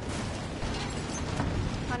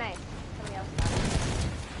 Oh, nice. Somebody else got it.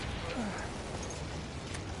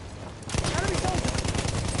 Enemy soldier!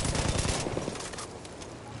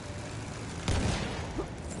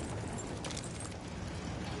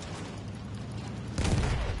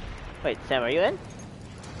 Wait, Sam, are you in?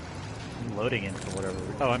 I'm loading into whatever.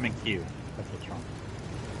 Oh, I'm in queue. That's what's wrong.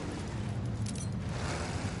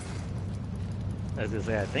 I was gonna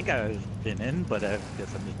say, I think I've been in, but I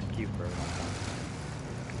guess I'm just in queue for a long time.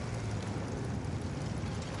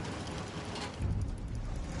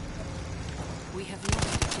 We have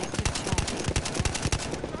lost objective Charlie.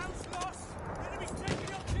 Ground's lost! Enemy's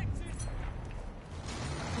taking objective!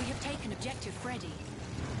 We have taken objective Freddy.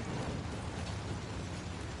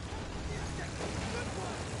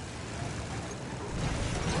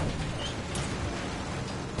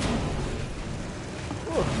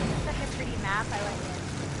 Such a pretty map. I like it.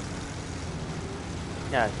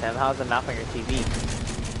 Yeah, Sam, how's the map on your TV?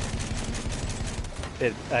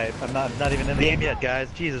 I'm not even in the game yet, guys.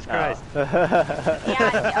 Jesus Christ. Oh.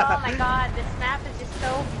 Yeah. Oh my God. This map is just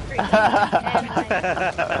so pretty. And like,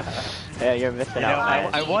 Yeah, you're missing You know,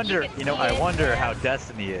 out. man. I wonder. You can You know, see I it, wonder yeah. how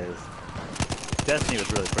Destiny is. Destiny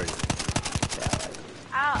was really pretty.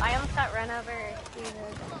 ow! I almost got run over.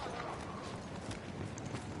 Jesus.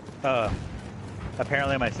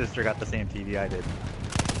 Apparently my sister got the same TV I did.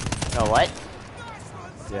 Oh, what?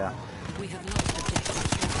 Yeah. We have lost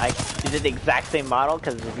objective Charlie. You did the exact same model?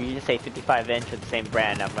 Because if you just say 55 inch with the same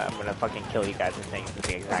brand, I'm gonna fucking kill you guys for saying it's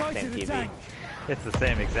the exact same Sighted the TV. tank. It's the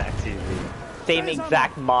same exact TV. Same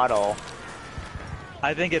exact model.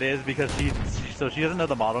 I think it is because she doesn't know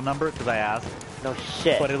the model number because I asked, No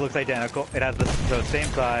shit. but it looks identical. It has the same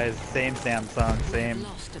size, same Samsung, We have same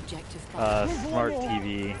lost objective Bravo. smart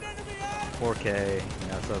TV, 4K. You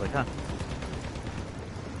know, so I was like, huh.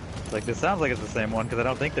 Like this sounds like it's the same one because I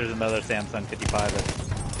don't think there's another Samsung 55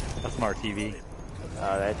 that's a smart TV.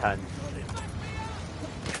 Oh, there are tons.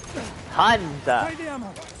 Tons! Take the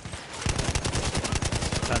ammo!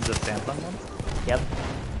 Tons of Samsung ones. Yep.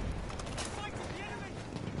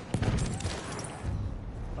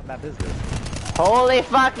 What map is this? Holy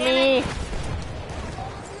fuck me!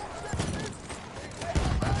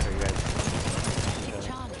 There you guys. Objective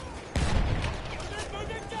Charlie.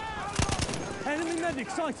 Enemy medic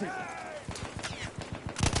sighted!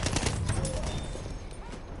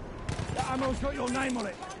 That ammo's got your name on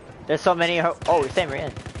it! There's so many. Oh, Sam, we're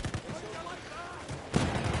in.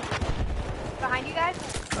 Behind you guys.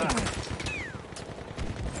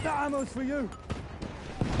 That ammo's for you!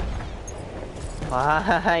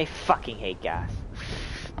 I fucking hate gas.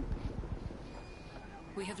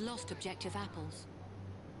 We have lost objective apples.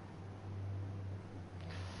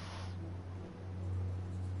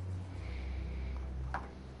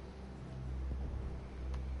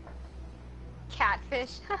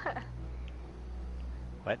 Catfish.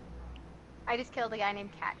 What? I just killed a guy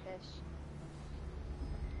named Catfish.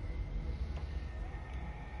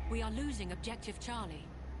 We are losing objective Charlie.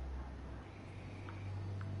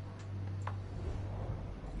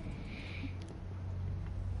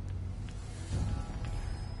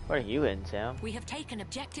 What are you in, Sam? We have taken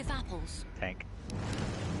objective apples. Tank. We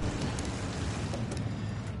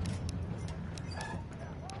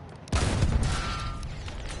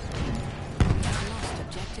have lost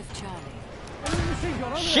objective Charlie. Enemy machine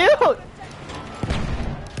gun over there. Shoot!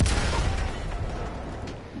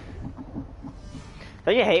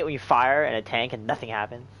 Don't you hate when you fire in a tank and nothing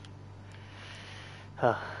happens?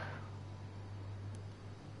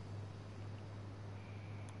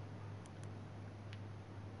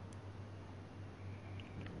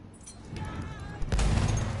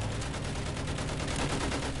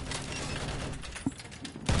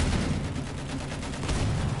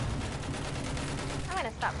 I'm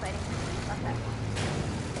gonna stop fighting. Fuck that.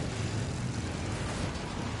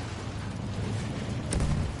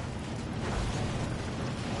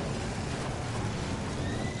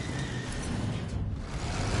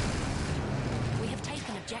 We have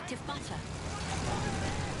taken objective butter.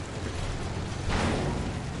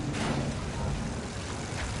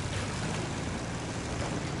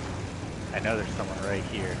 I know there's someone right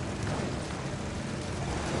here.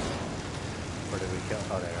 Where did we kill?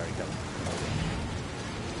 Oh, they already killed him.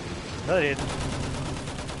 No, they didn't.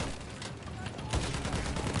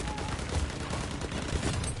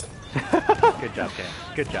 Good job, Cam.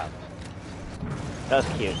 Good job. That was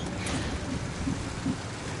cute.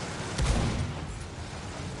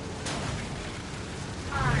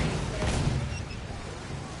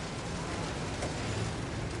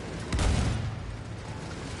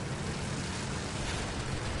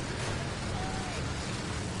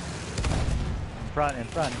 front, in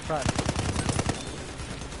front, in front.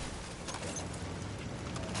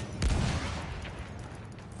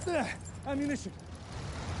 There, ammunition.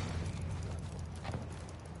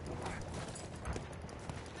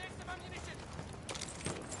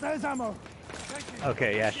 There's ammo.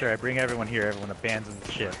 Okay, yeah, sure. I bring everyone here. Everyone abandons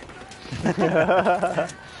the ship.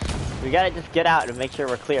 We gotta just get out and make sure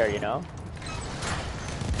we're clear, you know?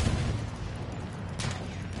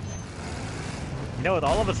 You know, with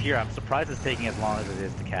all of us here, I'm surprised it's taking as long as it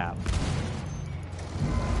is to cap.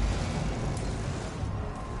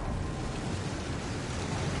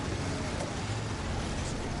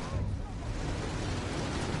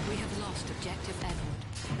 We have lost objective Edward.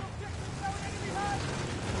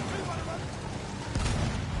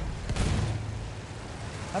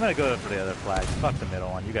 I'm gonna go for the other flag. Fuck the middle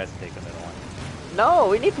one. You guys take the middle one. No,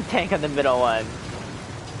 we need to tank on the middle one.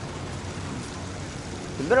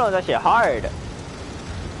 The middle one's actually hard.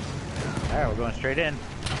 Alright, we're going straight in.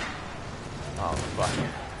 Oh, fuck.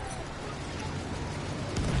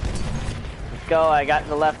 Let's go, I got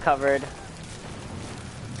the left covered.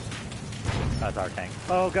 That's our tank.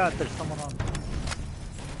 Oh god, there's someone on.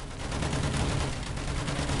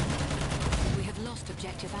 We have lost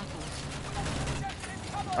objective apples.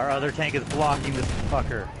 Our other tank is blocking this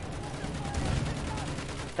fucker.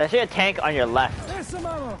 There's actually a tank on your left. There's some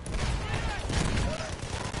ammo.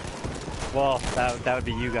 Well, that would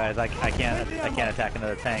be you guys. I can't attack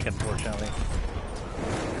another tank, unfortunately.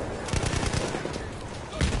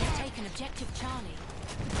 We have taken objective Charlie.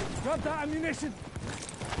 Grab that ammunition.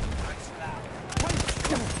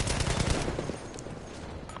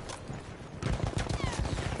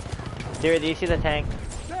 Dear, do you see the tank?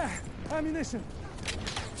 There, ammunition.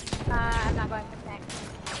 I'm not going for the tank.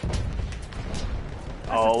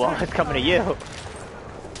 Oh, well, it's coming to you.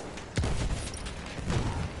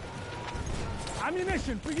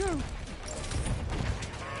 Ammunition for you.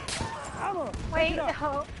 Ammo. Wait,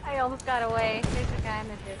 oh, I almost got away. There's a guy in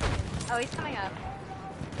the distance. Oh, he's coming up.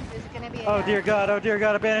 There's gonna be a Oh guy. dear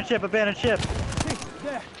god, abandoned ship, abandoned ship.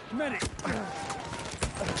 There, medic.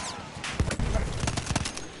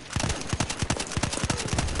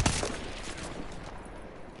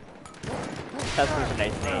 That's a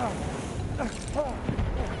nice name.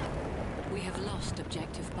 We have lost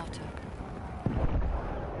objective butter.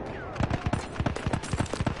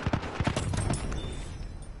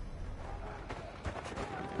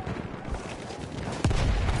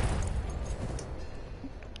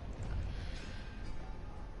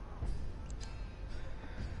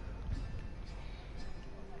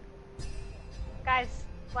 Guys,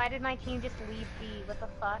 why did my team just leave B? What the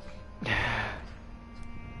fuck?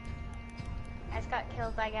 I just got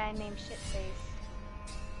killed by a guy named Shitface.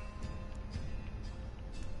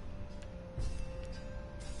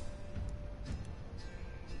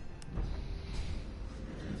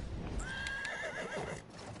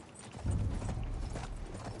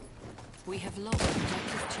 We have lost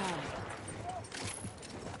objective Charlie.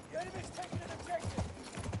 The enemy's taking an objective.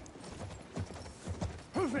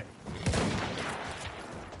 Move it.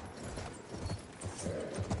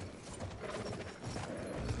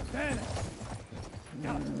 There.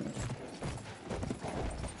 No.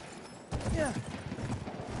 Yeah.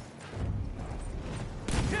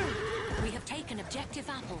 We have taken objective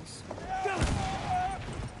apples.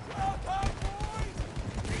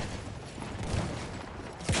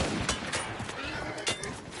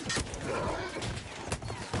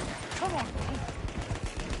 Come on.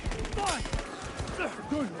 Fine.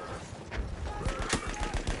 Good.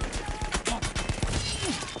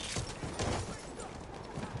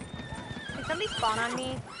 Did somebody spawn on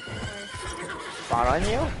me? Spawn on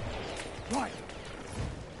you? Right.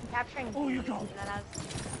 I'm capturing Oh, you B, go. and then I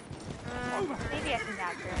was... maybe I can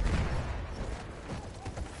capture it.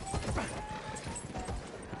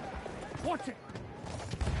 Watch it.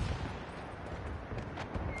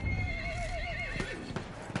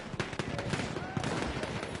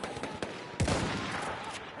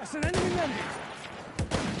 That's an enemy medic.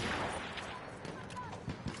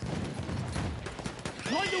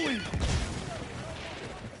 Mind the wind.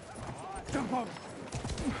 Jump over.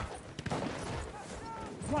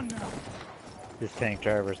 Run now. This tank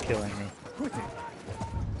driver is killing me. Quit it.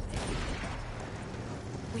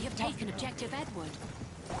 We have taken objective Edward.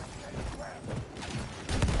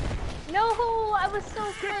 No, I was so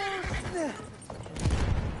close.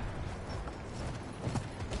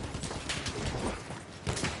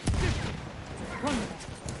 Run.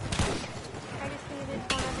 I just needed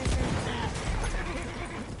one other person.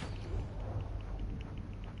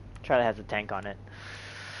 Charlie has a tank on it.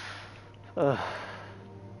 Ugh.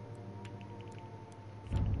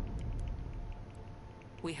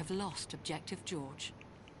 We have lost objective George.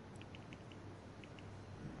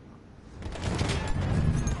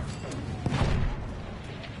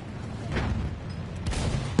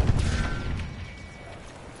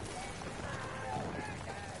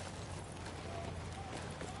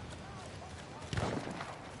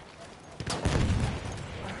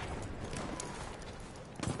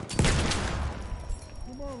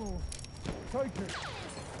 Come on, take it.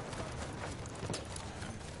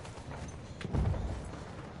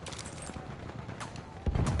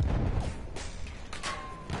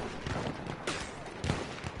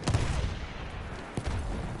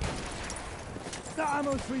 That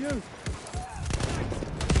ammo's for you.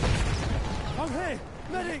 I'm here.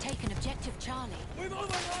 We have Medic. taken objective Charlie. We've overrun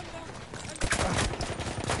them.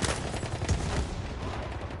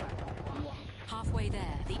 Halfway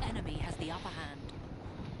there, the enemy has the upper hand.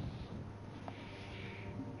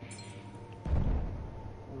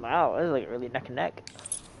 Wow, this is like really neck and neck.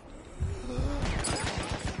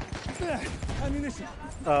 There. Ammunition.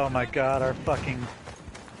 Oh my god, our fucking...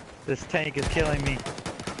 This tank is killing me.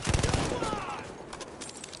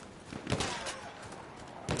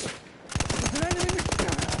 There's an enemy.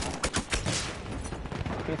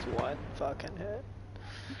 It's one fucking hit.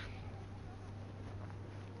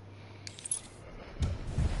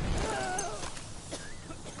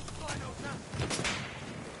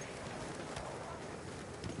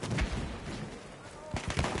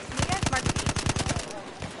 You guys mark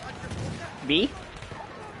B. B?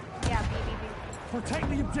 Yeah, B. Protect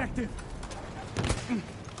the objective.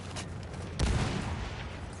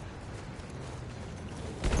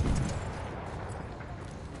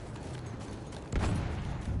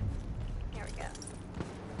 There we go.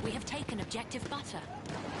 We have taken objective Butter.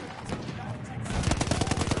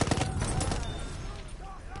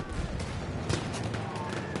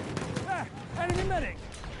 There. Enemy medic.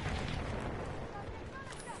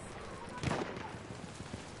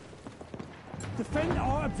 Defend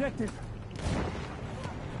our objective.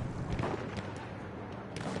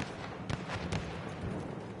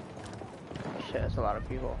 Shit, that's a lot of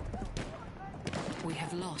people. We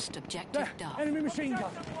have lost objective There. Duff. Enemy machine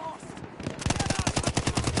gun.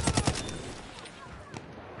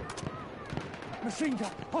 Machine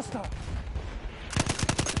gun. Hostile.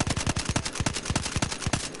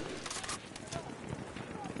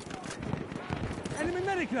 Enemy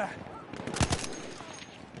medic there.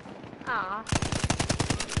 Aw.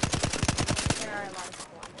 There are a lot of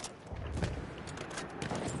people.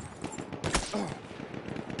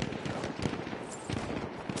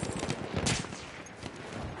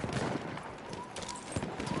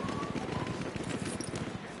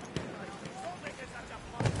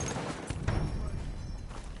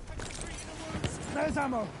 There's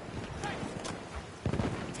ammo.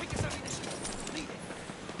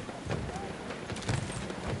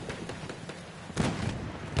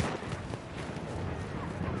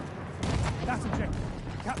 That's objective.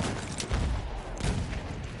 Capture.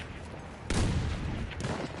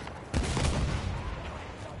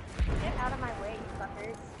 Get out of my way, you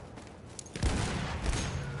fuckers.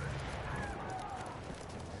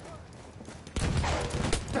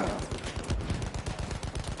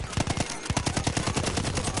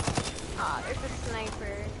 Aw, there's a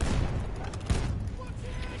sniper.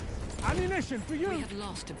 Ammunition for We you. have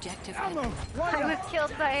lost objective Ammo. Edward. Right I was up.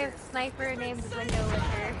 killed by a sniper named Window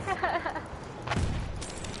Licker.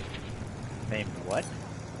 Named what?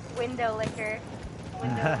 Window Licker.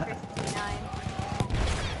 Window Licker 69.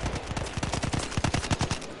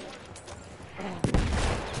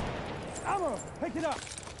 Ammo. Pick it up.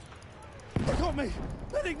 They got me.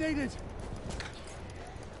 Medic needed.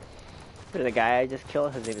 There's a guy I just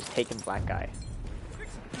killed. His name is Taken Black Guy.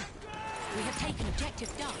 We have taken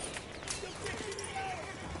objective Duff.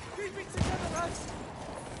 Keep it together, lads.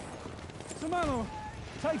 Some ammo.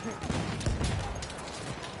 Take it.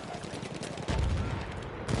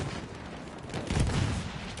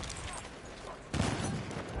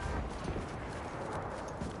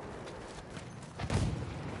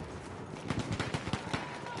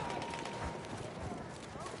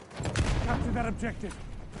 Capture that objective.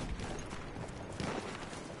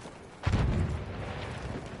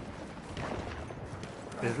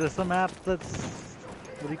 Is this a map that's...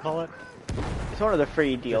 What do you call it? It's one of the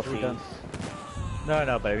free Just DLCs. redone.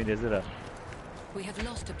 No, but I mean, is it a... We have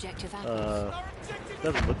lost objective Apples.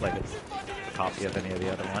 Doesn't look like it's a copy of any of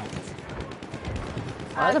the other ones.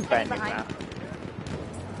 Oh, that's a Stand brand new behind. map.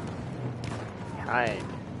 Behind.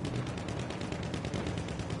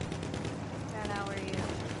 No, no, where are you?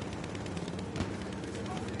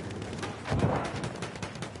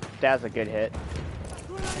 That's a good hit.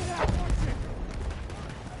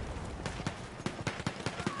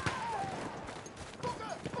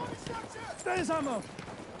 There's ammo.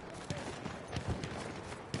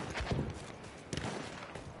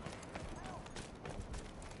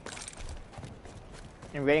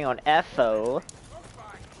 I'm waiting on FO.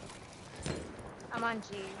 I'm on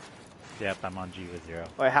G. Yep, I'm on G with 0.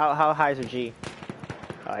 Wait, how high is your G?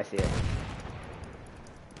 Oh, I see it.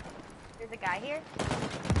 There's a guy here.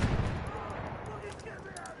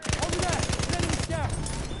 Over there. An enemy scout.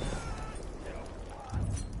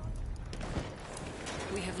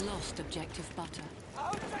 We have lost objective butter.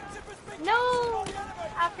 No!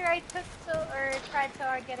 After I took or tried so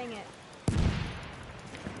hard getting it.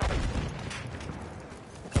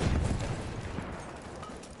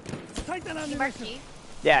 Take that You mark ammunition. G?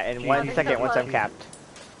 Yeah, in 1 G. second So once I'm close. capped.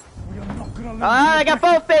 We are not gonna lose. Ah, I got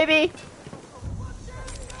both, baby!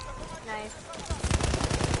 Nice.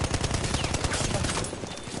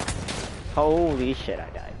 Holy shit, I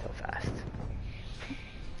died so fast.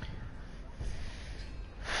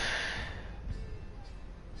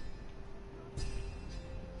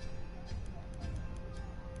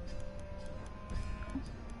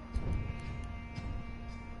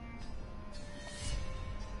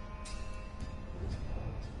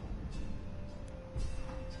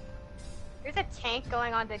 There's a tank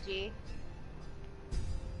going on to G.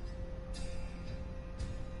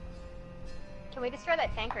 Can we destroy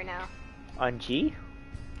that tank or no? On G?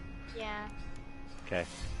 Yeah. Okay,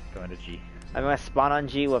 going to G. I'm gonna spawn on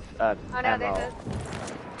G with Oh no, ammo. there's a...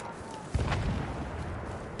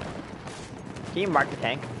 Can you mark the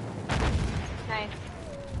tank? Nice.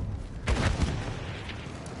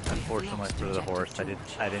 Unfortunately, I went through the horse. I didn't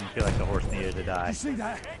feel like the horse needed to die. You see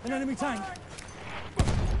that? An enemy tank.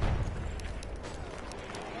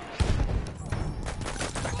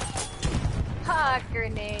 Ha!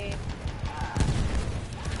 Grenade.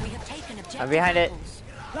 We have taken objective I'm behind it. apples.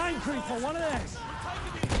 Line creeper, one of theirs.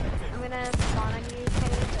 I'm gonna spawn on you,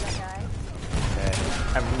 Kenny, for that guy. Okay,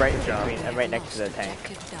 I'm right in Good job. between. I'm right next to the Lost tank.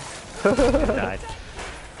 objective duck. died.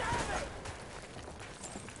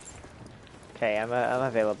 Okay, I'm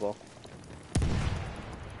available.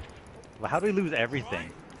 Well, how do we lose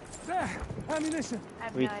everything? There. Ammunition. I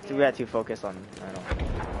have We no idea. got too focused on. I don't.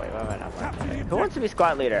 Wait, why am I not Capture the marking? Who wants to be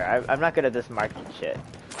squad leader? I'm not good at this marking shit.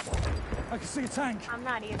 I can see a tank. I'm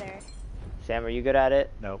not either. Sam, are you good at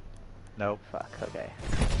it? Nope. Nope. Fuck. Okay.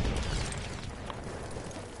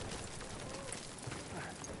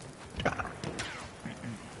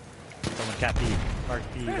 Someone cap B. Mark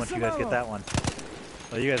B There's once you guys some get ammo. that one.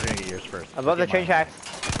 Well, you guys are gonna get yours first. Above the Get train mine. tracks.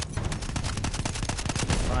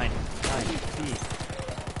 Fine. B.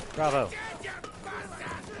 Bravo.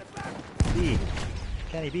 B.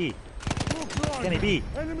 Kenny B. Look, right. Kenny B.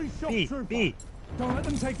 Enemy shot B. trooper. B. Don't let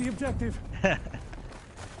them take the objective.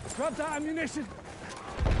 Grab that ammunition.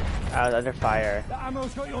 I was under fire. The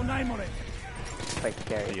ammo's got your name on it. Quite So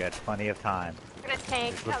scary. you had plenty of time. There's a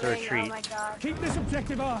tank Let's coming. retreat. Oh my god. Keep this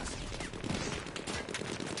objective ours.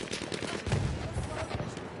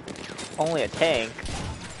 Only a tank.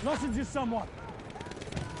 Lozenge someone.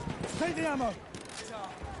 Take the ammo.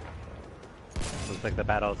 Looks like the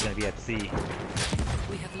battle is gonna be at C.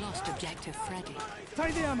 We have lost objective Freddy.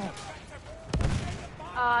 Take the ammo.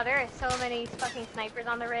 Oh, there are so many fucking snipers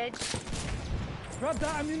on the ridge. Grab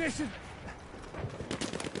that ammunition.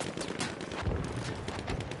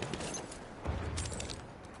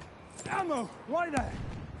 Ammo, right there.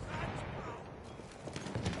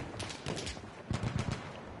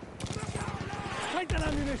 Take that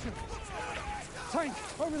ammunition. Tank,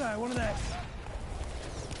 over there, one of theirs.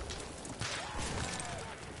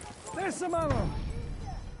 There's some ammo.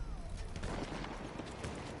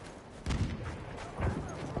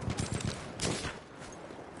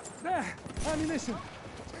 There, ammunition.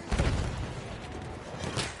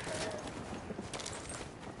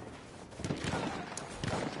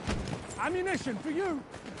 Ammunition for you.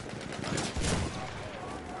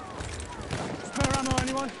 Spare ammo,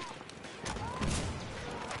 anyone?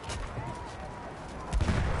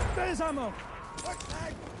 There's ammo.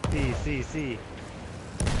 C, C, C.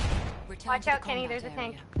 Return Watch to the out, Kenny, combat there's a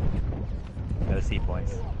tank. area. No C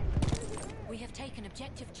points. We have taken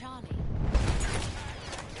objective Charlie.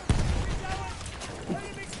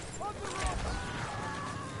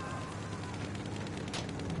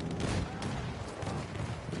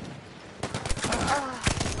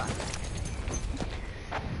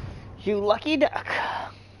 You lucky duck.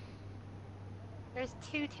 There's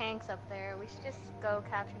 2 tanks up there. We should just go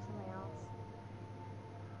capture something else.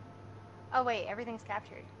 Oh wait, everything's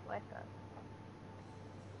captured. What the?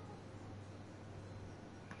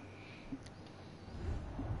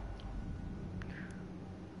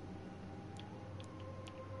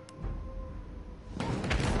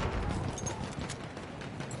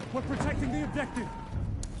 We're protecting the objective.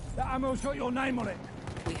 That ammo's got your name on it.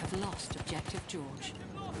 We have lost objective George.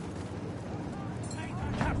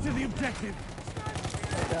 Capture the objective.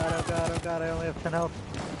 Oh god, I only have 10 health.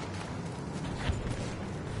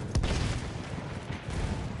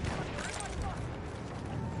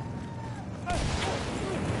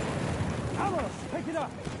 Ammo, pick it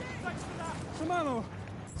up. Some ammo.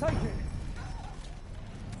 Take it.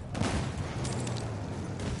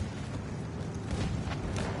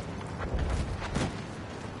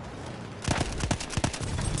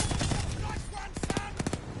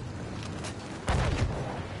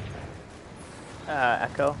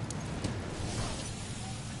 Echo.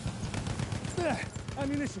 There,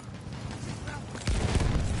 ammunition.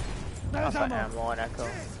 There's Also ammo. ammo on Echo. We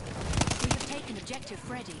have taken objective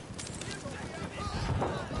Freddy.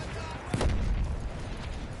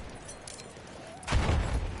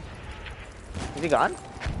 Is he gone?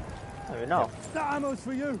 I don't even know. That ammo's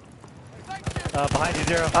for you. Behind you,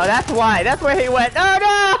 Zero. Oh, that's why. That's where he went.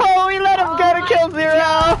 Oh no! We let him go to kill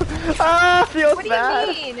Zero. Oh, feels What do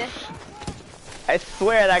bad. you mean? I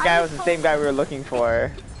swear that guy was the same guy we were looking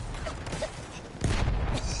for.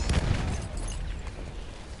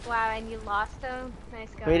 Wow, and you lost him? Nice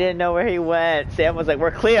guy. We didn't know where he went. Sam was like,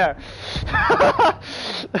 "We're clear." I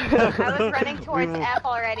was running towards F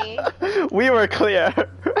already. We were clear.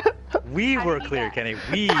 We How were did you clear, get- Kenny.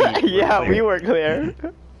 We Yeah, were clear. we were clear.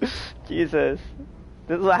 Jesus.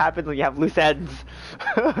 This is what happens when you have loose ends.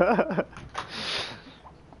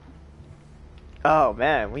 Oh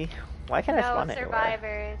man, why can't I No spawn anywhere?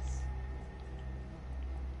 survivors.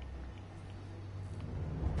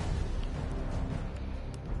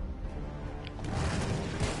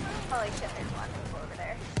 Holy shit, there's one over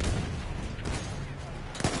there.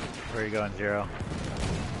 Where are you going, Zero?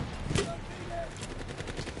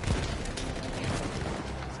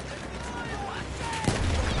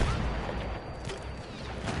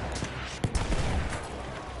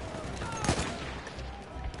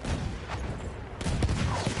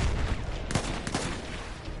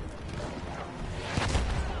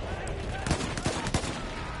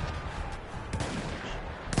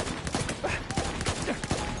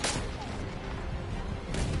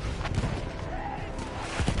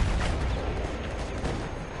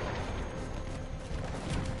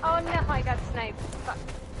 Oh no, I got sniped. Fuck.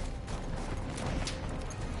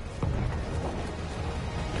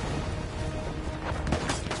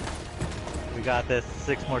 We got this.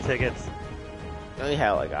 6 more tickets. Oh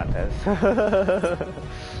hell, I got this.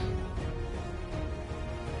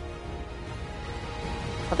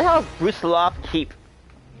 What the hell is Brusilov Keep?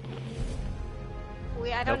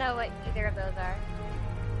 I don't know what either of those are.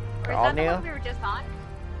 Or is All that the new? one we were just on?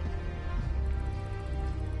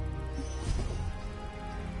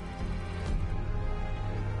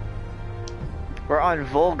 We're on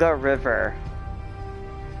Volga River.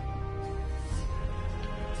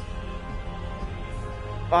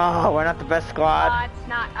 Oh, we're not the best Oh, squad. it's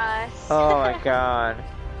not us. Oh my god.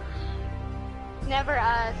 Never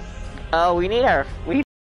us. Oh, we need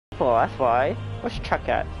people, that's why. Where's Chuck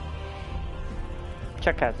at?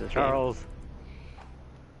 Chuck has his Charles.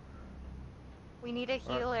 We need a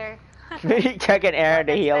healer. Chuck and Aaron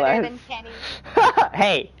to That's heal better us. than Kenny.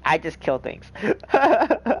 Hey, I just kill things.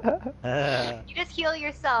 You just heal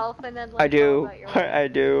yourself and then I let go do. about your work. I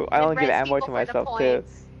do. I And only give rest ammo people to for the myself too.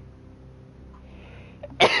 points.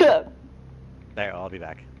 There, I'll be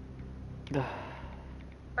back.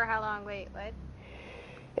 For how long? Wait, what?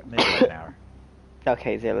 Maybe like an hour.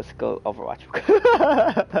 Okay, Zay, let's go Overwatch.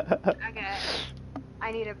 Okay.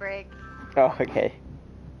 I need a break. Oh, okay.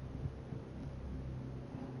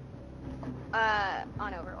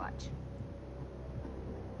 On Overwatch.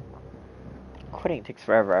 Quitting takes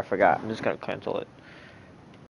forever, I forgot. I'm just gonna cancel it.